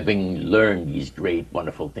of having learned these great,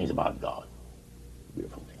 wonderful things about God.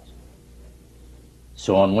 Beautiful things.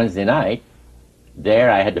 So on Wednesday night,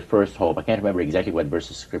 there I had the first hope. I can't remember exactly what verse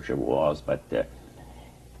of scripture was, but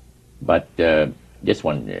this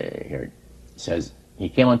one here says, He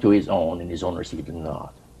came unto His own, and His own received Him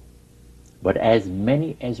not. But as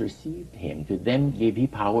many as received Him, to them gave He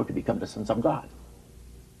power to become the sons of God.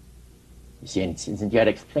 You see, and since you had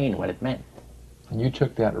explained what it meant. And you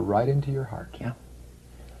took that right into your heart. Yeah.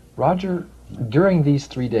 Roger, during these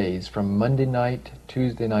 3 days, from Monday night,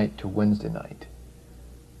 Tuesday night to Wednesday night,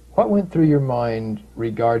 what went through your mind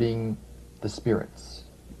regarding the spirits?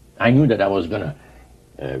 I knew that I was going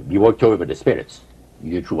to be worked over by the spirits,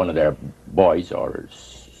 either through one of their boys or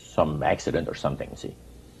some accident or something, see.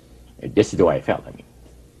 This is the way I felt, I mean.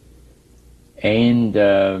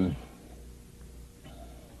 And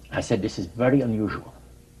I said, this is very unusual,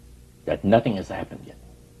 that nothing has happened yet.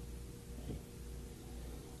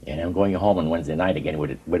 And I'm going home on Wednesday night again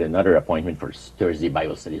with another appointment for Thursday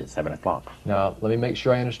Bible study at 7 o'clock. Now, let me make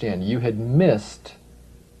sure I understand. You had missed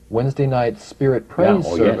Wednesday night Spirit Praise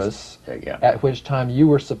service, yes. At which time you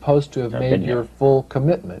were supposed to have made your full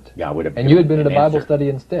commitment. Yeah, I would have. And you had been at a Bible study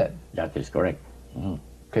instead. That is correct. Mm-hmm.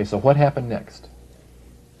 Okay, so what happened next?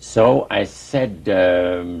 So I said,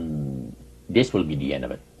 this will be the end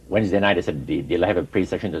of it. Wednesday night I said, they'll have a praise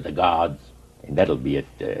session to the gods, and that'll be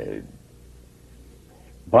it.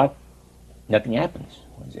 But nothing happens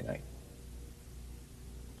Wednesday night.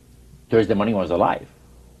 Thursday morning I was alive.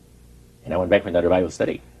 And I went back for another Bible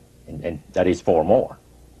study. And that is 4 more.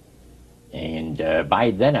 And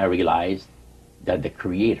by then I realized that the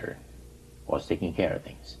Creator was taking care of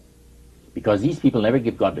things. Because these people never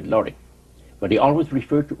give God the glory. But they always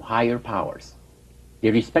refer to higher powers.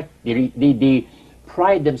 They respect, they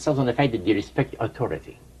pride themselves on the fact that they respect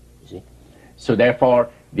authority. You see? So therefore,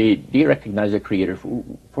 they recognize the Creator for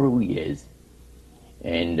who He is.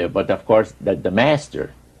 And but of course, that the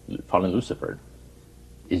Master, fallen Lucifer,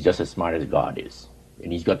 is just as smart as God is.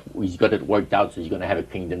 And he's got it worked out, so he's going to have a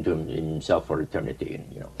kingdom to himself for eternity,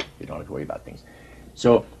 and you don't have to worry about things.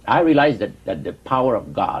 So I realized that the power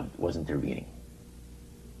of God was intervening.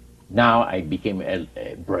 Now I became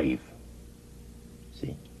brave,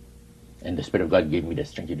 see, and the Spirit of God gave me the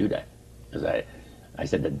strength to do that, because I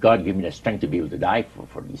said that God gave me the strength to be able to die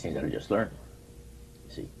for these things that I just learned,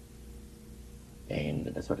 see, and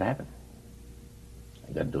that's what happened.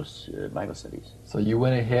 I got those Bible studies. So you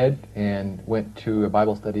went ahead and went to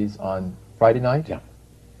Bible studies on Friday night? Yeah.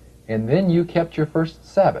 And then you kept your first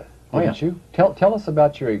Sabbath, didn't you? Tell us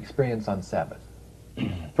about your experience on Sabbath.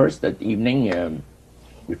 First, that evening,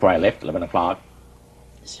 before I left, 11 o'clock,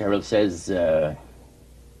 Cheryl says,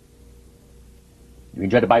 you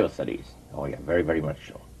enjoy the Bible studies? Oh yeah, very, very much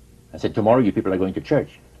so. I said, tomorrow you people are going to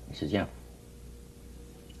church? He says, yeah.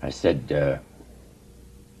 I said,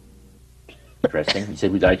 interesting. He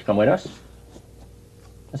said, would you like to come with us?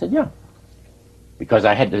 I said, yeah. Because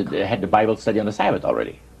I had the Bible study on the Sabbath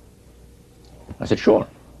already. I said, sure.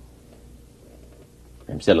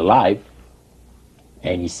 I'm still alive.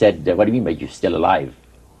 And he said, what do you mean by you're still alive?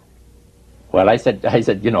 Well, I said, I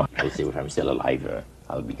said, if I'm still alive,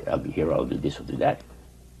 I'll be here, I'll do this, I'll do that.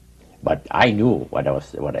 But I knew what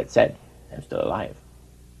I'd said. I'm still alive.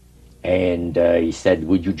 And he said,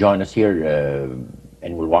 would you join us here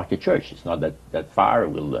and we'll walk to church? It's not that far.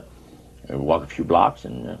 We'll walk a few blocks,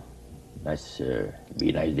 and be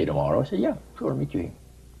a nice day tomorrow. I said, yeah, sure, meet you here.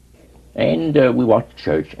 And we walked to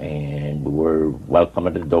church, and we were welcome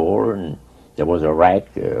at the door, and there was a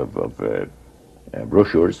rack of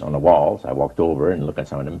brochures on the walls. I walked over and looked at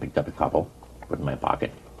some of them, picked up a couple, put in my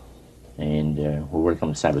pocket, and we were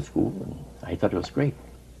from Sabbath school, and I thought it was great.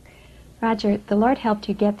 Roger, the Lord helped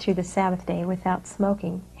you get through the Sabbath day without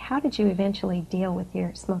smoking. How did you eventually deal with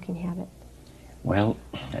your smoking habit? Well,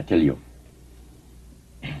 I tell you,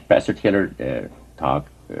 Pastor Taylor talked,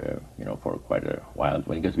 for quite a while.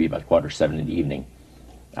 When it got to be about 6:45 in the evening,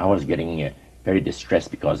 I was getting very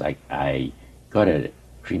distressed because I got a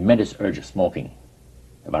tremendous urge of smoking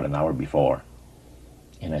about an hour before.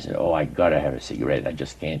 And I said, oh, I gotta have a cigarette. I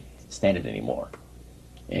just can't stand it anymore.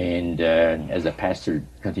 And as the pastor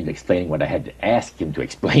continued explaining what I had to ask him to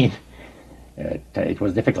explain, it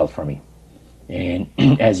was difficult for me. And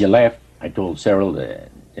as you left, I told Cyril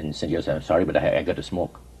and said, yes, I'm sorry, but I got to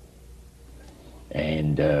smoke.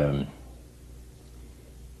 And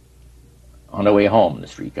on the way home in the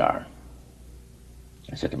streetcar,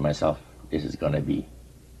 I said to myself, this is going to be,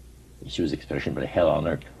 she was expression, but a hell on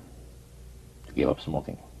earth to give up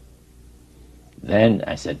smoking. Then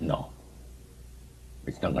I said, no,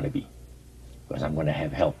 it's not going to be, because I'm going to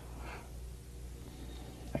have help.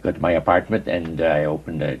 I got to my apartment and I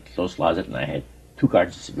opened a clothes closet and I had 2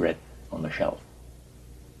 cartons of cigarettes on the shelf.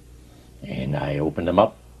 And I opened them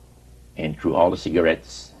up and threw all the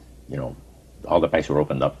cigarettes, all the packs were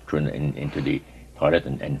opened up, threw into the toilet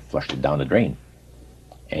and flushed it down the drain.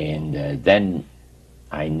 And then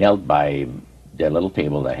I knelt by the little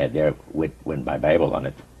table I had there with my Bible on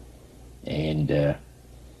it. And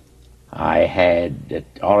I had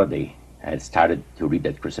already had started to read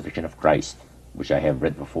that Crucifixion of Christ, which I have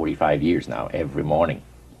read for 45 years now, every morning.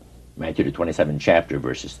 Matthew the 27th chapter,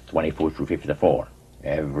 verses 24 through 54.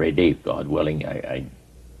 Every day, God willing, I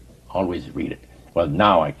always read it. Well,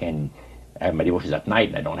 now I have my devotions at night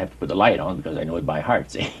and I don't have to put the light on because I know it by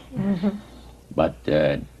heart, see? Mm-hmm. But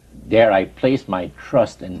there I placed my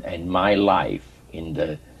trust and my life in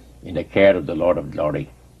the care of the Lord of glory,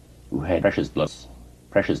 who had precious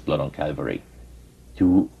blood on Calvary,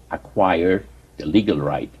 to acquire the legal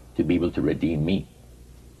right to be able to redeem me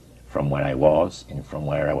from where I was and from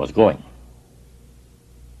where I was going.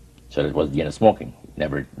 So that was the end of smoking.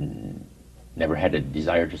 Never had a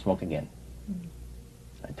desire to smoke again.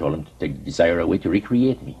 I told him to take the desire away to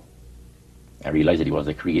recreate me. I realized that he was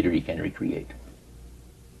a creator he can recreate.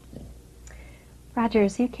 Roger,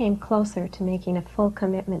 as you came closer to making a full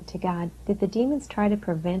commitment to God, did the demons try to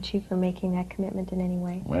prevent you from making that commitment in any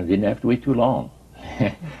way? Well, I didn't have to wait too long.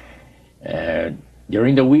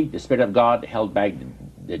 During the week, the Spirit of God held back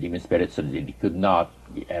the demon spirits so that they could not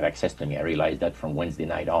have access to me. I realized that from Wednesday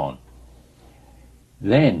night on.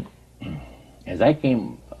 Then, as I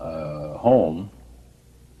came home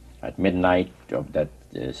at midnight of that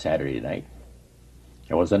Saturday night,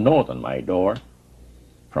 there was a note on my door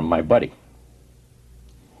from my buddy.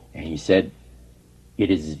 And he said,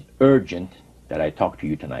 it is urgent that I talk to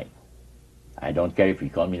you tonight. I don't care if you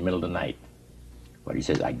call me in the middle of the night. But he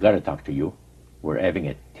says, I got to talk to you. We're having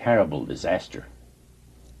a terrible disaster.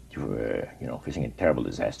 Facing a terrible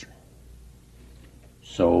disaster.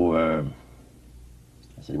 So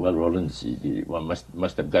I said, well, Roland, one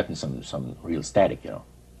must have gotten some real static,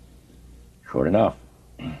 Sure enough.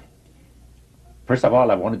 First of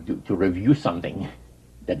all, I wanted to review something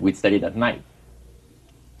that we'd studied at night.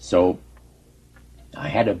 So I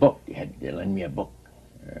had a book. They lent me a book,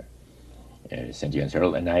 St. John's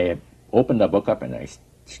Herald, and I opened the book up and I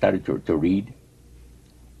started to read.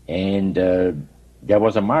 And there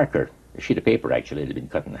was a marker, a sheet of paper actually, it had been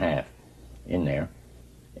cut in half in there.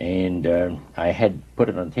 And I had put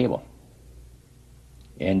it on the table.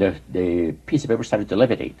 And the piece of paper started to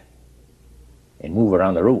levitate and move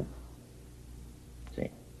around the room. See?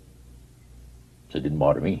 So it didn't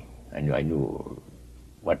bother me. I knew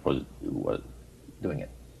what was doing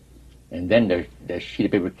it. And then the sheet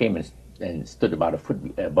of paper came and stood about a foot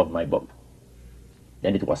above my book.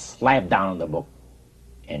 Then it was slapped down on the book,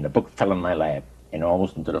 and the book fell on my lap, and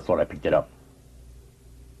almost into the floor. I picked it up.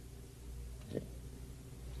 See?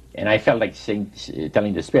 And I felt like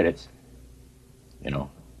telling the spirits,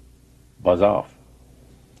 buzz off.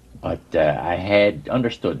 But I had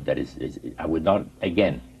understood that I would not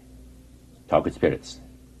again talk with spirits.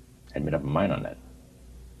 I had made up my mind on that.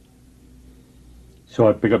 So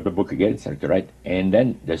I picked up the book again, started to write, and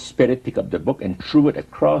then the spirit picked up the book and threw it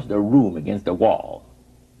across the room against the wall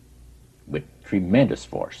with tremendous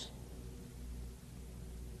force.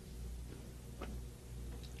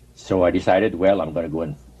 So I decided, well, I'm going to go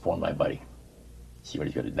and phone my buddy, see what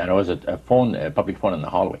he's going to do. Then there was a public phone in the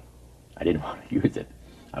hallway. I didn't want to use it.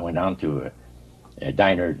 I went down to a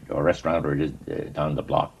diner or restaurant or just down the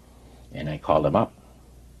block, and I called him up.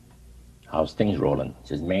 How's things rolling? He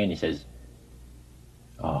says, man, he says,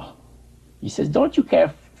 don't you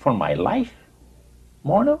care for my life,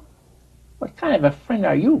 Morneau? What kind of a friend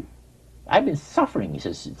are you? I've been suffering, he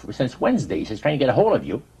says, since Wednesday. He says, trying to get a hold of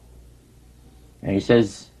you. And he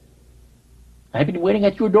says, I've been waiting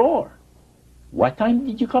at your door. What time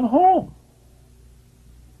did you come home?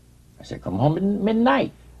 I said, come home at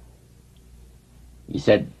midnight. He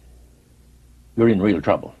said, you're in real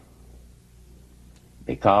trouble.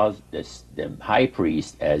 Because the high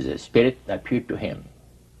priest, as a spirit, appeared to him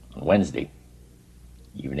on Wednesday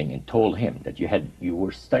evening and told him that you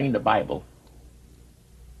were studying the Bible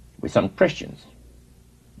with some Christians.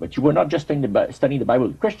 But you were not just studying the Bible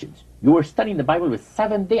with Christians. You were studying the Bible with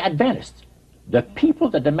Seventh-day Adventists, the people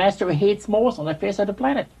that the Master hates most on the face of the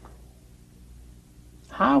planet.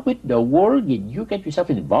 How in the world did you get yourself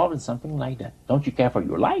involved in something like that? Don't you care for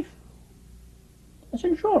your life? I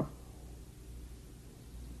said, sure.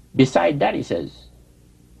 Beside that, he says,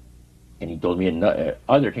 and he told me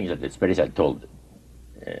other things that the spirits had told,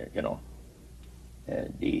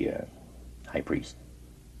 the high priest.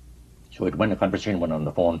 So the conversation went on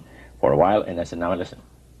the phone for a while, and I said, now listen,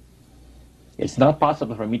 it's not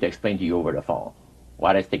possible for me to explain to you over the phone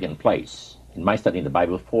what has taken place in my studying the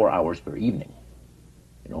Bible 4 hours per evening,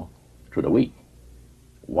 through the week.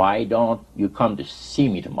 Why don't you come to see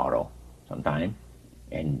me tomorrow sometime,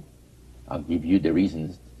 and I'll give you the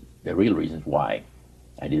reasons, the real reasons why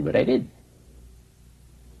I did what I did.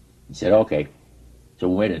 He said, okay. So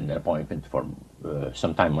we made an appointment for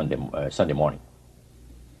sometime Sunday morning.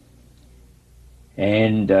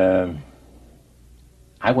 And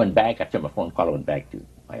I went back, after my phone call, I went back to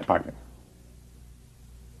my apartment.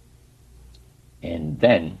 And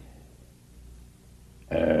then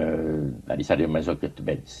I decided I might as well get to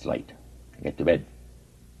bed. It's late. I get to bed.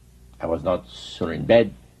 I was not sooner in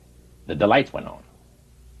bed, the lights went on.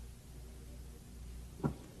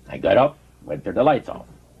 I got up, went to the lights off.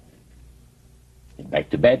 Get back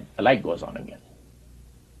to bed, the light goes on again.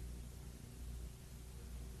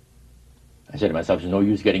 I said to myself, there's no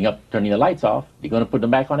use getting up, turning the lights off. They're going to put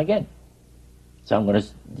them back on again. So I'm going to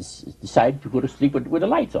decide to go to sleep with the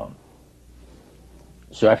lights on.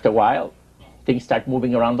 So after a while, things start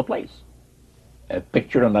moving around the place. A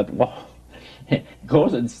picture on that wall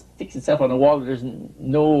goes and sticks itself on the wall. There's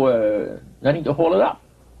nothing to hold it up.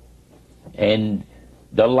 And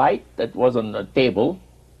the light that was on the table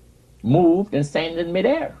moved and stayed in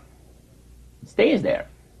midair. It stays there.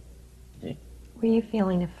 See? Were you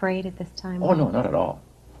feeling afraid at this time? Oh, no, not at all.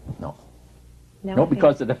 No. No,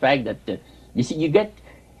 because of the fact that, you see,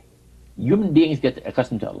 human beings get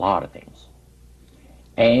accustomed to a lot of things.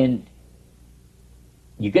 And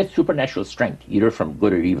you get supernatural strength, either from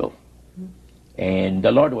good or evil. Mm-hmm. And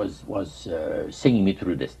the Lord was singing me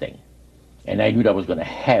through this thing. And I knew that I was going to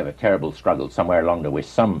have a terrible struggle somewhere along the way,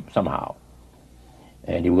 somehow.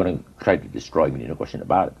 And they were going to try to destroy me, no question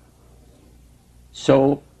about it.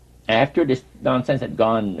 So after this nonsense had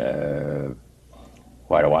gone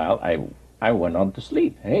quite a while, I went on to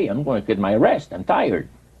sleep. Hey, I'm going to get my rest. I'm tired.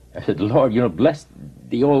 I said, Lord, bless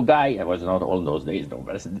the old guy. I was not old in those days, though,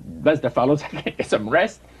 but I said, bless the fellows. I can get some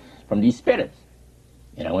rest from these spirits.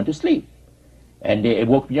 And I went to sleep. And it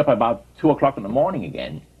woke me up about 2 o'clock in the morning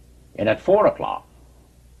again. And at 4 o'clock,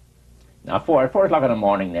 now at 4 o'clock in the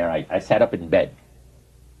morning there, I sat up in bed,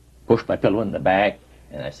 pushed my pillow in the back,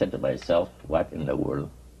 and I said to myself, what in the world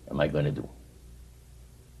am I going to do?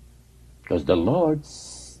 Because the Lord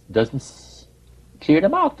doesn't clear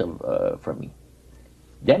them out from me.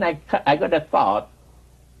 Then I got a thought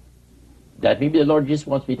that maybe the Lord just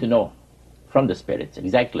wants me to know from the spirits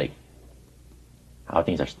exactly how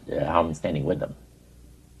things are, how I'm standing with them.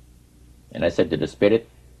 And I said to the spirit,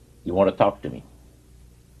 you want to talk to me?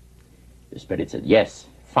 The spirit said, yes,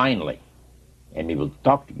 finally, and we will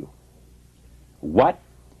talk to you. What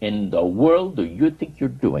in the world do you think you're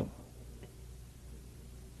doing?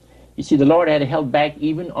 You see, the Lord had held back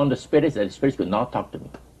even on the spirits, that the spirits could not talk to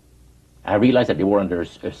me. I realized that they were under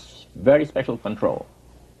a very special control.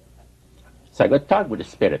 So I got to talk with the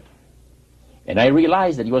spirit. And I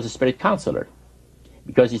realized that he was a spirit counselor,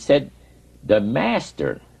 because he said, the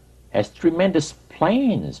Master has tremendous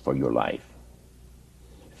plans for your life.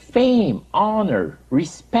 Fame, honor,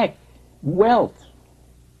 respect, wealth.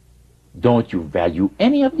 Don't you value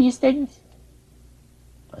any of these things?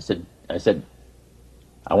 I said,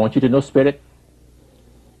 I want you to know, Spirit,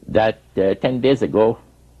 that 10 days ago,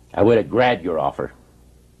 I would have grabbed your offer.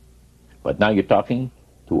 But now you're talking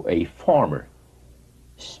to a former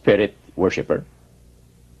spirit worshiper,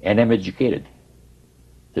 and I'm educated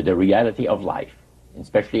to the reality of life,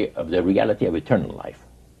 especially of the reality of eternal life.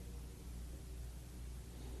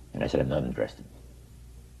 And I said, I'm not interested.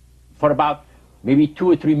 For about maybe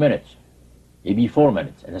 2 or 3 minutes, maybe 4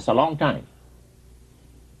 minutes, and it's a long time.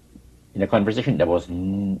 In a conversation that was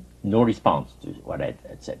no response to what I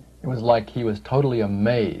had said. It was like he was totally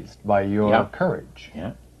amazed by your Yeah. courage.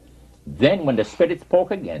 Yeah. Then when the Spirit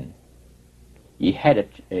spoke again, he had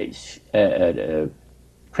a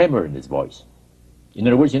tremor in his voice. In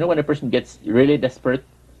other words, you know when a person gets really desperate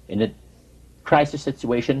in a crisis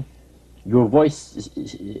situation, your voice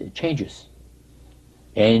changes.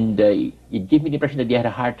 And it gave me the impression that he had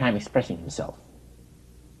a hard time expressing himself.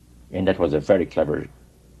 And that was a very clever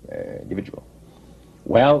individual.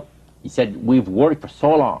 Well, he said, we've worked for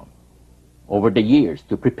so long, over the years,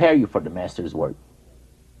 to prepare you for the Master's work.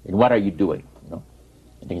 And what are you doing? You know,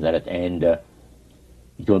 and things like that. And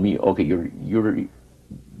he told me, okay,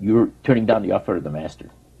 you're turning down the offer of the Master.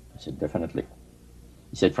 I said, definitely.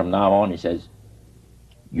 He said, from now on, he says,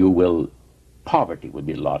 poverty will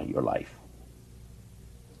be a lot of your life.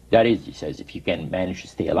 That is, he says, if you can manage to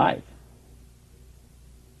stay alive.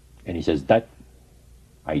 And he says, that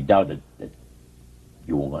I doubted that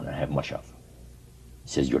you were going to have much of. He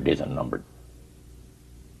says, your days are numbered.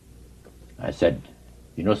 I said,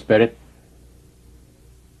 you know, Spirit,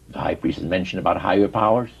 the high priest has mentioned about higher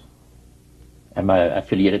powers. Am I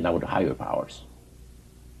affiliated now with the higher powers?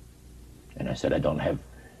 And I said, I don't have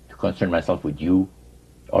to concern myself with you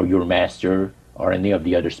or your master or any of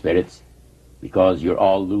the other spirits, because you're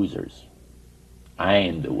all losers. I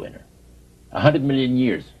am the winner. 100 million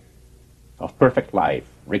years of perfect life,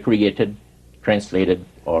 recreated, translated,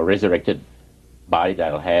 or resurrected body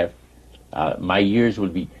that I'll have. My years will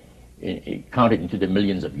be counted into the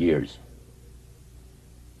millions of years.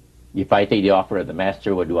 If I take the offer of the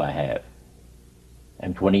Master, what do I have?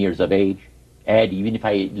 I'm 20 years of age. Add, even if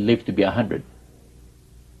I live to be 100,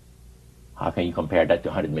 how can you compare that to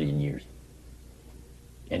 100 million years?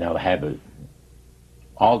 And I'll have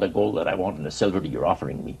all the gold that I want and the silver that you're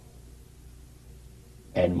offering me,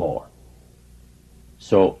 and more.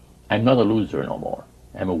 So I'm not a loser no more.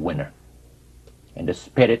 I'm a winner. And the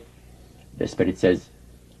Spirit says,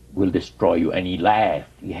 will destroy you. And he laughed.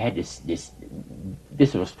 He had this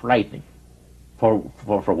was frightening. For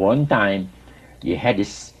one time, he had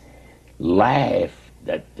this laugh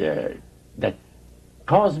that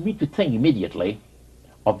caused me to think immediately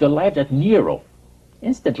of the laugh that Nero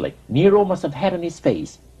must have had on his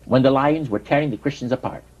face when the lions were tearing the Christians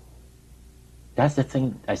apart. That's the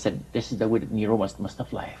thing. I said, this is the way that Nero must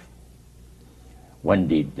have laughed when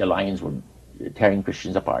the lions were tearing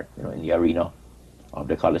Christians apart, you know, in the arena of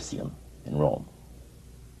the Colosseum in Rome.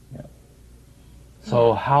 Yeah.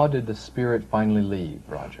 So how did the Spirit finally leave,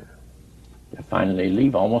 Roger? To finally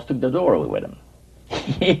leave, almost took the door away with him.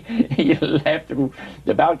 He left through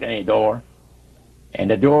the balcony door, and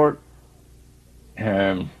the door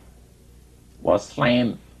was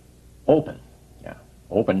slammed open,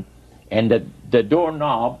 and the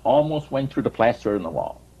doorknob almost went through the plaster in the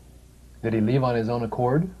wall. Did he leave on his own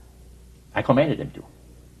accord? I commanded him to.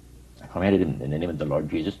 I commanded him in the name of the Lord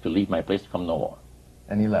Jesus to leave my place, to come no more.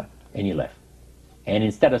 And he left? And he left. And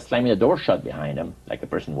instead of slamming the door shut behind him, like a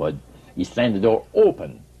person would, he slammed the door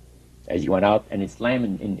open as he went out, and it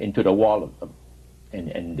slammed into the wall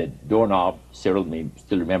and the doorknob. Cyril may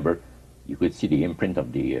still remember, you could see the imprint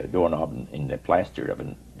of the doorknob in the plaster of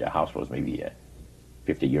the house was maybe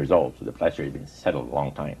 50 years old, so the plaster had been settled a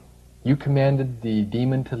long time. You commanded the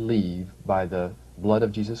demon to leave by the blood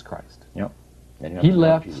of Jesus Christ. Yeah. He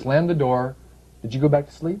left, slammed the door. Did you go back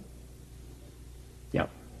to sleep? Yeah.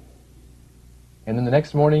 And then the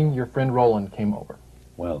next morning, your friend Roland came over.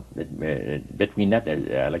 Well, between that,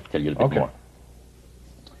 I'd like to tell you a bit Okay. more.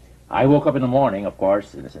 I woke up in the morning, of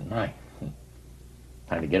course, and I said,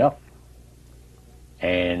 time to get up.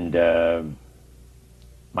 And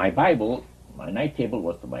my Bible, my night table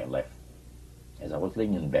was to my left. As I was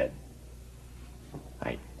laying in bed,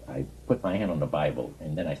 I put my hand on the Bible,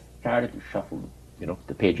 and then I started to shuffle,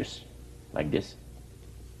 the pages like this.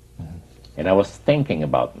 Mm-hmm. And I was thinking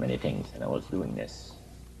about many things, and I was doing this.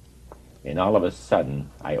 And all of a sudden,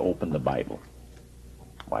 I opened the Bible,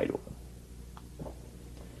 wide open.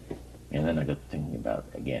 And then I got thinking about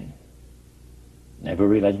it again, never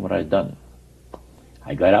realizing what I'd done.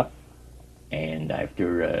 I got up, and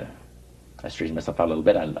after I straightened myself out a little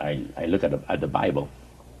bit, I looked at the Bible,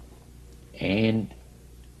 and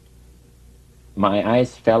my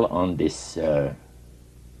eyes fell on this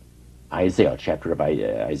Isaiah, chapter of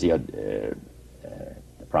Isaiah, the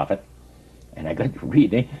prophet, and I got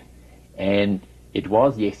reading, and it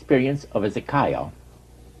was the experience of Hezekiah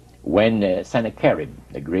when Sennacherib,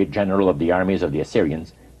 the great general of the armies of the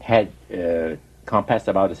Assyrians, had compassed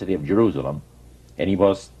about the city of Jerusalem, and he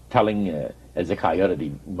was telling Hezekiah that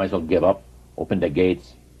he might as well give up, open the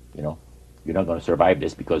gates, you're not going to survive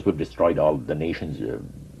this because we've destroyed all the nations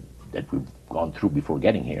that we've gone through before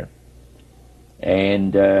getting here.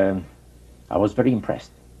 And I was very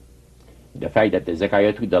impressed. The fact that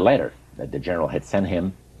Hezekiah took the letter that the general had sent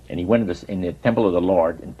him, and he went in the temple of the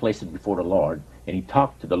Lord and placed it before the Lord, and he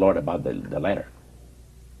talked to the Lord about the letter.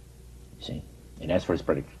 You see? And asked for his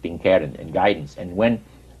protecting care and guidance. And when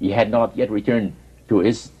he had not yet returned to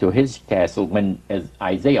his castle, when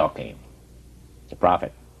Isaiah came, the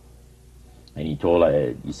prophet, and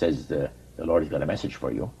he says, the Lord has got a message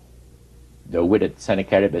for you. The wicked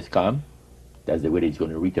Sennacherib has come. That's the way he's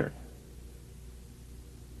going to return.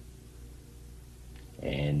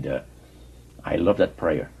 And I love that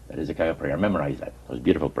prayer, that Hezekiah prayer. I memorized that. It was a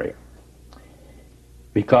beautiful prayer.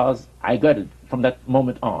 Because I got it, from that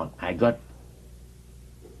moment on, I got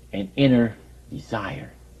an inner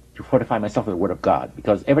desire to fortify myself with the Word of God.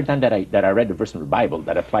 Because every time that I read the verse in the Bible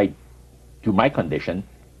that applied to my condition,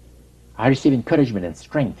 I received encouragement and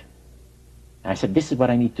strength. And I said, this is what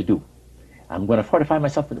I need to do. I'm going to fortify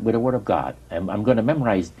myself with the Word of God. I'm going to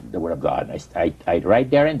memorize the Word of God. I'd write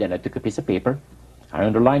there, and then I took a piece of paper. I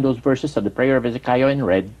underlined those verses of the prayer of Hezekiah in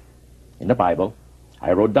red in the Bible.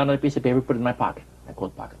 I wrote down on a piece of paper, put it in my pocket, my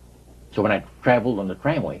coat pocket. So when I traveled on the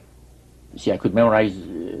tramway, you see, I could memorize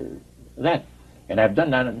that. And I've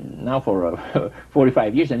done that now for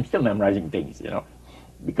 45 years, and I'm still memorizing things, you know.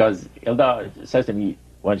 Because Hilda says to me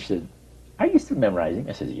once, she said, are you still memorizing?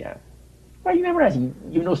 I said, yeah. Why are you memorizing?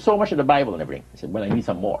 You know so much of the Bible and everything. I said, well, I need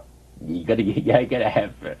some more. You gotta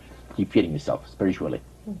have, keep feeding yourself spiritually.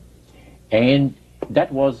 And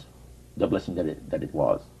that was the blessing that it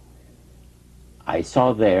was. I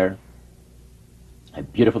saw there a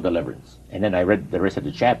beautiful deliverance. And then I read the rest of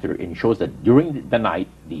the chapter, and it shows that during the night,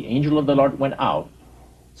 the angel of the Lord went out.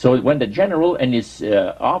 So when the general and his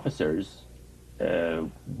officers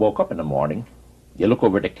woke up in the morning, they looked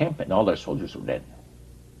over the camp, and all their soldiers were dead.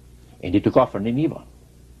 And they took off for Nineveh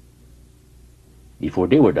before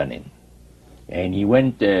they were done in. And he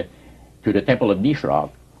went to the temple of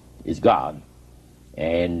Nisroch, his god,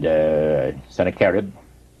 and Sennacherib,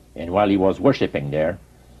 and while he was worshiping there,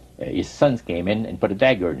 his sons came in and put a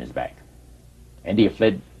dagger in his back. And they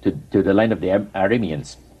fled to the land of the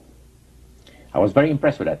Arameans. I was very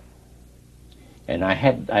impressed with that. And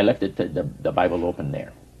I left the Bible open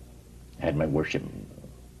there. I had my worship.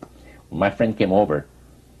 When my friend came over,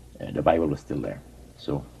 the Bible was still there.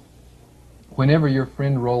 So, whenever your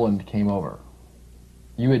friend Roland came over,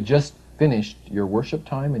 you had just finished your worship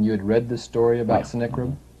time and you had read this story about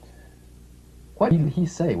Sennacherib. What did he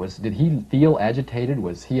say? Did he feel agitated?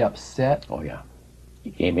 Was he upset? Oh yeah.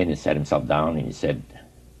 He came in and sat himself down and he said,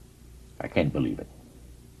 I can't believe it.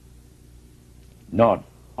 Not,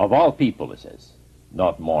 of all people, he says,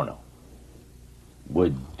 not Morneau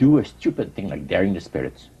would do a stupid thing like daring the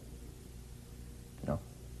spirits. You know?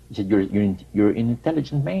 He said, you're an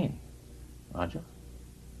intelligent man, Roger.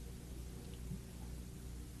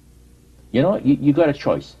 You know, you got a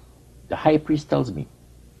choice. The high priest tells me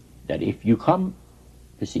that if you come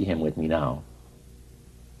to see him with me now,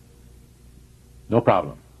 no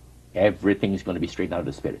problem. Everything's going to be straightened out of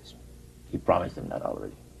the spirits. He promised them that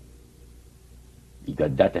already. He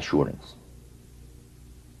got that assurance.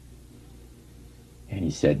 And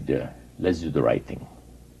he said, let's do the right thing.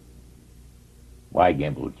 Why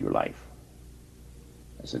gamble with your life?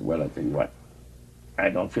 I said, well, I'll tell you what. I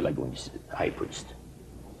don't feel like going to see the high priest.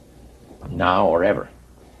 Now or ever.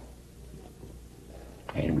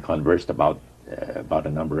 And we conversed about a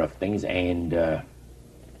number of things, and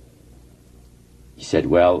he said,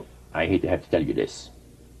 well, I hate to have to tell you this,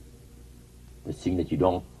 but seeing that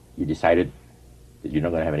you decided that you're not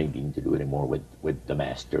going to have anything to do anymore with the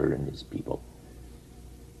master and his people,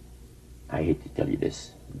 I hate to tell you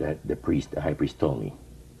this, that the high priest told me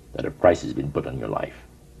that a price has been put on your life.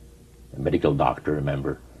 A medical doctor,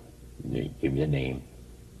 remember, he gave me the name,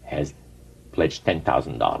 has pledged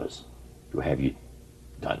 $10,000 to have you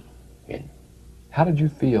done in. How did you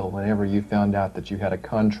feel whenever you found out that you had a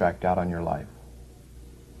contract out on your life?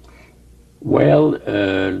 Well,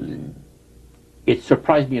 it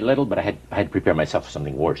surprised me a little, but I had prepared myself for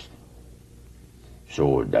something worse.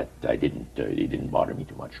 So that it didn't bother me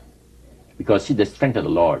too much. Because see, the strength of the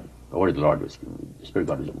Lord, the word of the Lord was, the Spirit of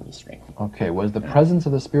God was giving me strength. Okay, was the presence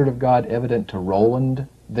of the Spirit of God evident to Roland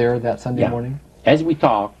there that Sunday morning? As we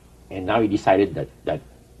talked, and now he decided that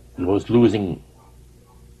he was losing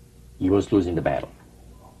the battle.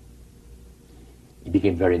 He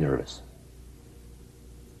became very nervous.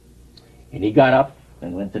 And he got up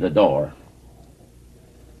and went to the door,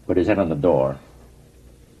 put his head on the door,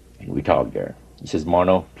 and we talked there. He says,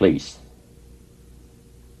 Morneau, please,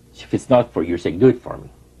 if it's not for your sake, do it for me.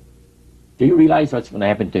 Do you realize what's going to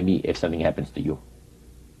happen to me if something happens to you?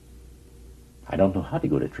 I don't know how to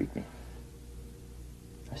go to treatment.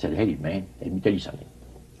 I said, hey man, let me tell you something.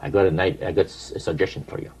 I got a suggestion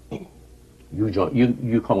for you.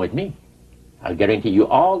 You come with me. I'll guarantee you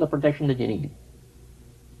all the protection that you need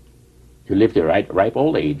to live to ripe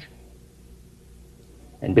old age.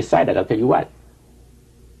 And beside that, I'll tell you what.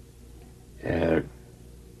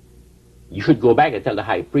 You should go back and tell the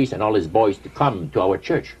high priest and all his boys to come to our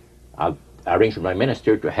church. I'll arrange with my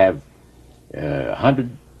minister to have 100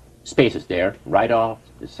 spaces there, right off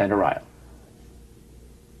the center aisle.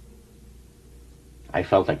 I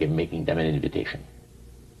felt like I'm making them an invitation.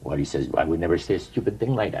 Well, he says, I would never say a stupid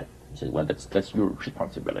thing like that. He says, well, that's your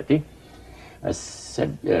responsibility. I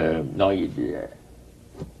said, no,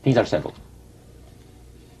 things are settled.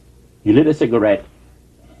 He lit a cigarette,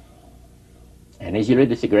 and as he lit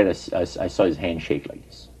the cigarette, I saw his hand shake like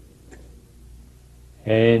this.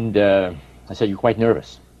 And I said, you're quite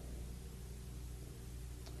nervous.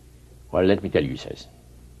 Well, let me tell you, he says,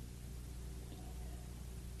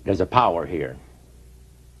 there's a power here,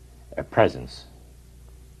 a presence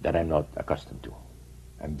that I'm not accustomed to.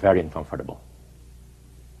 I'm very uncomfortable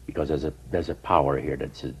because there's a power here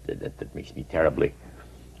that makes me terribly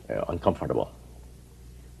uncomfortable.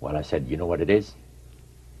 Well, I said, you know what it is?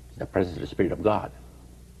 It's the presence of the Spirit of God,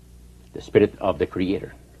 the Spirit of the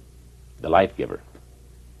Creator, the life giver.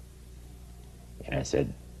 And I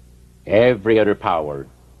said, every other power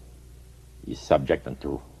is subject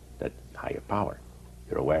unto that higher power.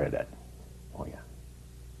 You're aware of that? Oh, yeah.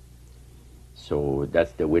 So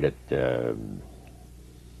that's the way that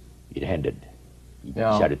it ended. He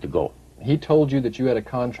decided to go. He told you that you had a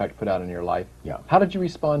contract put out in your life. Yeah. How did you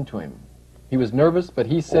respond to him? He was nervous, but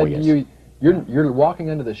he said yes. to you, you're walking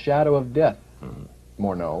under the shadow of death,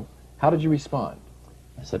 Morneau. How did you respond?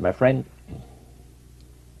 I said, my friend,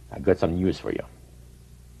 I got some news for you.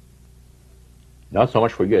 Not so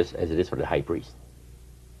much for you as it is for the high priest.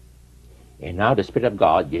 And now the Spirit of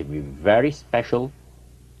God gave me very special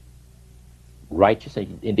righteous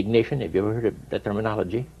indignation. Have you ever heard of that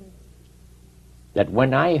terminology? That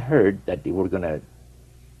when I heard that they were going to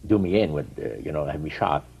do me in with, have me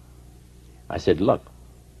shot, I said, look,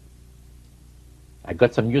 I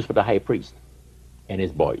got some news for the high priest and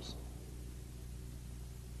his boys.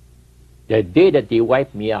 The day that they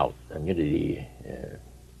wipe me out and they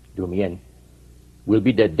do me in will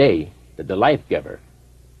be the day that the life giver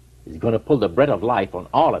is going to pull the bread of life on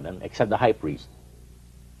all of them except the high priest.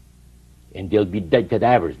 And there'll be dead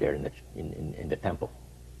cadavers there in the temple.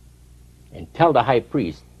 And tell the high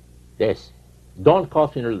priest this: don't call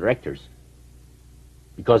funeral directors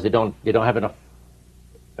because they don't have enough,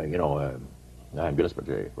 ambulance, but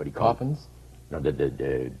what do you call Coffins? No,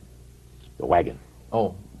 the wagon.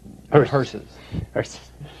 Oh, Hearses.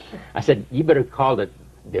 I said, you better call the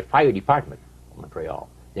fire department of Montreal.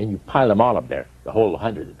 Then you pile them all up there, the whole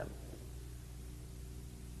 100 of them.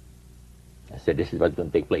 I said, this is what's going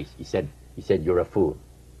to take place. He said, you're a fool.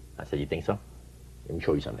 I said, you think so? Let me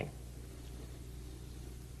show you something.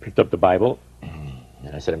 Picked up the Bible,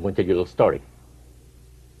 and I said, I'm going to tell you a little story.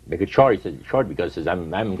 Make it short. He said, short because he says,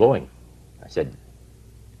 I'm going. I said,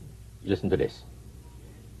 listen to this.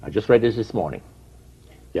 I just read this morning.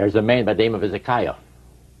 There's a man by the name of Hezekiah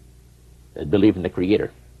that believed in the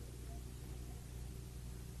Creator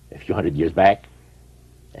a few hundred years back.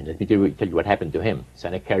 And let me tell you what happened to him.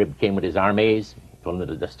 Sennacherib came with his armies, told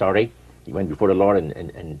him the story. He went before the Lord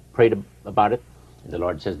and prayed about it. And the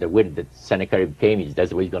Lord says the way that Sennacherib came,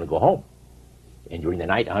 that's the way he's going to go home. And during the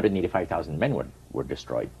night, 185,000 men were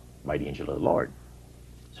destroyed by the angel of the Lord.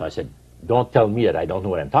 So I said, don't tell me that I don't know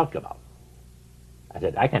what I'm talking about. I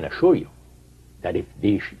said, I can assure you that if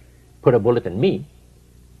they put a bullet in me,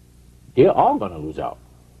 they're all going to lose out.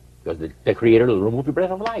 Because the Creator will remove the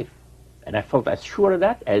breath of life. And I felt as sure of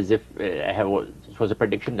that as if it was a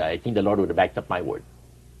prediction that I think the Lord would have backed up my word.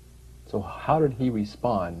 So how did he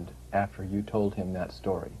respond after you told him that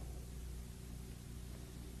story?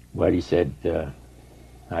 Well, he said,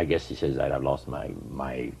 I guess he says that I've lost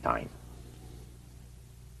my time.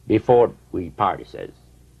 Before we part, he says,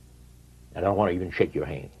 I don't want to even shake your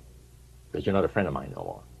hand because you're not a friend of mine no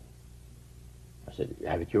more. I said,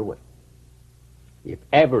 have it your way. If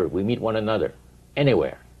ever we meet one another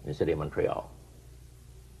anywhere in the city of Montreal,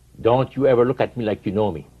 don't you ever look at me like you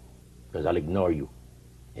know me, because I'll ignore you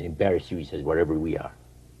and embarrass you, he says, wherever we are.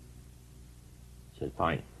 I said,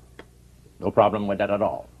 fine. No problem with that at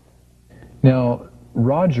all. Now,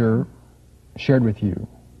 Roger shared with you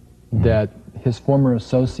that his former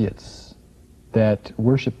associates that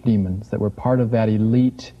worship demons, that were part of that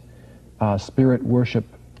elite spirit worship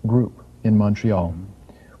group in Montreal,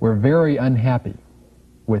 were very unhappy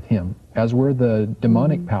with him, as were the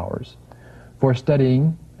demonic powers, for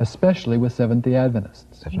studying, especially with Seventh-day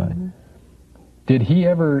Adventists. That's right. Did he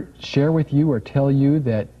ever share with you or tell you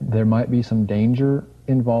that there might be some danger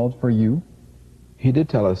involved for you? He did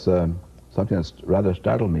tell us something that rather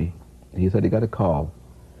startled me. He said he got a call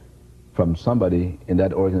from somebody in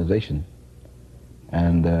that organization,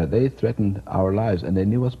 and they threatened our lives, and they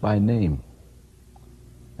knew us by name.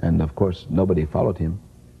 And of course, nobody followed him.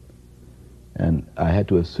 And I had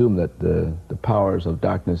to assume that the powers of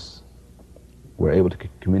darkness were able to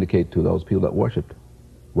communicate to those people that worshipped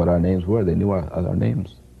what our names were. They knew our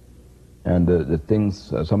names. And the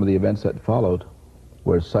things, some of the events that followed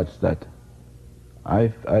were such that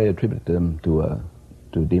I attributed them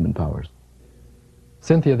to demon powers.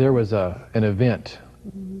 Cynthia, there was an event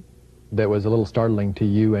that was a little startling to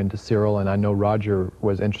you and to Cyril, and I know Roger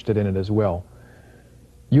was interested in it as well.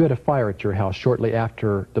 You had a fire at your house shortly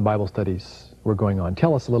after the Bible studies were going on.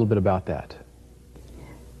 Tell us a little bit about that.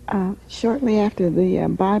 Shortly after the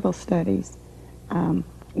Bible studies,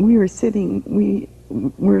 we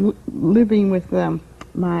were living with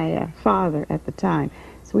my father at the time.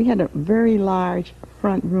 So we had a very large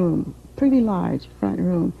front room, pretty large front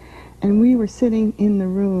room. And we were sitting in the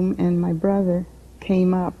room, and my brother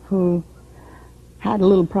came up, who had a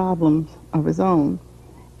little problems of his own.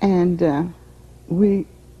 And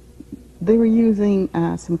they were using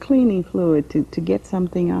some cleaning fluid to get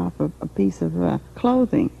something off of a piece of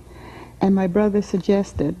clothing. And my brother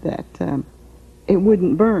suggested that it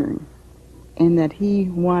wouldn't burn, and that he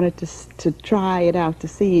wanted to try it out to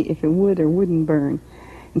see if it would or wouldn't burn.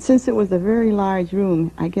 And since it was a very large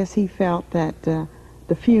room, I guess he felt that the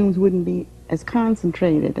fumes wouldn't be as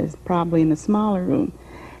concentrated as probably in a smaller room.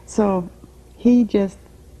 So he just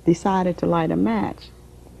decided to light a match.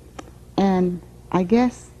 And I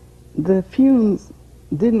guess the fumes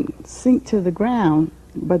didn't sink to the ground,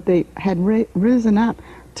 but they had risen up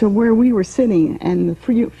to where we were sitting, and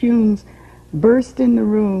the fumes burst in the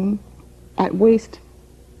room at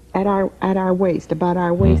our waist, about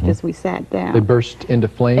our waist as we sat down. They burst into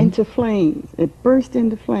flames? Into flames. It burst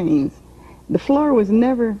into flames. The floor was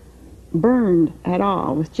never burned at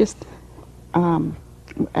all. It was just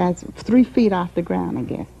as 3 feet off the ground, I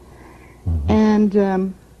guess.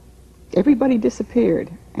 And everybody disappeared.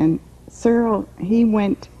 And Cyril, he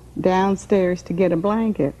went downstairs to get a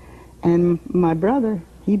blanket, and my brother,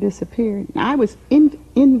 he disappeared. I was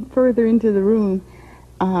in further into the room,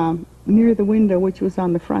 near the window, which was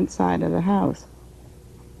on the front side of the house.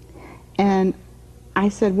 And I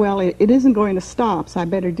said, well, it isn't going to stop, so I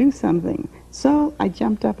better do something. So I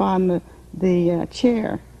jumped up on the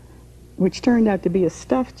chair, which turned out to be a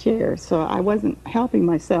stuffed chair, so I wasn't helping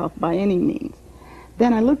myself by any means.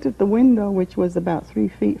 Then I looked at the window, which was about 3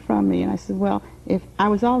 feet from me, and I said, well, if I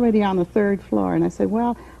was already on the 3rd floor, and I said,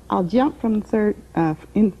 well, I'll jump from the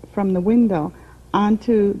from the window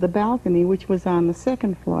onto the balcony, which was on the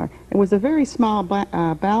 2nd floor. It was a very small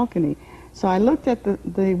balcony. So I looked at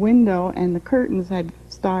the window, and the curtains had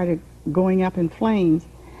started going up in flames.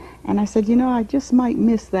 And I said, you know, I just might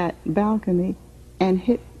miss that balcony and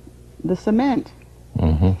hit the cement.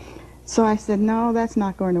 So I said, no, that's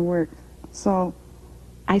not going to work. So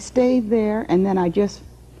I stayed there, and then I just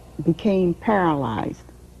became paralyzed.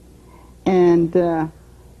 And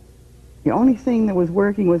the only thing that was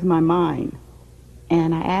working was my mind.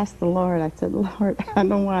 And I asked the Lord, I said, Lord, I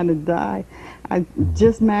don't want to die. I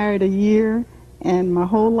just married a year, and my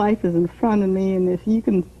whole life is in front of me, and if you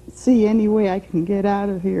can see any way I can get out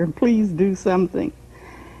of here, please do something.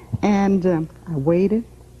 And I waited,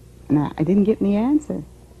 and I didn't get any answer.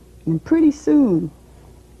 And pretty soon,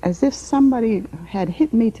 as if somebody had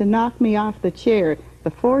hit me to knock me off the chair,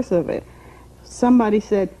 the force of it, somebody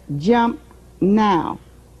said, jump now,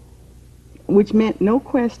 which meant no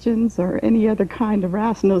questions or any other kind of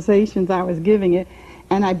rationalizations I was giving it.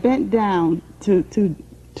 And I bent down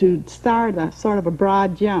to start a sort of a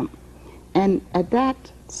broad jump. And at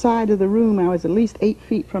that side of the room, I was at least 8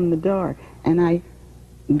 feet from the door. And I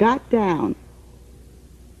got down,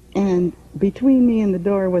 and between me and the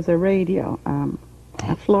door was a radio,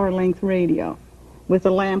 a floor-length radio with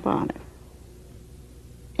a lamp on it.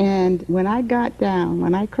 And when I got down,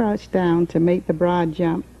 when I crouched down to make the broad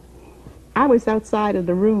jump, I was outside of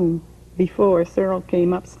the room before Cyril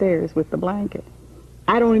came upstairs with the blanket.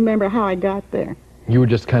 I don't remember how I got there. You were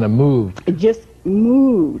just kind of moved. It just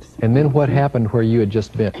moved. And then what happened where you had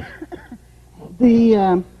just been?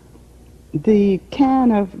 The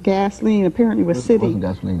can of gasoline apparently was sitting. It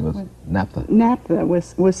wasn't gasoline, it was naphtha. Naphtha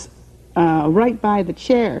was right by the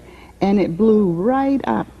chair, and it blew right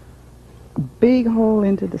up, a big hole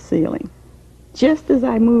into the ceiling, just as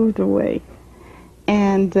I moved away.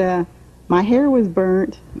 And My hair was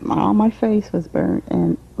burnt, all my face was burnt,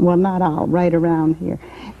 and, well, not all, right around here.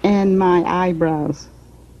 And my eyebrows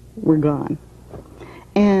were gone.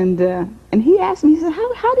 And he asked me, he said,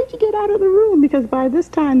 how did you get out of the room? Because by this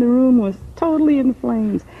time the room was totally in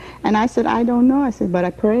flames. And I said, I don't know. I said, but I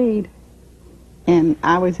prayed. And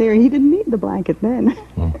I was there. He didn't need the blanket then.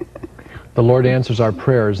 The Lord answers our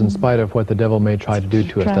prayers in spite of what the devil may try to do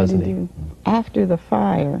to us, doesn't he? After the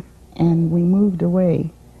fire, and we moved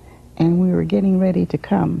away, and we were getting ready to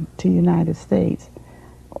come to the United States,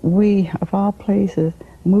 we, of all places,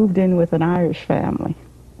 moved in with an Irish family.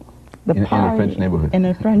 In a French neighborhood. In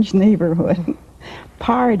a French neighborhood.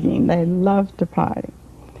 Partying, they loved to party.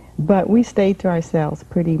 But we stayed to ourselves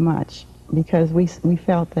pretty much because we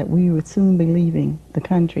felt that we would soon be leaving the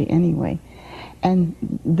country anyway. And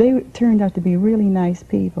they turned out to be really nice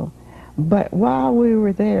people. But while we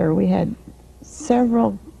were there, we had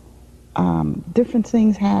several different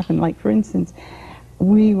things happen. Like, for instance,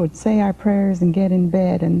 we would say our prayers and get in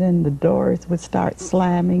bed, and then the doors would start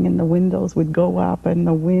slamming and the windows would go up and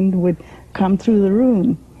the wind would come through the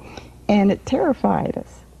room. And it terrified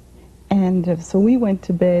us. And so we went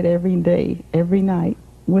to bed every day, every night,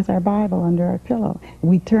 with our Bible under our pillow.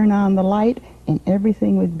 We'd turn on the light and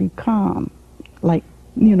everything would be calm, like,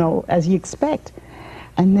 you know, as you expect.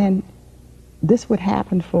 And then this would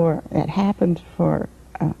happen it happened for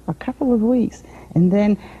a couple of weeks. And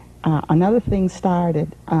then another thing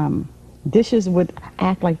started. Dishes would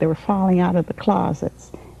act like they were falling out of the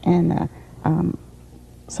closets, and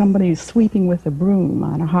somebody was sweeping with a broom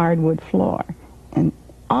on a hardwood floor, and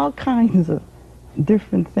all kinds of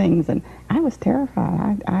different things. And I was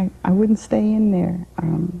terrified. I wouldn't stay in there,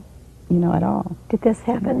 you know, at all. Did this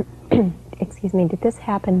happen? Excuse me. Did this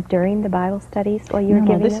happen during the Bible studies while you were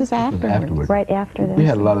giving this is afterwards. Right after this. We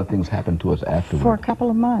had a lot of things happen to us afterwards. For a couple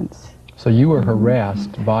of months. So you were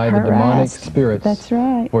harassed by the demonic spirits. That's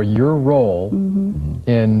right. For your role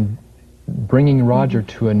in bringing Roger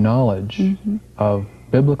to a knowledge of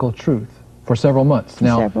biblical truth for several months.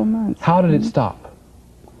 Now, several months. How did it stop?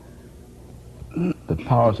 The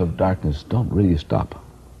powers of darkness don't really stop.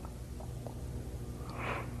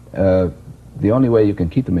 The only way you can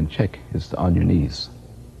keep them in check is on your knees,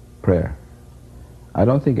 prayer. I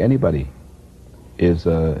don't think anybody is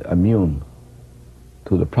immune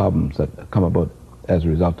to the problems that come about as a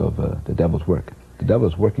result of the devil's work. The devil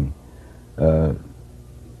is working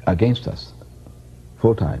against us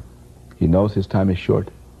full time. He knows his time is short,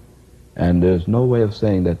 and there's no way of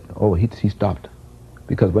saying that, oh, he stopped.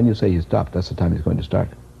 Because when you say he stopped, that's the time he's going to start.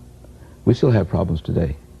 We still have problems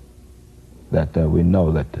today that we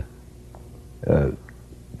know that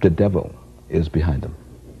the devil is behind them.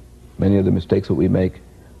 Many of the mistakes that we make,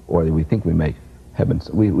 or that we think we make,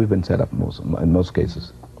 we've been set up in most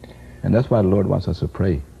cases. And that's why the Lord wants us to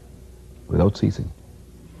pray without ceasing.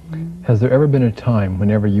 Has there ever been a time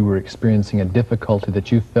whenever you were experiencing a difficulty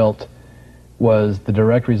that you felt was the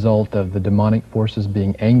direct result of the demonic forces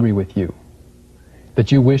being angry with you?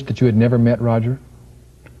 That you wished that you had never met Roger?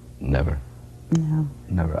 Never. No.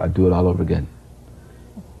 Never. I'd do it all over again.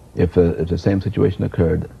 If the same situation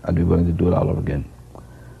occurred, I'd be willing to do it all over again.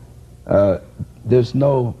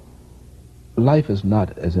 Life is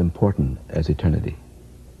not as important as eternity.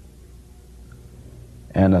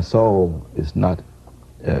 And a soul is not,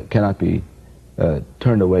 cannot be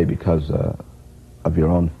turned away because of your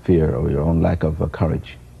own fear or your own lack of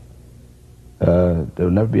courage. There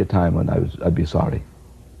will never be a time when I'd be sorry.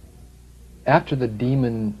 After the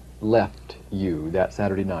demon left you that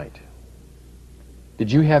Saturday night,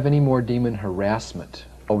 did you have any more demon harassment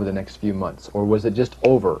over the next few months, or was it just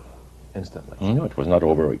over instantly? No, it was not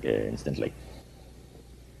over instantly.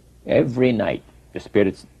 Every night, the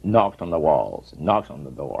spirits knocked on the walls, knocked on the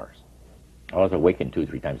doors. I was awakened 2 or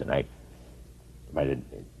 3 times a night. But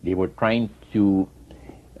they were trying to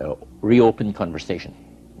reopen conversation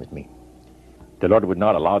with me. The Lord would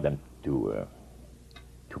not allow them to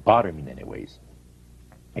bother me in any ways,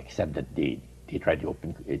 except that they tried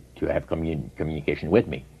to have communication with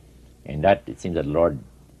me. And that, it seems that the Lord,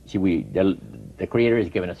 see, the Creator has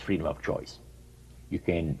given us freedom of choice. You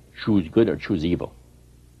can choose good or choose evil.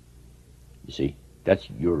 You see, that's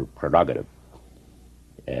your prerogative.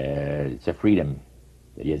 It's a freedom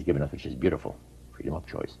that He has given us, which is beautiful, freedom of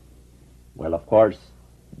choice. Well, of course,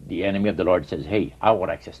 the enemy of the Lord says, hey, I want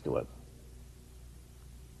access to it.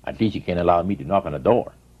 At least you can allow me to knock on the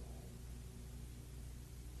door.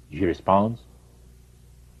 He responds,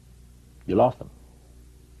 you lost him.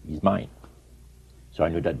 He's mine. So I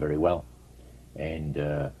knew that very well. And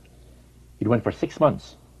it went for 6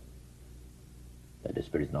 months that the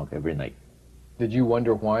spirits knocked every night. Did you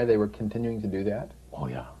wonder why they were continuing to do that? Oh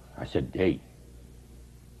yeah, I said, hey,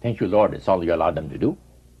 thank you, Lord, it's all you allowed them to do.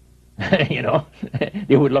 You know,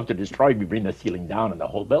 they would love to destroy me, bring the ceiling down and the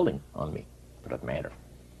whole building on me, for that matter.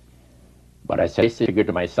 But I said, I figured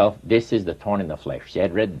to myself, this is the thorn in the flesh. See, I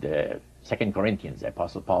had read 2 Corinthians, the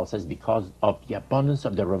Apostle Paul says, because of the abundance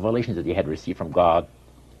of the revelations that he had received from God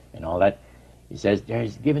and all that, he says, there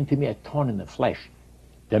is given to me a thorn in the flesh,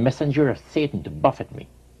 the messenger of Satan to buffet me,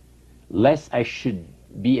 lest I should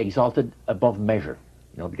be exalted above measure.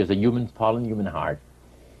 You know, because the fallen human heart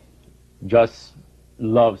just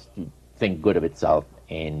loves to think good of itself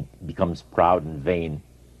and becomes proud and vain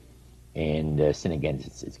and sin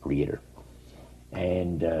against its creator.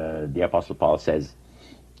 And the Apostle Paul says,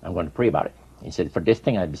 I'm going to pray about it. He said, for this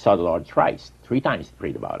thing I besought the Lord thrice. 3 times he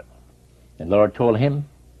prayed about it. And the Lord told him,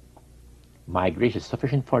 my grace is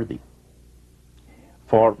sufficient for thee,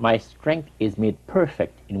 for my strength is made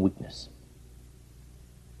perfect in weakness.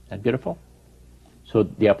 Isn't that beautiful? So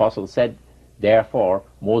the apostle said, therefore,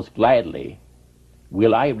 most gladly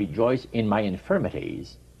will I rejoice in my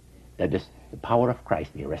infirmities, that the power of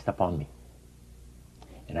Christ may rest upon me.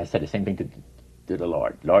 And I said the same thing to the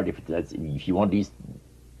Lord. Lord, if you want these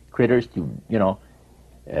critters to, you know,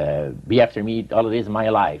 be after me all the days of my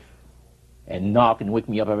life and knock and wake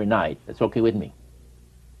me up every night, that's okay with me.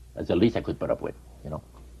 That's the least I could put up with, you know.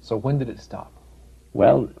 So when did it stop?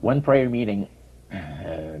 Well, one prayer meeting,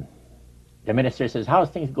 the minister says, how's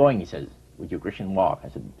things going? He says, with your Christian walk. I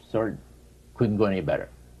said, sir, couldn't go any better.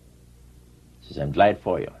 He says, I'm glad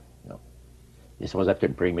for you. This was after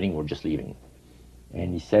the prayer meeting, we're just leaving.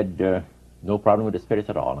 And he said, no problem with the spirits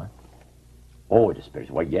at all, huh? Oh, the spirits,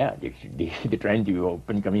 well, yeah, they're trying to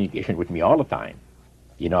open communication with me all the time.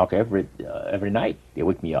 You knock every night, they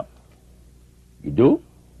wake me up. You do?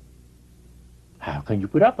 How can you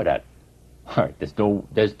put up with that? All right, there's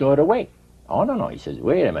no other way. Oh, no, he says,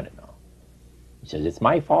 wait a minute now. He says, it's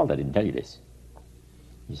my fault I didn't tell you this.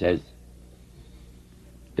 He says,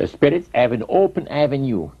 the spirits have an open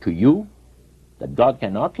avenue to you that God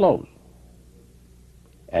cannot close,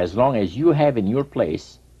 as long as you have in your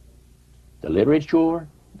place the literature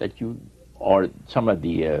that you, or some of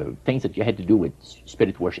the things that you had to do with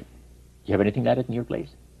spirit worship. Do you have anything like that in your place?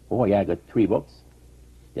 Oh yeah, I got 3 books.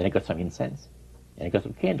 Then I got some incense, and I got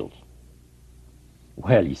some candles.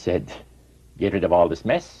 Well, he said, get rid of all this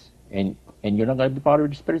mess, and you're not going to be bothered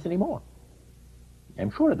with the spirits anymore. I'm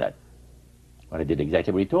sure of that. Well, I did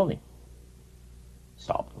exactly what he told me.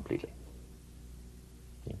 Stopped completely.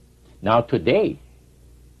 Okay. Now today,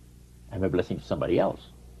 I'm a blessing to somebody else.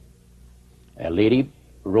 A lady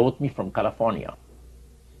wrote me from California.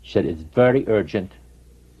 She said, it's very urgent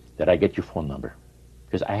that I get your phone number,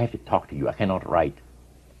 because I have to talk to you. I cannot write,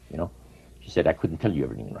 you know. She said, I couldn't tell you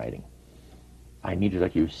everything in writing. I need to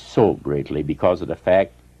talk to you so greatly because of the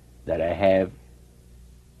fact that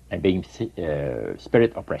I'm being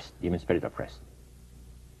spirit oppressed, demon spirit oppressed.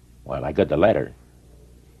 Well, I got the letter,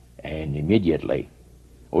 and immediately,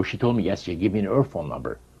 she told me, yes, she gave me her phone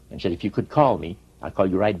number, and said, if you could call me, I'll call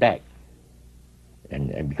you right back.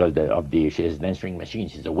 And because she has an answering machine,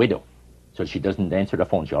 she's a widow, so she doesn't answer the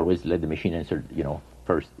phone. She always let the machine answer, you know,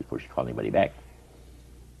 first before she called anybody back.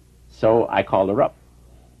 So I called her up,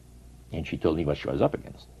 and she told me what she was up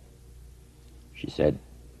against. She said,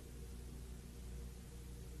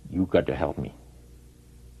 you got to help me.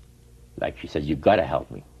 Like she says, you got to help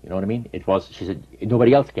me. You know what I mean? It was, she said,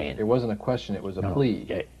 nobody else can. It wasn't a question, it was a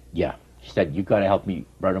plea. Yeah. She said, you got to help me,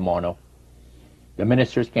 Brother Morneau. The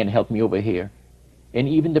ministers can't help me over here. And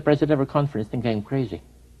even the president of our conference thinks I'm crazy.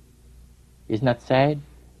 Isn't that sad?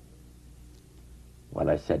 Well,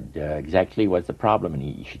 I said, exactly what's the problem?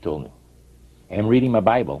 And she told me. I'm reading my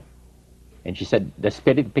Bible. And she said, the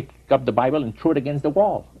spirit picked up the Bible and threw it against the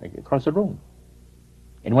wall, like, across the room.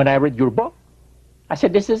 And when I read your book, I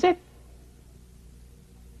said, this is it.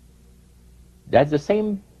 That's the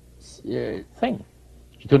same thing.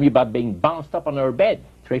 She told me about being bounced up on her bed,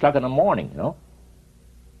 3 o'clock in the morning, you know,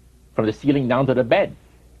 from the ceiling down to the bed,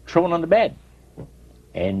 thrown on the bed.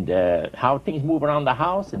 And how things move around the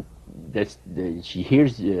house, and she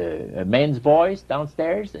hears a man's voice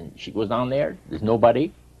downstairs, and she goes down there, there's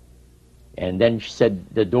nobody. And then she said,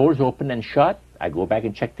 the door's open and shut. I go back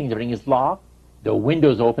and check things, everything is locked. The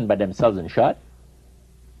windows open by themselves and shut.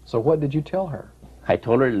 So what did you tell her? I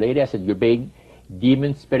told her, lady, I said, you're being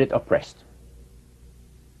demon spirit oppressed.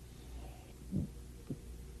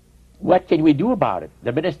 What can we do about it?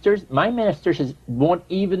 The ministers, my ministers won't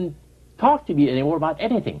even talk to me anymore about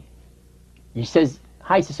anything. He says,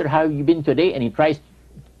 hi sister, how have you been today? And he tries to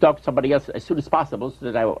talk to somebody else as soon as possible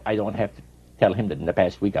so that I don't have to tell him that in the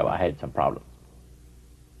past week I had some problems.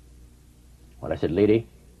 Well, I said, lady,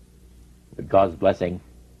 with God's blessing,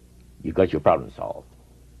 you got your problem solved.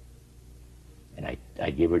 And I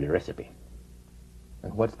gave her the recipe.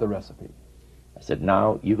 And what's the recipe? I said,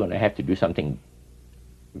 now you're going to have to do something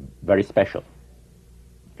very special.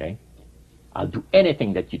 Okay? I'll do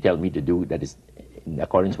anything that you tell me to do that is in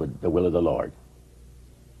accordance with the will of the Lord.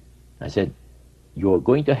 I said, you're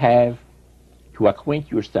going to have to acquaint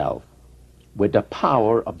yourself with the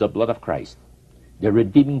power of the blood of Christ, the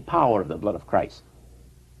redeeming power of the blood of Christ,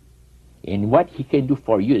 and what he can do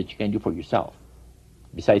for you that you can do for yourself.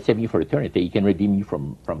 Besides saving you for eternity, he can redeem you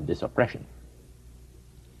from this oppression.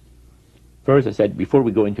 First, I said, before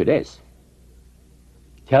we go into this,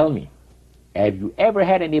 tell me, have you ever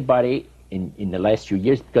had anybody in the last few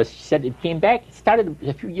years, because she said it came back, it started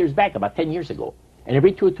a few years back, about 10 years ago, and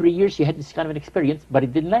every 2 or 3 years she had this kind of an experience, but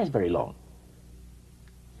it didn't last very long.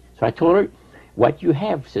 So I told her, what you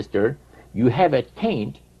have, sister, you have a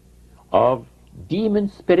taint of demon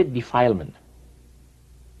spirit defilement.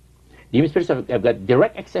 Demon spirits have got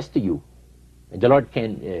direct access to you, and the Lord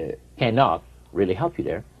cannot really help you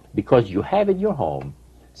there, because you have in your home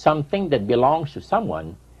something that belongs to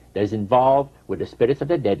someone that is involved with the spirits of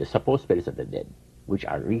the dead, the supposed spirits of the dead, which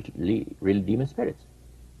are real demon spirits.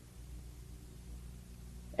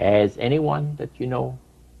 As anyone that you know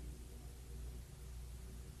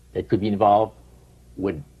that could be involved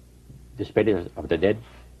with the spirits of the dead?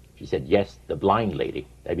 She said, yes, the blind lady.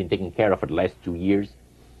 I've been taking care of for the last 2 years,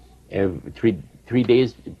 three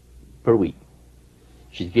days per week.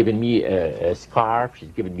 She's given me a scarf,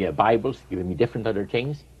 she's given me a Bible, she's given me different other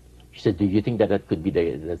things. She said, do you think that that could be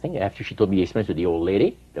the thing? After she told me the experience with the old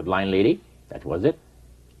lady, the blind lady, that was it.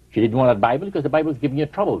 She didn't want that Bible because the Bible is giving you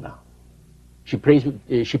trouble now. She prays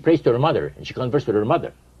to her mother, and she conversed with her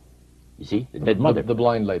mother. You see, the dead mother. The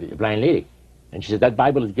blind lady. The blind lady. And she said, that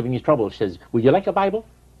Bible is giving you trouble. She says, would you like a Bible?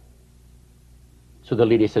 So the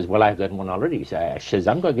lady says, well, I've got one already. She says,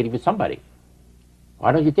 I'm going to give it to somebody.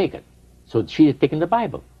 Why don't you take it? So she had taken the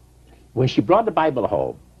Bible. When she brought the Bible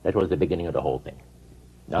home, that was the beginning of the whole thing.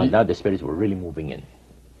 Now the spirits were really moving in.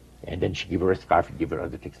 And then she gave her a scarf and gave her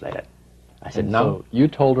other things like that. I said, and now... So you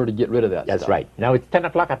told her to get rid of that That's stuff. right. Now it's 10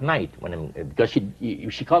 o'clock at night, because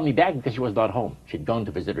she called me back because she was not home. She'd gone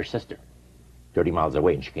to visit her sister, 30 miles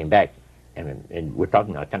away, and she came back. And we're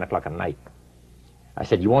talking now, 10 o'clock at night. I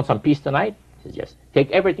said, you want some peace tonight? She says, yes. Take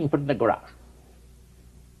everything, put it in the garage.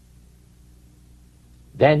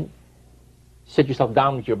 Then sit yourself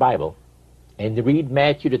down with your Bible and read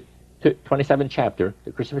Matthew, the 27th chapter,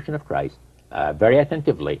 the crucifixion of Christ, very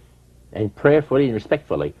attentively and prayerfully and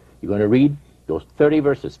respectfully. You're going to read those 30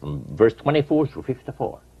 verses from verse 24 through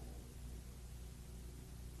 54.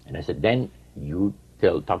 And I said, then you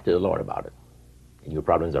talk to the Lord about it, and your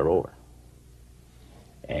problems are over.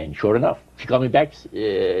 And sure enough, she called me back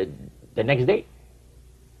the next day.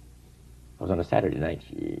 I was on a Saturday night.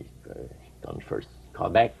 She called me first.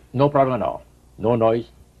 Called back, no problem at all. No noise,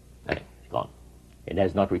 nothing. It's gone. It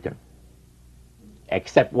has not returned.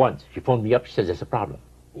 Except once. She phoned me up. She says, there's a problem.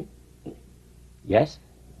 Yes?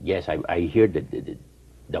 Yes, I hear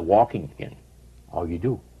the walking again. Oh, you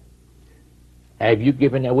do? Have you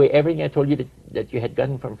given away everything I told you that you had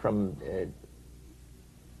gotten from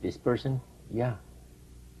this person? Yeah.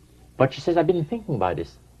 But she says, I've been thinking about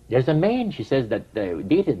this. There's a man, she says, that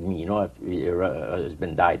dated me. You know, her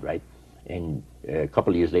husband died, right? And a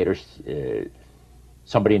couple of years later,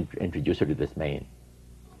 somebody introduced her to this man.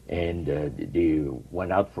 And they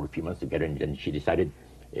went out for a few months together, and she decided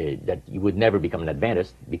that he would never become an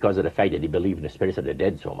Adventist because of the fact that he believed in the spirits of the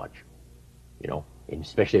dead so much. You know, and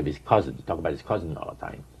especially of his cousin, to talk about his cousin all the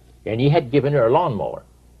time. And he had given her a lawnmower.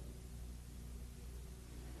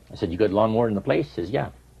 I said, you got a lawnmower in the place? He says, yeah,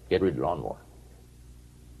 get rid of the lawnmower.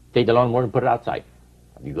 Take the lawnmower and put it outside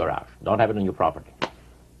of your garage. Don't have it on your property.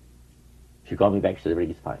 She called me back, she said,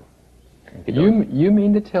 everything's fine. You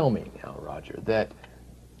mean to tell me now, Roger, that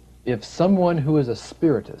if someone who is a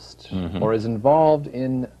spiritist or is involved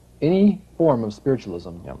in any form of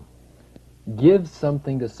spiritualism gives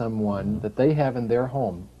something to someone that they have in their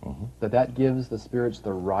home, that gives the spirits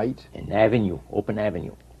the right? An avenue, open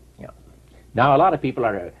avenue. Yeah. Now a lot of people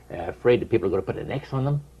are afraid that people are going to put an X on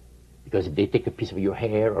them, because if they take a piece of your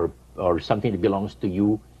hair or something that belongs to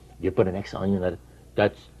you, they put an X on you.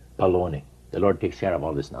 That's baloney. The Lord takes care of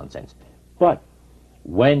all this nonsense. But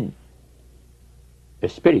when a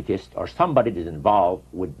spiritist or somebody that is involved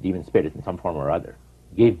with demon spirits in some form or other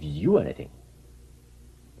gives you anything,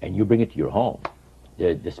 and you bring it to your home,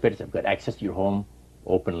 the spirits have got access to your home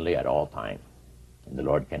openly at all times. And the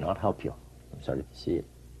Lord cannot help you. I'm sorry to see it.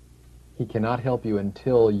 He cannot help you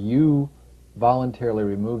until you voluntarily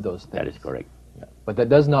remove those things. That is correct. Yeah. But that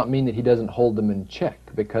does not mean that he doesn't hold them in check,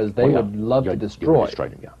 because they would love to destroy. Destroy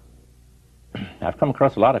them, yeah. I've come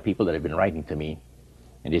across a lot of people that have been writing to me,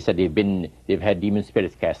 and they said they've had demon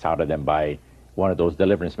spirits cast out of them by one of those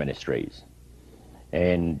deliverance ministries.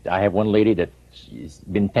 And I have one lady that it's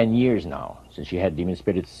been 10 years now since she had demon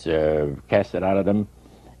spirits casted out of them,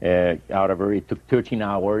 out of her. It took 13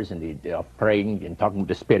 hours, and they are praying and talking to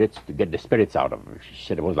the spirits to get the spirits out of her. She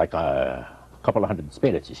said it was like a couple of hundred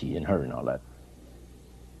spirits, you see, in her and all that.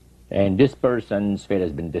 And this person's faith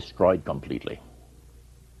has been destroyed completely.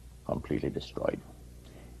 Completely destroyed.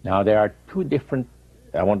 Now there are two different,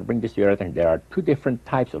 I want to bring this to your attention, there are two different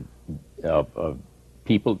types of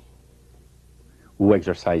people who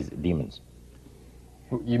exorcise demons.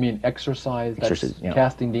 You mean exorcise? That's yeah.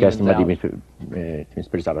 casting demons out? Demon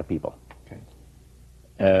spirits out of people.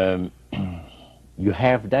 Okay. You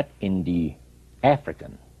have that in the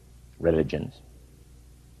African religions.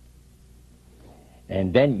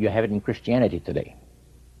 And then you have it in Christianity today,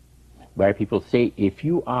 where people say, if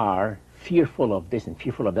you are fearful of this and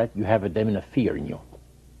fearful of that, you have a demon of fear in you.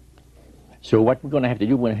 So what we're going to have to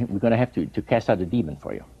do, we're going to have to cast out the demon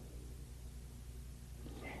for you.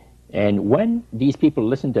 And when these people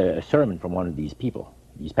listen to a sermon from one of these people,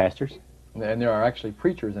 these pastors, and there are actually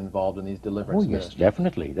preachers involved in these deliverance ministries. Yes,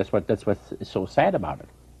 definitely. That's what's so sad about it.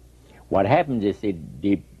 What happens is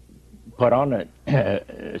they put on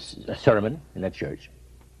a sermon in that church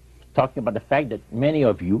talking about the fact that many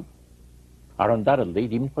of you are undoubtedly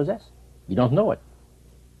demon-possessed. You don't know it.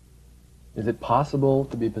 Is it possible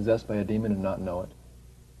to be possessed by a demon and not know it?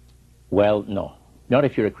 Well, no. Not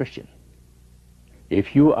if you're a Christian.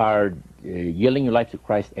 If you are yielding your life to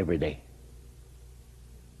Christ every day,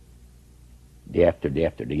 day after day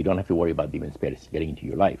after day, you don't have to worry about demon spirits getting into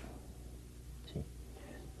your life. See?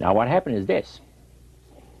 Now what happened is this.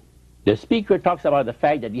 The speaker talks about the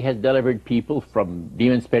fact that he has delivered people from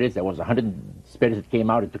demon spirits. There was 100 spirits that came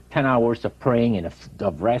out. It took 10 hours of praying and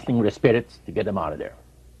of wrestling with the spirits to get them out of there.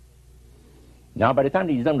 Now, by the time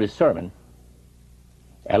he's done with his sermon,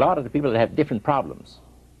 a lot of the people that have different problems.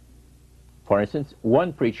 For instance,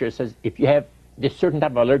 one preacher says, if you have this certain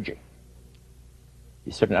type of allergy,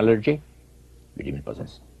 you're demon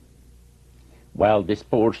possessed. While this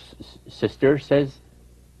poor sister says,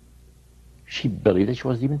 she believed that she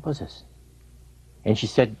was demon possessed. And she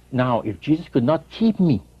said, now, if Jesus could not keep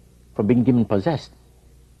me from being demon possessed,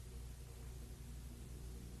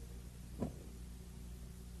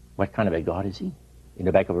 what kind of a God is he? In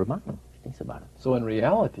the back of her mind, she thinks about it. So in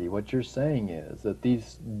reality, what you're saying is that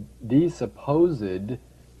these supposed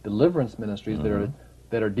deliverance ministries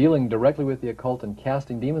that are dealing directly with the occult and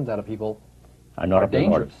casting demons out of people are not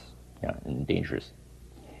dangerous. Yeah, and dangerous.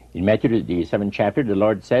 In Matthew, the 7th chapter, the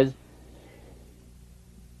Lord says,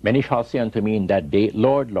 many shall say unto me in that day,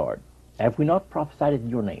 Lord, Lord, have we not prophesied in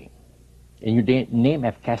your name? In your name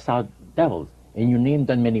have cast out devils, in your name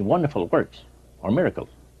done many wonderful works or miracles.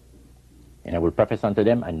 And I will prophesy unto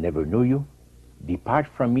them, I never knew you. Depart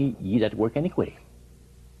from me, ye that work iniquity.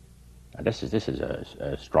 Now this is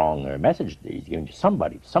a strong message that he's giving to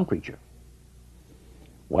somebody, some preacher.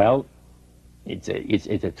 Well, it's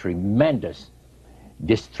a tremendous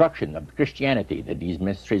destruction of Christianity that these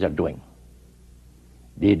ministries are doing.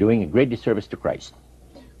 They're doing a great disservice to Christ.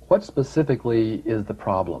 What specifically is the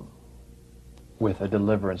problem with a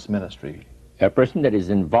deliverance ministry? A person that is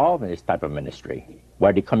involved in this type of ministry,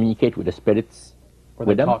 where they communicate with the spirits,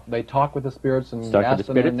 they talk with the spirits and ask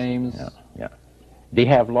them their names. Yeah. They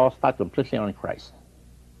have lost sight completely on Christ.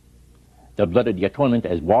 The blood of the atonement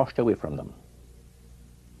has washed away from them.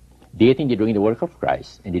 They think they're doing the work of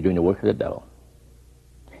Christ, and they're doing the work of the devil,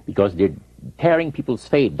 because they're tearing people's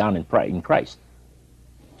faith down in Christ.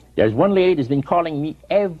 There's one lady that's been calling me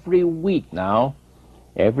every week now,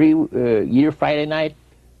 every year Friday night,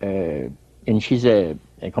 and she's a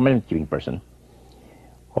commandment-keeping person,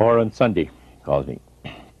 or on Sunday calls me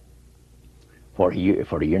for a year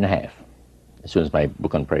and a half, as soon as my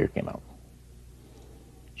book on prayer came out.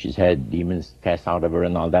 She's had demons cast out of her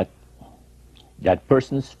and all that. That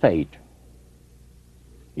person's faith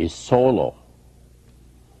is so low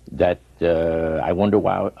that I wonder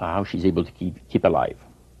how she's able to keep alive,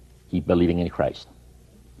 keep believing in Christ.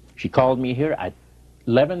 She called me here at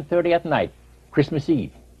 11:30 at night, Christmas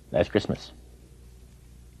Eve, last Christmas.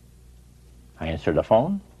 I answered the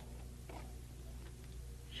phone.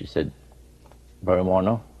 She said, Brother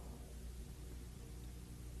Morneau,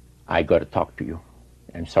 I got to talk to you.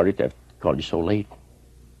 I'm sorry to have called you so late.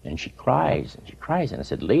 And she cries, and I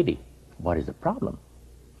said, lady, what is the problem?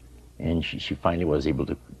 And she finally was able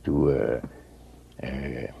to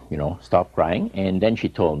stop crying. And then she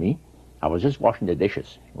told me, I was just washing the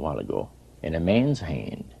dishes a while ago, and a man's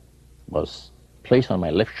hand was placed on my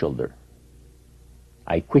left shoulder.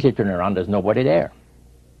 I quickly turn around, there's nobody there.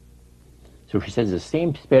 So she says, the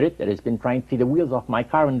same spirit that has been trying to take the wheels off my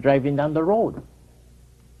car and driving down the road.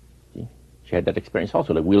 See? She had that experience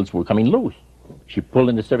also. The wheels were coming loose. She pulled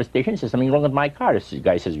in the service station, says, something wrong with my car. The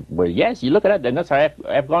guy says, well, yes, you look at that, the nuts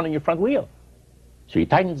have gone in your front wheel. So he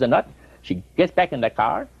tightens the nut. She gets back in the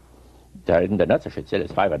car, tighten the nuts, I should say,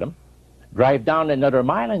 there's 5 of them, drive down another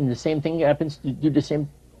mile, and the same thing happens to do the same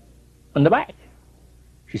on the back.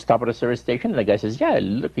 She stopped at a service station, and the guy says, yeah,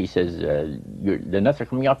 look, he says, the nuts are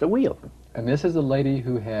coming off the wheel. And this is a lady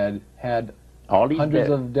who had all these hundreds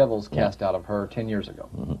of devils cast out of her 10 years ago.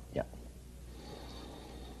 Mm-hmm. Yeah.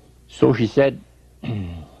 So she said,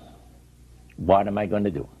 what am I going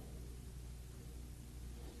to do?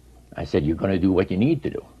 I said, you're going to do what you need to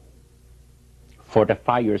do.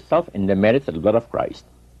 Fortify yourself in the merits of the blood of Christ.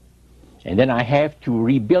 And then I have to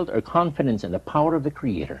rebuild her confidence in the power of the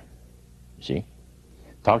Creator. You see?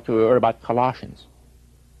 Talk to her about Colossians,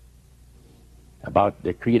 about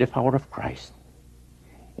the creative power of Christ,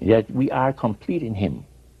 that we are complete in Him,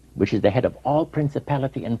 which is the head of all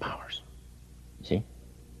principality and powers. You see?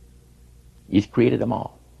 He's created them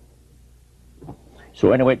all.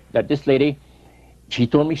 So anyway, that this lady, she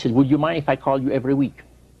told me, she said, would you mind if I call you every week?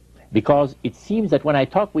 Because it seems that when I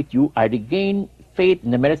talk with you, I regain faith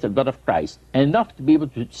in the merits of the blood of Christ, enough to be able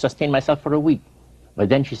to sustain myself for a week. But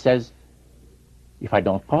then she says, if I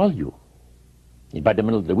don't call you, by the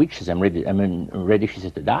middle of the week, she says, I'm ready, she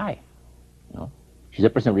says, to die. You know? She's a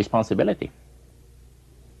person of responsibility.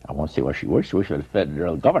 I won't say where she works. She works for the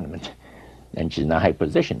federal government. And she's in a high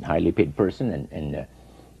position, highly paid person, and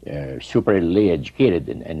superly educated,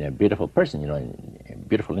 and a beautiful person, you know, and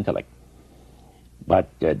beautiful intellect. But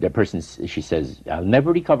the person, she says, I'll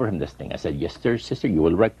never recover from this thing. I said, yes, sir, sister, you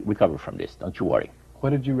will recover from this. Don't you worry.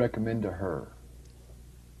 What did you recommend to her?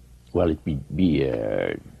 Well, it'd be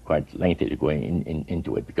quite lengthy to go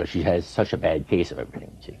into it, because she has such a bad case of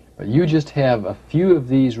everything. See? But you just have a few of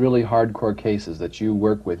these really hardcore cases that you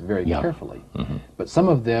work with very carefully. Mm-hmm. But some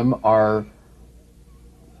of them are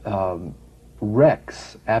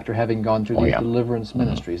wrecks after having gone through these deliverance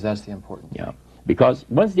ministries. Mm-hmm. That's the important thing. Yeah, because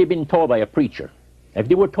once they've been told by a preacher, if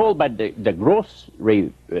they were told by the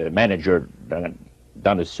grocery manager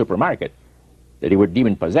down the supermarket that they were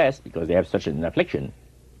demon-possessed because they have such an affliction,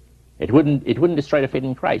 it wouldn't destroy the faith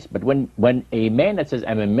in Christ. But when a man that says,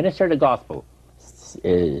 I'm a minister of the gospel,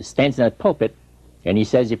 stands in that pulpit, and he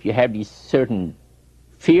says, if you have these certain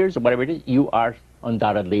fears or whatever it is, you are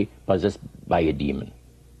undoubtedly possessed by a demon.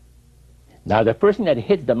 Now, the first thing that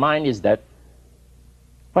hits the mind is that,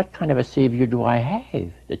 what kind of a Savior do I have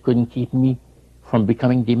that couldn't keep me from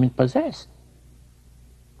becoming demon-possessed?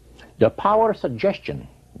 The power of suggestion,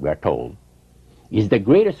 we are told, is the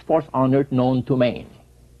greatest force on earth known to man.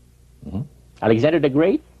 Mm-hmm. Alexander the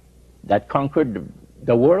Great, that conquered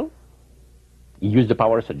the world, he used the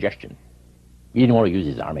power of suggestion. He didn't want to use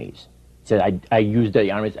his armies. He said, I use the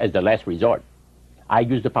armies as the last resort. I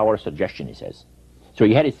use the power of suggestion, he says. So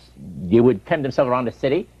they would camp themselves around the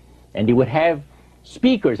city, and they would have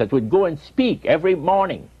speakers that would go and speak every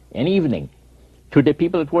morning and evening to the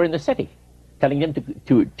people that were in the city, telling them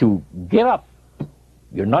to give up.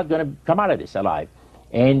 You're not going to come out of this alive.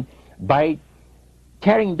 And by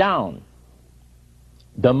tearing down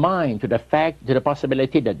the mind to the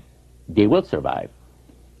possibility that they will survive,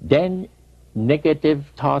 then negative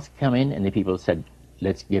thoughts come in, and the people said,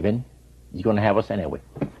 let's give in. He's going to have us anyway.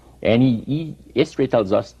 And history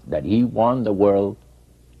tells us that he won the world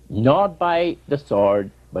not by the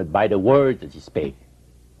sword, but by the words that he spake,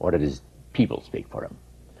 or that his people spake for him.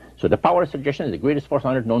 So the power of suggestion is the greatest force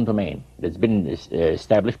on earth known to man. That's been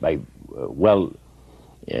established by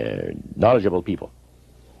knowledgeable people.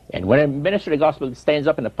 And when a minister of the gospel stands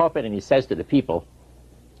up in the pulpit and he says to the people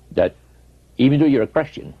that even though you're a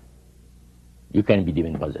Christian, you can be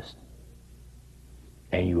demon-possessed.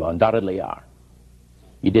 And you undoubtedly are.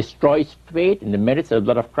 He destroys faith in the merits of the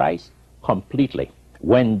blood of Christ completely.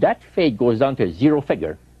 When that faith goes down to a zero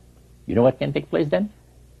figure, you know what can take place then?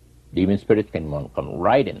 Demon spirits can come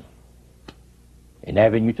right in, an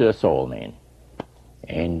avenue to the soul, man.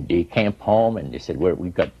 And they camp home and they said, we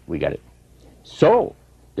got it. So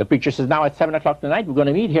the preacher says, now at 7 o'clock tonight, we're going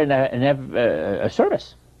to meet here and have a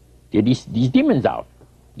service. Get these demons out.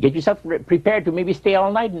 Get yourself prepared to maybe stay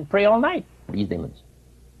all night and pray all night for these demons.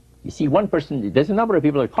 You see, one person, there's a number of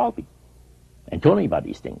people that called me and told me about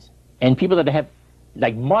these things. And people that have,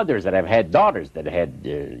 like mothers that have had daughters that had,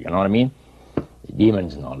 you know what I mean?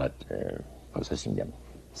 Demons and all that possessing them.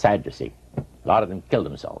 Sad to see. A lot of them killed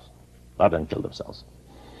themselves.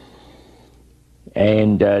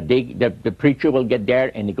 And the preacher will get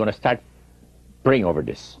there and they're going to start praying over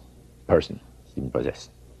this person. is demon-possessed.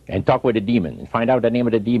 And talk with the demon, and find out the name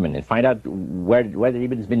of the demon, and find out what the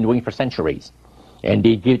demon has been doing for centuries. And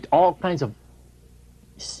they give all kinds of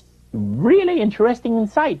really interesting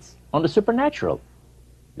insights on the supernatural.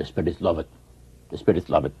 The spirits love it. The spirits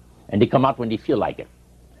love it. And they come out when they feel like it.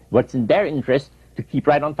 What's in their interest to keep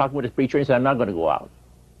right on talking with the preacher and say, I'm not going to go out.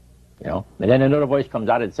 You know? And then another voice comes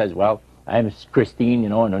out and says, well, I'm Christine, you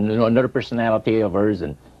know, and another personality of hers,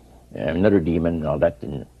 and another demon and all that.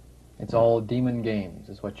 And it's all demon games,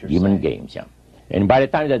 is what you're saying. Demon games, yeah. And by the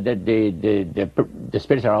time that the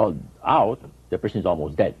spirits are all out, the person is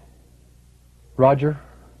almost dead. Roger,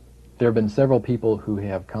 there have been several people who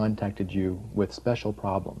have contacted you with special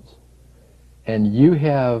problems. And you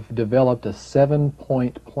have developed a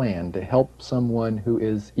 7-point plan to help someone who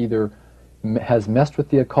is either has messed with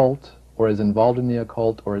the occult, or is involved in the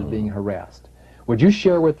occult, or is being harassed. Would you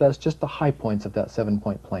share with us just the high points of that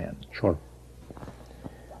 7-point plan? Sure.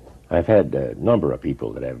 I've had a number of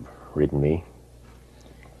people that have written me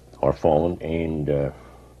or phoned and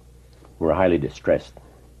were highly distressed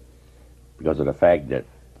because of the fact that,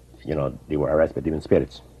 you know, they were harassed by demon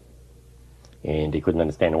spirits and they couldn't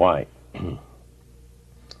understand why.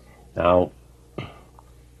 Now,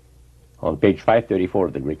 on page 534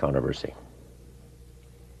 of the Great Controversy,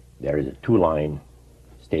 there is a 2-line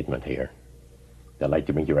statement here that I'd like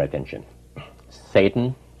to bring to your attention.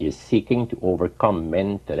 Satan is seeking to overcome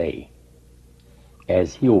men today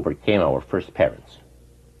as he overcame our first parents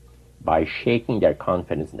by shaking their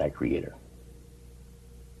confidence in their Creator.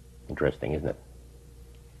 Interesting, isn't it?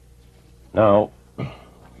 Now,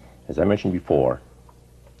 as I mentioned before,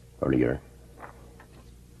 earlier,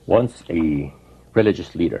 once a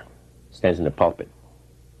religious leader stands in the pulpit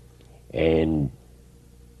and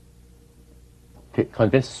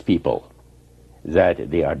convinces people that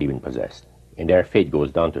they are demon-possessed, and their faith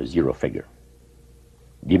goes down to a 0 figure,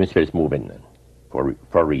 demon spirits move in then, for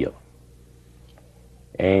real.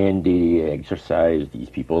 And they exorcise these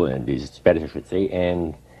people, and these spirits, I should say,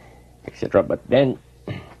 and etc. But then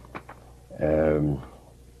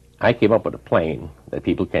I came up with a plan that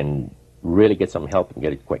people can really get some help and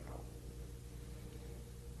get it quick.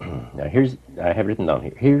 Now I have written down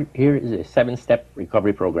here. Here is a 7-step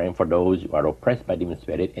recovery program for those who are oppressed by demon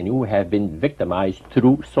spirit and who have been victimized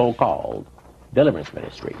through so-called deliverance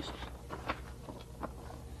ministries.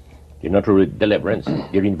 They're not really deliverance,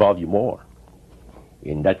 they involve you more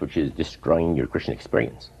in that which is destroying your Christian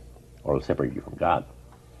experience or will separate you from God.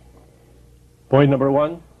 Point number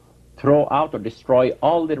 1, throw out or destroy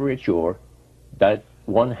all literature that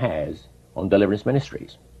one has on deliverance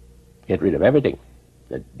ministries. Get rid of everything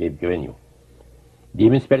that they've given you.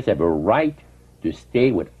 Demon spirits have a right to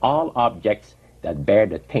stay with all objects that bear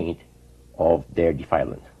the taint of their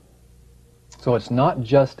defilement. So it's not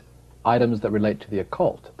just items that relate to the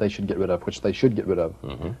occult they should get rid of, which they should get rid of,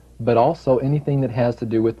 but also anything that has to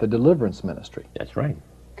do with the deliverance ministry. That's right.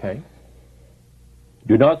 Okay.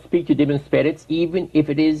 Do not speak to demon spirits, even if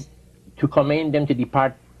it is to command them to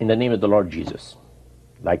depart in the name of the Lord Jesus,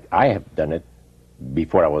 like I have done it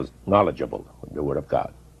before I was knowledgeable of the Word of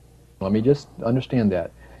God. Let me just understand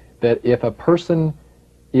that if a person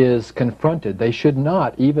is confronted, they should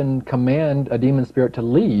not even command a demon spirit to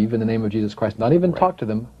leave in the name of Jesus Christ, not even talk to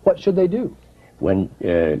them. What should they do? When,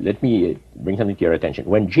 let me bring something to your attention.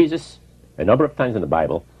 When Jesus, a number of times in the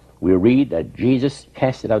Bible, we read that Jesus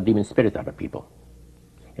casted out demon spirits out of people.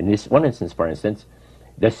 In this one instance, for instance,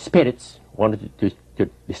 the spirits wanted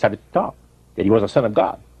they started to talk, that he was a son of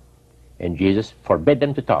God. And Jesus forbade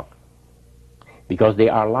them to talk because they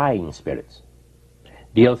are lying spirits.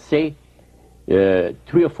 They'll say 3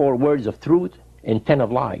 or 4 words of truth and 10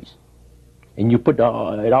 of lies. And you put it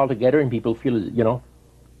all together and people feel, you know,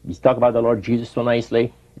 we talk about the Lord Jesus so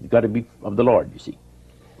nicely, it's got to be of the Lord, you see.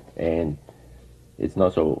 And it's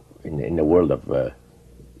not so in the world of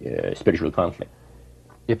spiritual conflict.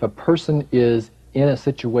 If a person is in a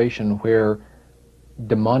situation where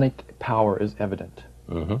demonic power is evident,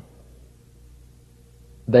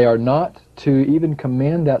 they are not to even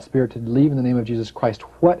command that spirit to leave in the name of Jesus Christ.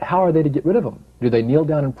 How are they to get rid of them? Do they kneel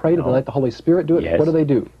down and pray? Do they let the Holy Spirit do it? Yes. What do they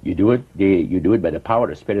do? You do it by the power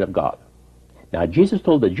of the Spirit of God. Now, Jesus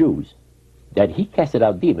told the Jews that he casted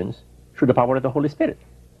out demons through the power of the Holy Spirit.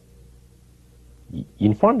 He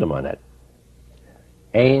informed them on that.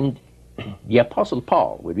 And the Apostle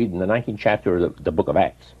Paul, we read in the 19th chapter of the book of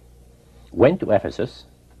Acts, went to Ephesus,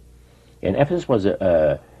 and Ephesus was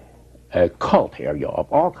a cult area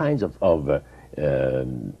of all kinds of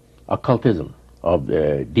occultism, of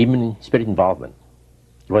demon spirit involvement.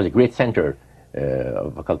 It was a great center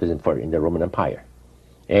of occultism in the Roman Empire.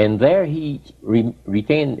 And there he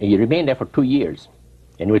remained there for 2 years.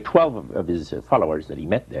 And with 12 of his followers that he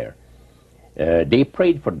met there, they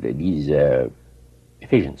prayed for these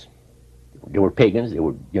Ephesians. They were pagans. They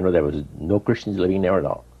were, you know, there was no Christians living there at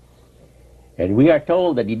all. And we are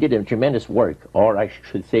told that he did a tremendous work, or I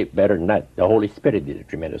should say better than that, the Holy Spirit did a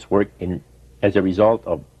tremendous work as a result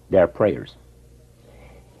of their prayers.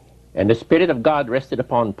 And the Spirit of God rested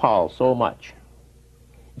upon Paul so much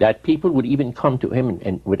that people would even come to him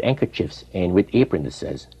and with handkerchiefs and with aprons, it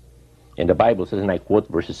says. And the Bible says, and I quote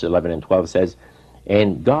verses 11 and 12 says,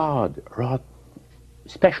 and God wrought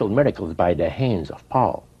special miracles by the hands of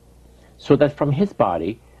Paul, so that from his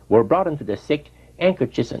body were brought unto the sick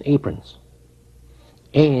handkerchiefs and aprons.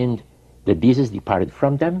 And the diseases departed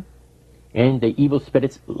from them, and the evil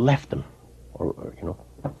spirits left them. Or, you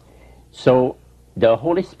know. So the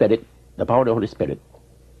Holy Spirit, the power of the Holy Spirit,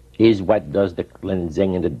 is what does the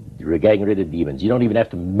cleansing and the getting rid of demons. You don't even have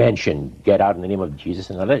to mention, get out in the name of Jesus,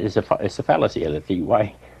 and all that. It's a fallacy. I'll tell you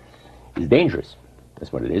why. It's dangerous.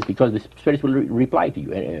 That's what it is, because the spirits will reply to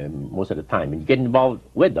you most of the time, and you get involved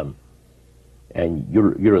with them, and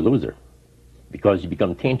you're a loser, because you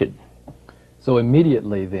become tainted. So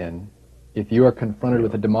immediately then, if you are confronted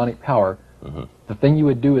with a demonic power, the thing you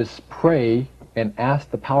would do is pray and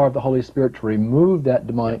ask the power of the Holy Spirit to remove that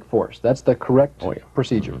demonic force. That's the correct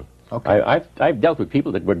procedure. Okay. I've dealt with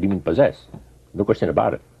people that were demon possessed, no question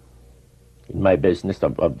about it. In my business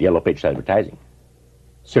of Yellow Pages advertising,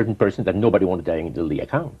 certain persons that nobody wanted to handle the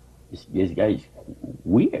account. This guy's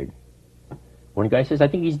weird. One guy says, I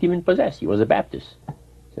think he's demon possessed. He was a Baptist.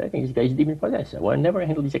 So I think this guy's demon possessed. I will never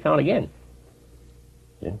handle this account again.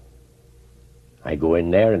 Yeah. I go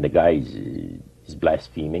in there and the guy is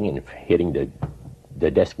blaspheming and hitting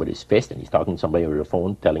the desk with his fist, and he's talking to somebody over the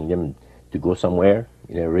phone, telling them to go somewhere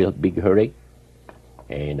in a real big hurry.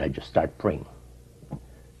 And I just start praying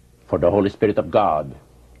for the Holy Spirit of God,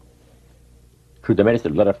 through the merits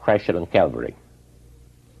of the blood of Christ shed on Calvary,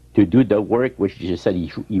 to do the work which Jesus said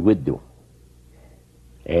he would do.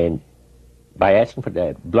 And by asking for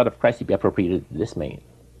the blood of Christ to be appropriated to this man,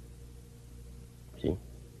 see,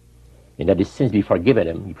 and that his sins be forgiven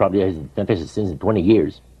him. He probably hasn't confessed his sins in 20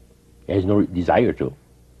 years. He has no desire to.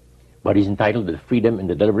 But he's entitled to the freedom and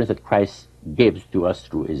the deliverance that Christ gives to us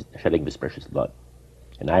through his shedding of his precious blood.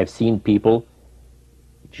 And I've seen people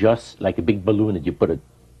just like a big balloon that you put a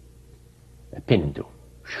pin into.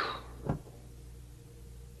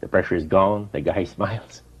 The pressure is gone. The guy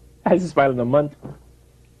smiles. Hasn't smiled in a month.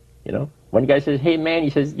 You know? One guy says, hey man,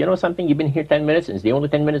 he says, you know something, you've been here 10 minutes, and it's the only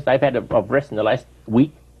 10 minutes I've had of rest in the last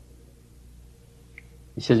week.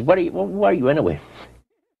 He says, who are you anyway?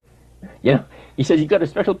 You know? He says, you got a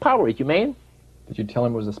special power with you, man. Did you tell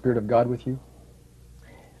him it was the Spirit of God with you?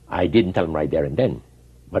 I didn't tell him right there and then,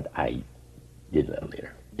 but I did a little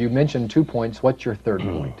later. You mentioned 2 points. What's your third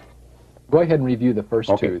point? Go ahead and review the first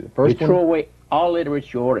two. The first you throw away all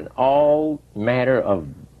literature and all matter of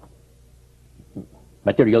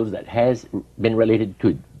materials that has been related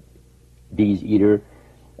to these either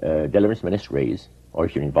deliverance ministries, or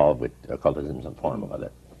if you're involved with occultism in some form or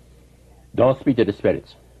other. Don't speak to the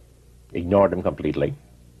spirits. Ignore them completely.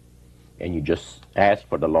 And you just ask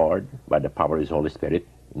for the Lord, by the power of his Holy Spirit,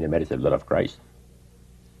 in the merits of the blood of Christ,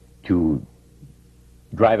 to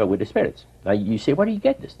drive away the spirits. Now you say, where do you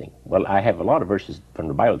get this thing? Well, I have a lot of verses from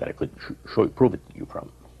the Bible that I could prove it to you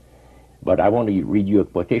from. But I want to read you a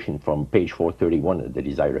quotation from page 431 of The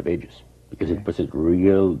Desire of Ages, because it puts it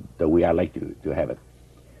real the way I like to have it.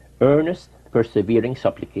 Earnest, persevering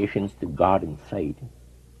supplications to God in faith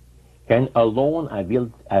can alone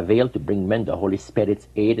avail to bring men the Holy Spirit's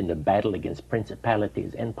aid in the battle against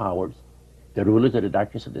principalities and powers, the rulers of the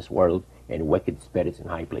darkness of this world, and wicked spirits in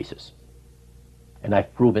high places. And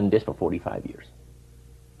I've proven this for 45 years.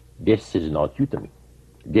 This is not new to me.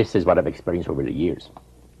 This is what I've experienced over the years.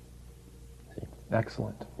 See?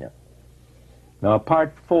 Excellent. Yeah. Now,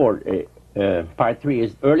 part 3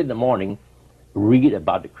 is early in the morning, read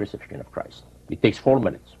about the crucifixion of Christ. It takes 4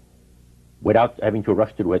 minutes without having to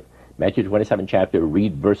rush through it. Matthew 27 chapter,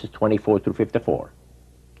 read verses 24 through 54.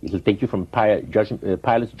 It will take you from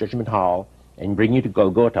Pilate's judgment hall and bring you to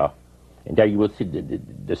Golgotha. And there you will see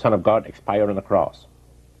the Son of God expire on the cross.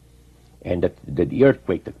 And that the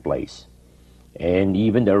earthquake took place. And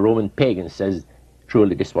even the Roman pagan says,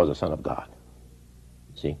 truly this was the Son of God.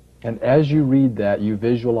 See? And as you read that, you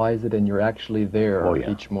visualize it and you're actually there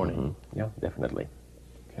each morning. Yeah, definitely.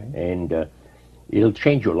 Okay. And it'll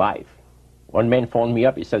change your life. One man phoned me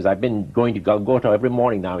up, he says, I've been going to Golgotha every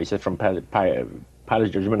morning now. He says, from Pilate's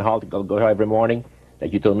judgment hall to Golgotha every morning,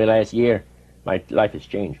 like you told me last year. My life has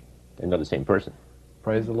changed. I'm not the same person.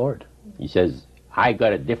 Praise the Lord. He says, I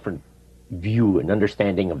got a different view and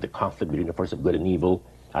understanding of the conflict between the force of good and evil.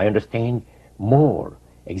 I understand more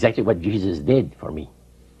exactly what Jesus did for me.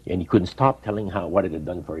 And he couldn't stop telling what it had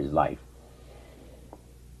done for his life.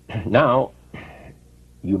 Now,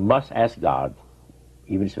 you must ask God,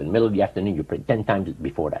 even if it's in the middle of the afternoon, you pray 10 times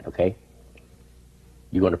before that, okay?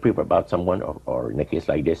 You're going to pray about someone, or in a case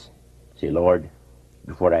like this, say, Lord,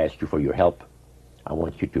 before I ask you for your help, I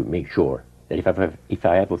want you to make sure that if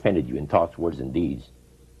I have offended you in thoughts, words, and deeds,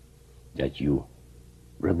 that you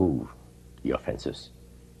remove the offenses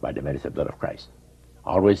by the medicine blood of Christ.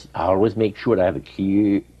 I always make sure that I have a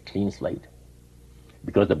clean slate.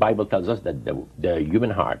 Because the Bible tells us that the human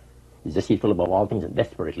heart is deceitful above all things and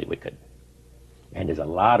desperately wicked. And there's a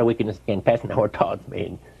lot of wickedness that can pass in our thoughts,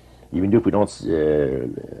 man. Even if we don't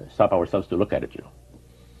stop ourselves to look at it, you know.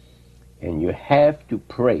 And you have to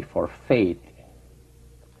pray for faith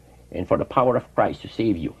and for the power of Christ to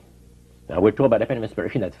save you. Now, we're told by the pen of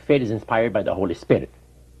inspiration that faith is inspired by the Holy Spirit,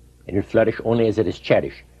 and it flourish only as it is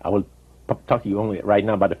cherished. I will talk to you only right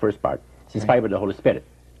now about the first part. It's inspired by the Holy Spirit.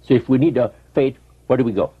 So if we need the faith, where do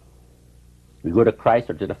we go? We go to Christ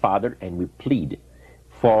or to the Father, and we plead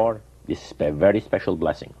for this very special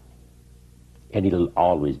blessing. And it'll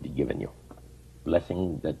always be given you.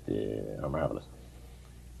 Blessings that are marvelous.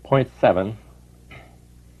 Point 7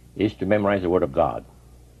 is to memorize the Word of God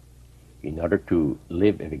in order to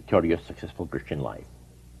live a victorious, successful Christian life.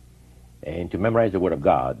 And to memorize the Word of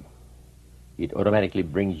God, it automatically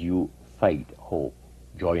brings you faith, hope,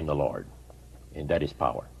 joy in the Lord. And that is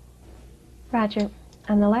power. Roger,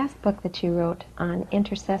 on the last book that you wrote on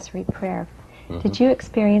intercessory prayer, did you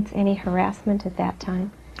experience any harassment at that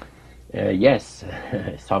time? Yes,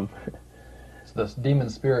 some. So those demon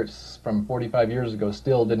spirits from 45 years ago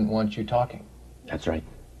still didn't want you talking. That's right.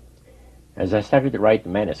 As I started to write the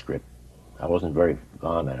manuscript, I wasn't very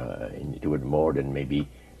gone into it more than maybe,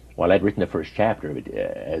 well, I'd written the first chapter of it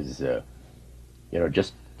as, you know,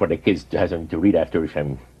 just for the kids to have something to read after if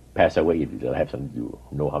I pass away, they'll have something to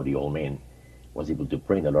know how the old man was able to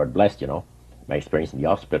pray and the Lord blessed, you know, my experience in the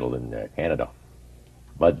hospital in Canada.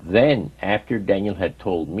 But then, after Daniel had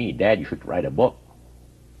told me, Dad, you should write a book.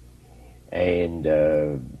 And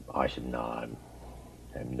I said, no, I'm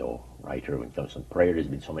no writer when it comes to prayer. There's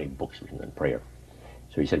been so many books written on prayer.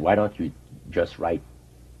 So he said, why don't you just write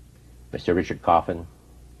Mr. Richard Coffin,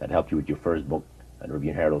 that helped you with your first book, and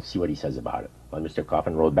Review and Herald, see what he says about it. Well, Mr.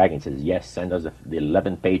 Coffin wrote back and says, yes, send us the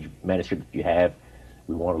 11-page manuscript that you have.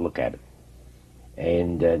 We want to look at it.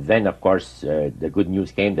 And then, of course, the good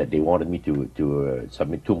news came that they wanted me to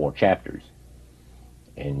submit 2 more chapters,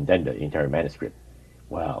 and then the entire manuscript.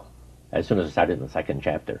 Well, as soon as I started the second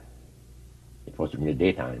chapter, it was during the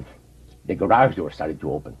daytime, the garage door started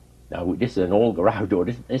to open. Now, this is an old garage door.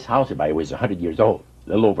 This house, by the way, is 100 years old, a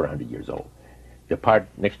little over 100 years old. The part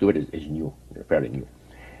next to it is new, fairly new.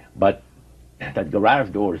 But that garage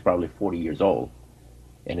door is probably 40 years old,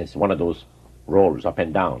 and it's one of those rollers up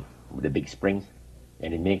and down with the big springs,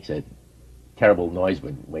 and it makes a terrible noise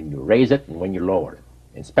when you raise it and when you lower it.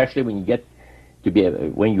 And especially when you get to be,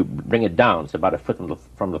 when you bring it down, it's about a foot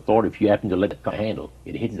from the floor. If you happen to let it handle,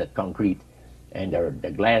 it hits that concrete, and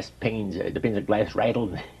the glass panes, the panes of glass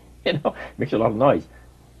rattle, you know, makes a lot of noise.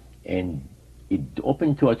 And it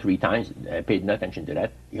opened 2 or 3 times. I paid no attention to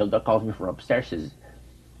that. Hilda calls me from upstairs,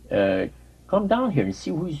 says, come down here and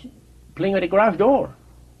see who's playing at the garage door.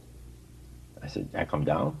 I said, I come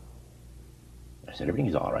down. I said,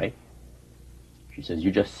 everything's all right. She says,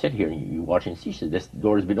 you just sit here and you watch and see. She says, this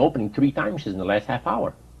door has been opening 3 times in the last half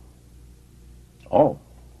hour. Oh.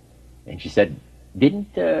 And she said,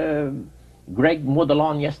 didn't Greg mow the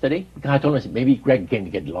lawn yesterday? Because I told her, maybe Greg came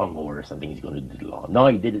to get the lawnmower or something. He's going to do the lawn. No,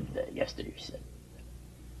 he did it yesterday, she said.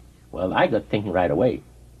 Well, I got thinking right away.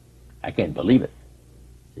 I can't believe it.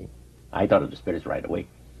 See, I thought of the spirits right away.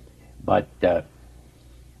 But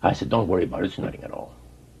I said, don't worry about it. It's nothing at all.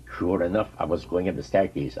 Sure enough, I was going up the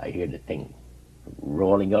staircase. I hear the thing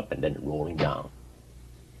rolling up and then rolling down.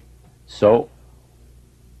 So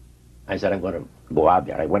I said, I'm going to go out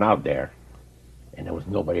there. I went out there, and there was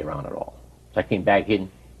nobody around at all. So I came back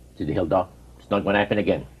in to the Hilda. It's not going to happen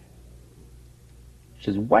again. She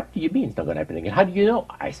says, what do you mean it's not going to happen again? How do you know?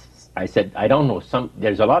 I said, I don't know.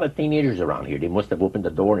 There's a lot of teenagers around here. They must have opened the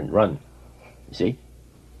door and run. You see?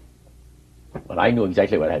 Well, I knew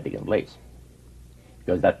exactly what had taken place.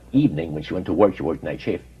 Because that evening, when she went to work, she worked night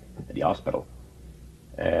shift at the hospital.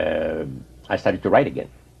 I started to write again.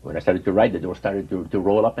 When I started to write, the door started to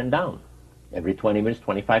roll up and down. Every 20 minutes,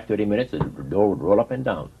 25, 30 minutes, the door would roll up and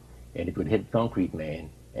down. And it would hit concrete, man,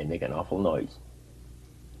 and make an awful noise.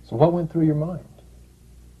 So what went through your mind?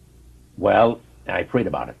 Well, I prayed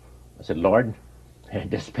about it. I said, Lord, And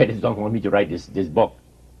the spirits don't want me to write this book.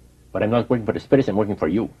 But I'm not working for the spirits, I'm working for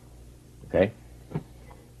you. Okay?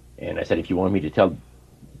 And I said, if you want me to tell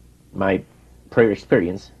my prayer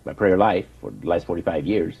experience, my prayer life for the last 45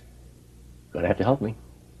 years, you're going to have to help me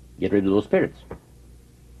get rid of those spirits.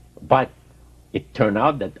 But it turned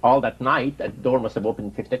out that all that night, that door must have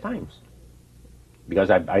opened 50 times. Because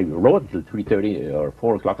I wrote till 3:30 or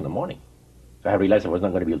 4 o'clock in the morning. So I realized I was not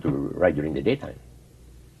going to be able to write during the daytime.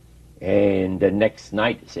 And the next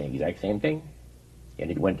night, saying the exact same thing. And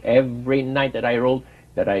it went every night that I wrote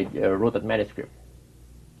that manuscript.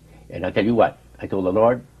 And I tell you what, I told the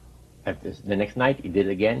Lord, after the next night, he did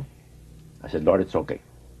it again. I said, Lord, it's okay.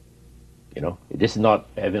 You know, this is not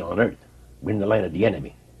heaven on earth. We're in the line of the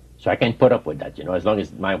enemy. So I can't put up with that, you know, as long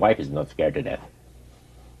as my wife is not scared to death.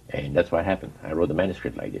 And that's what happened. I wrote the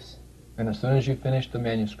manuscript like this. And as soon as you finished the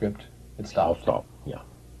manuscript, it stopped. I'll stop, yeah.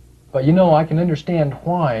 But you know, I can understand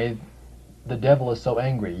why the devil is so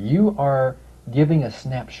angry. You are giving a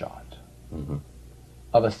snapshot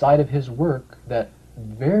of a side of his work that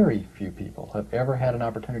very few people have ever had an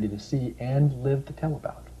opportunity to see and live to tell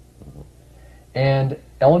about. And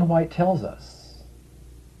Ellen White tells us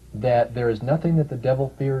that there is nothing that the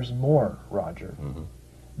devil fears more, Roger,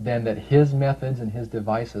 than that his methods and his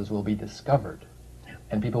devices will be discovered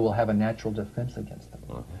and people will have a natural defense against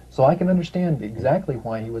them. So I can understand exactly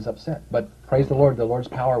why he was upset. But praise the Lord's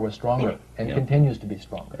power was stronger and continues to be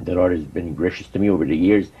stronger. And the Lord has been gracious to me over the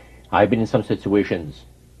years. I've been in some situations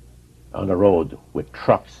on the road with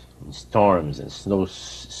trucks and storms and snow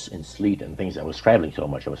and sleet and things. I was traveling so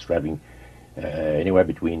much. I was traveling anywhere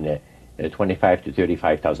between 25 to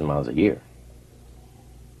 35,000 miles a year.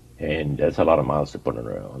 And that's a lot of miles to put on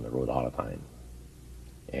the road all the time.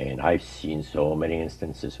 And I've seen so many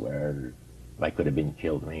instances where I could have been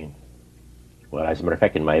killed, man. Well, as a matter of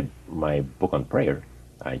fact, in my book on prayer,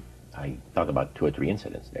 I talk about 2 or 3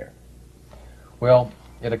 incidents there. Well,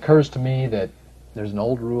 it occurs to me that there's an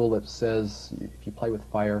old rule that says if you play with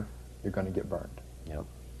fire, you're going to get burned. Yep.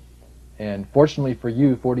 And fortunately for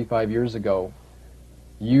you, 45 years ago,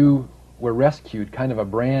 you were rescued, kind of a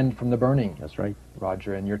brand from the burning. That's right.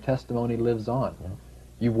 Roger, and your testimony lives on. Yep.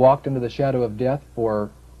 You've walked into the shadow of death for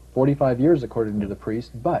 45 years, according to the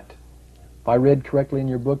priest, but if I read correctly in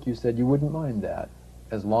your book, you said you wouldn't mind that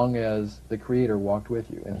as long as the Creator walked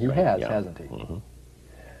with you. And He has, hasn't He?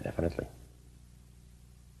 Definitely.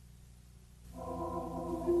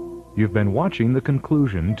 You've been watching the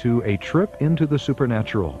conclusion to A Trip into the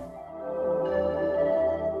Supernatural.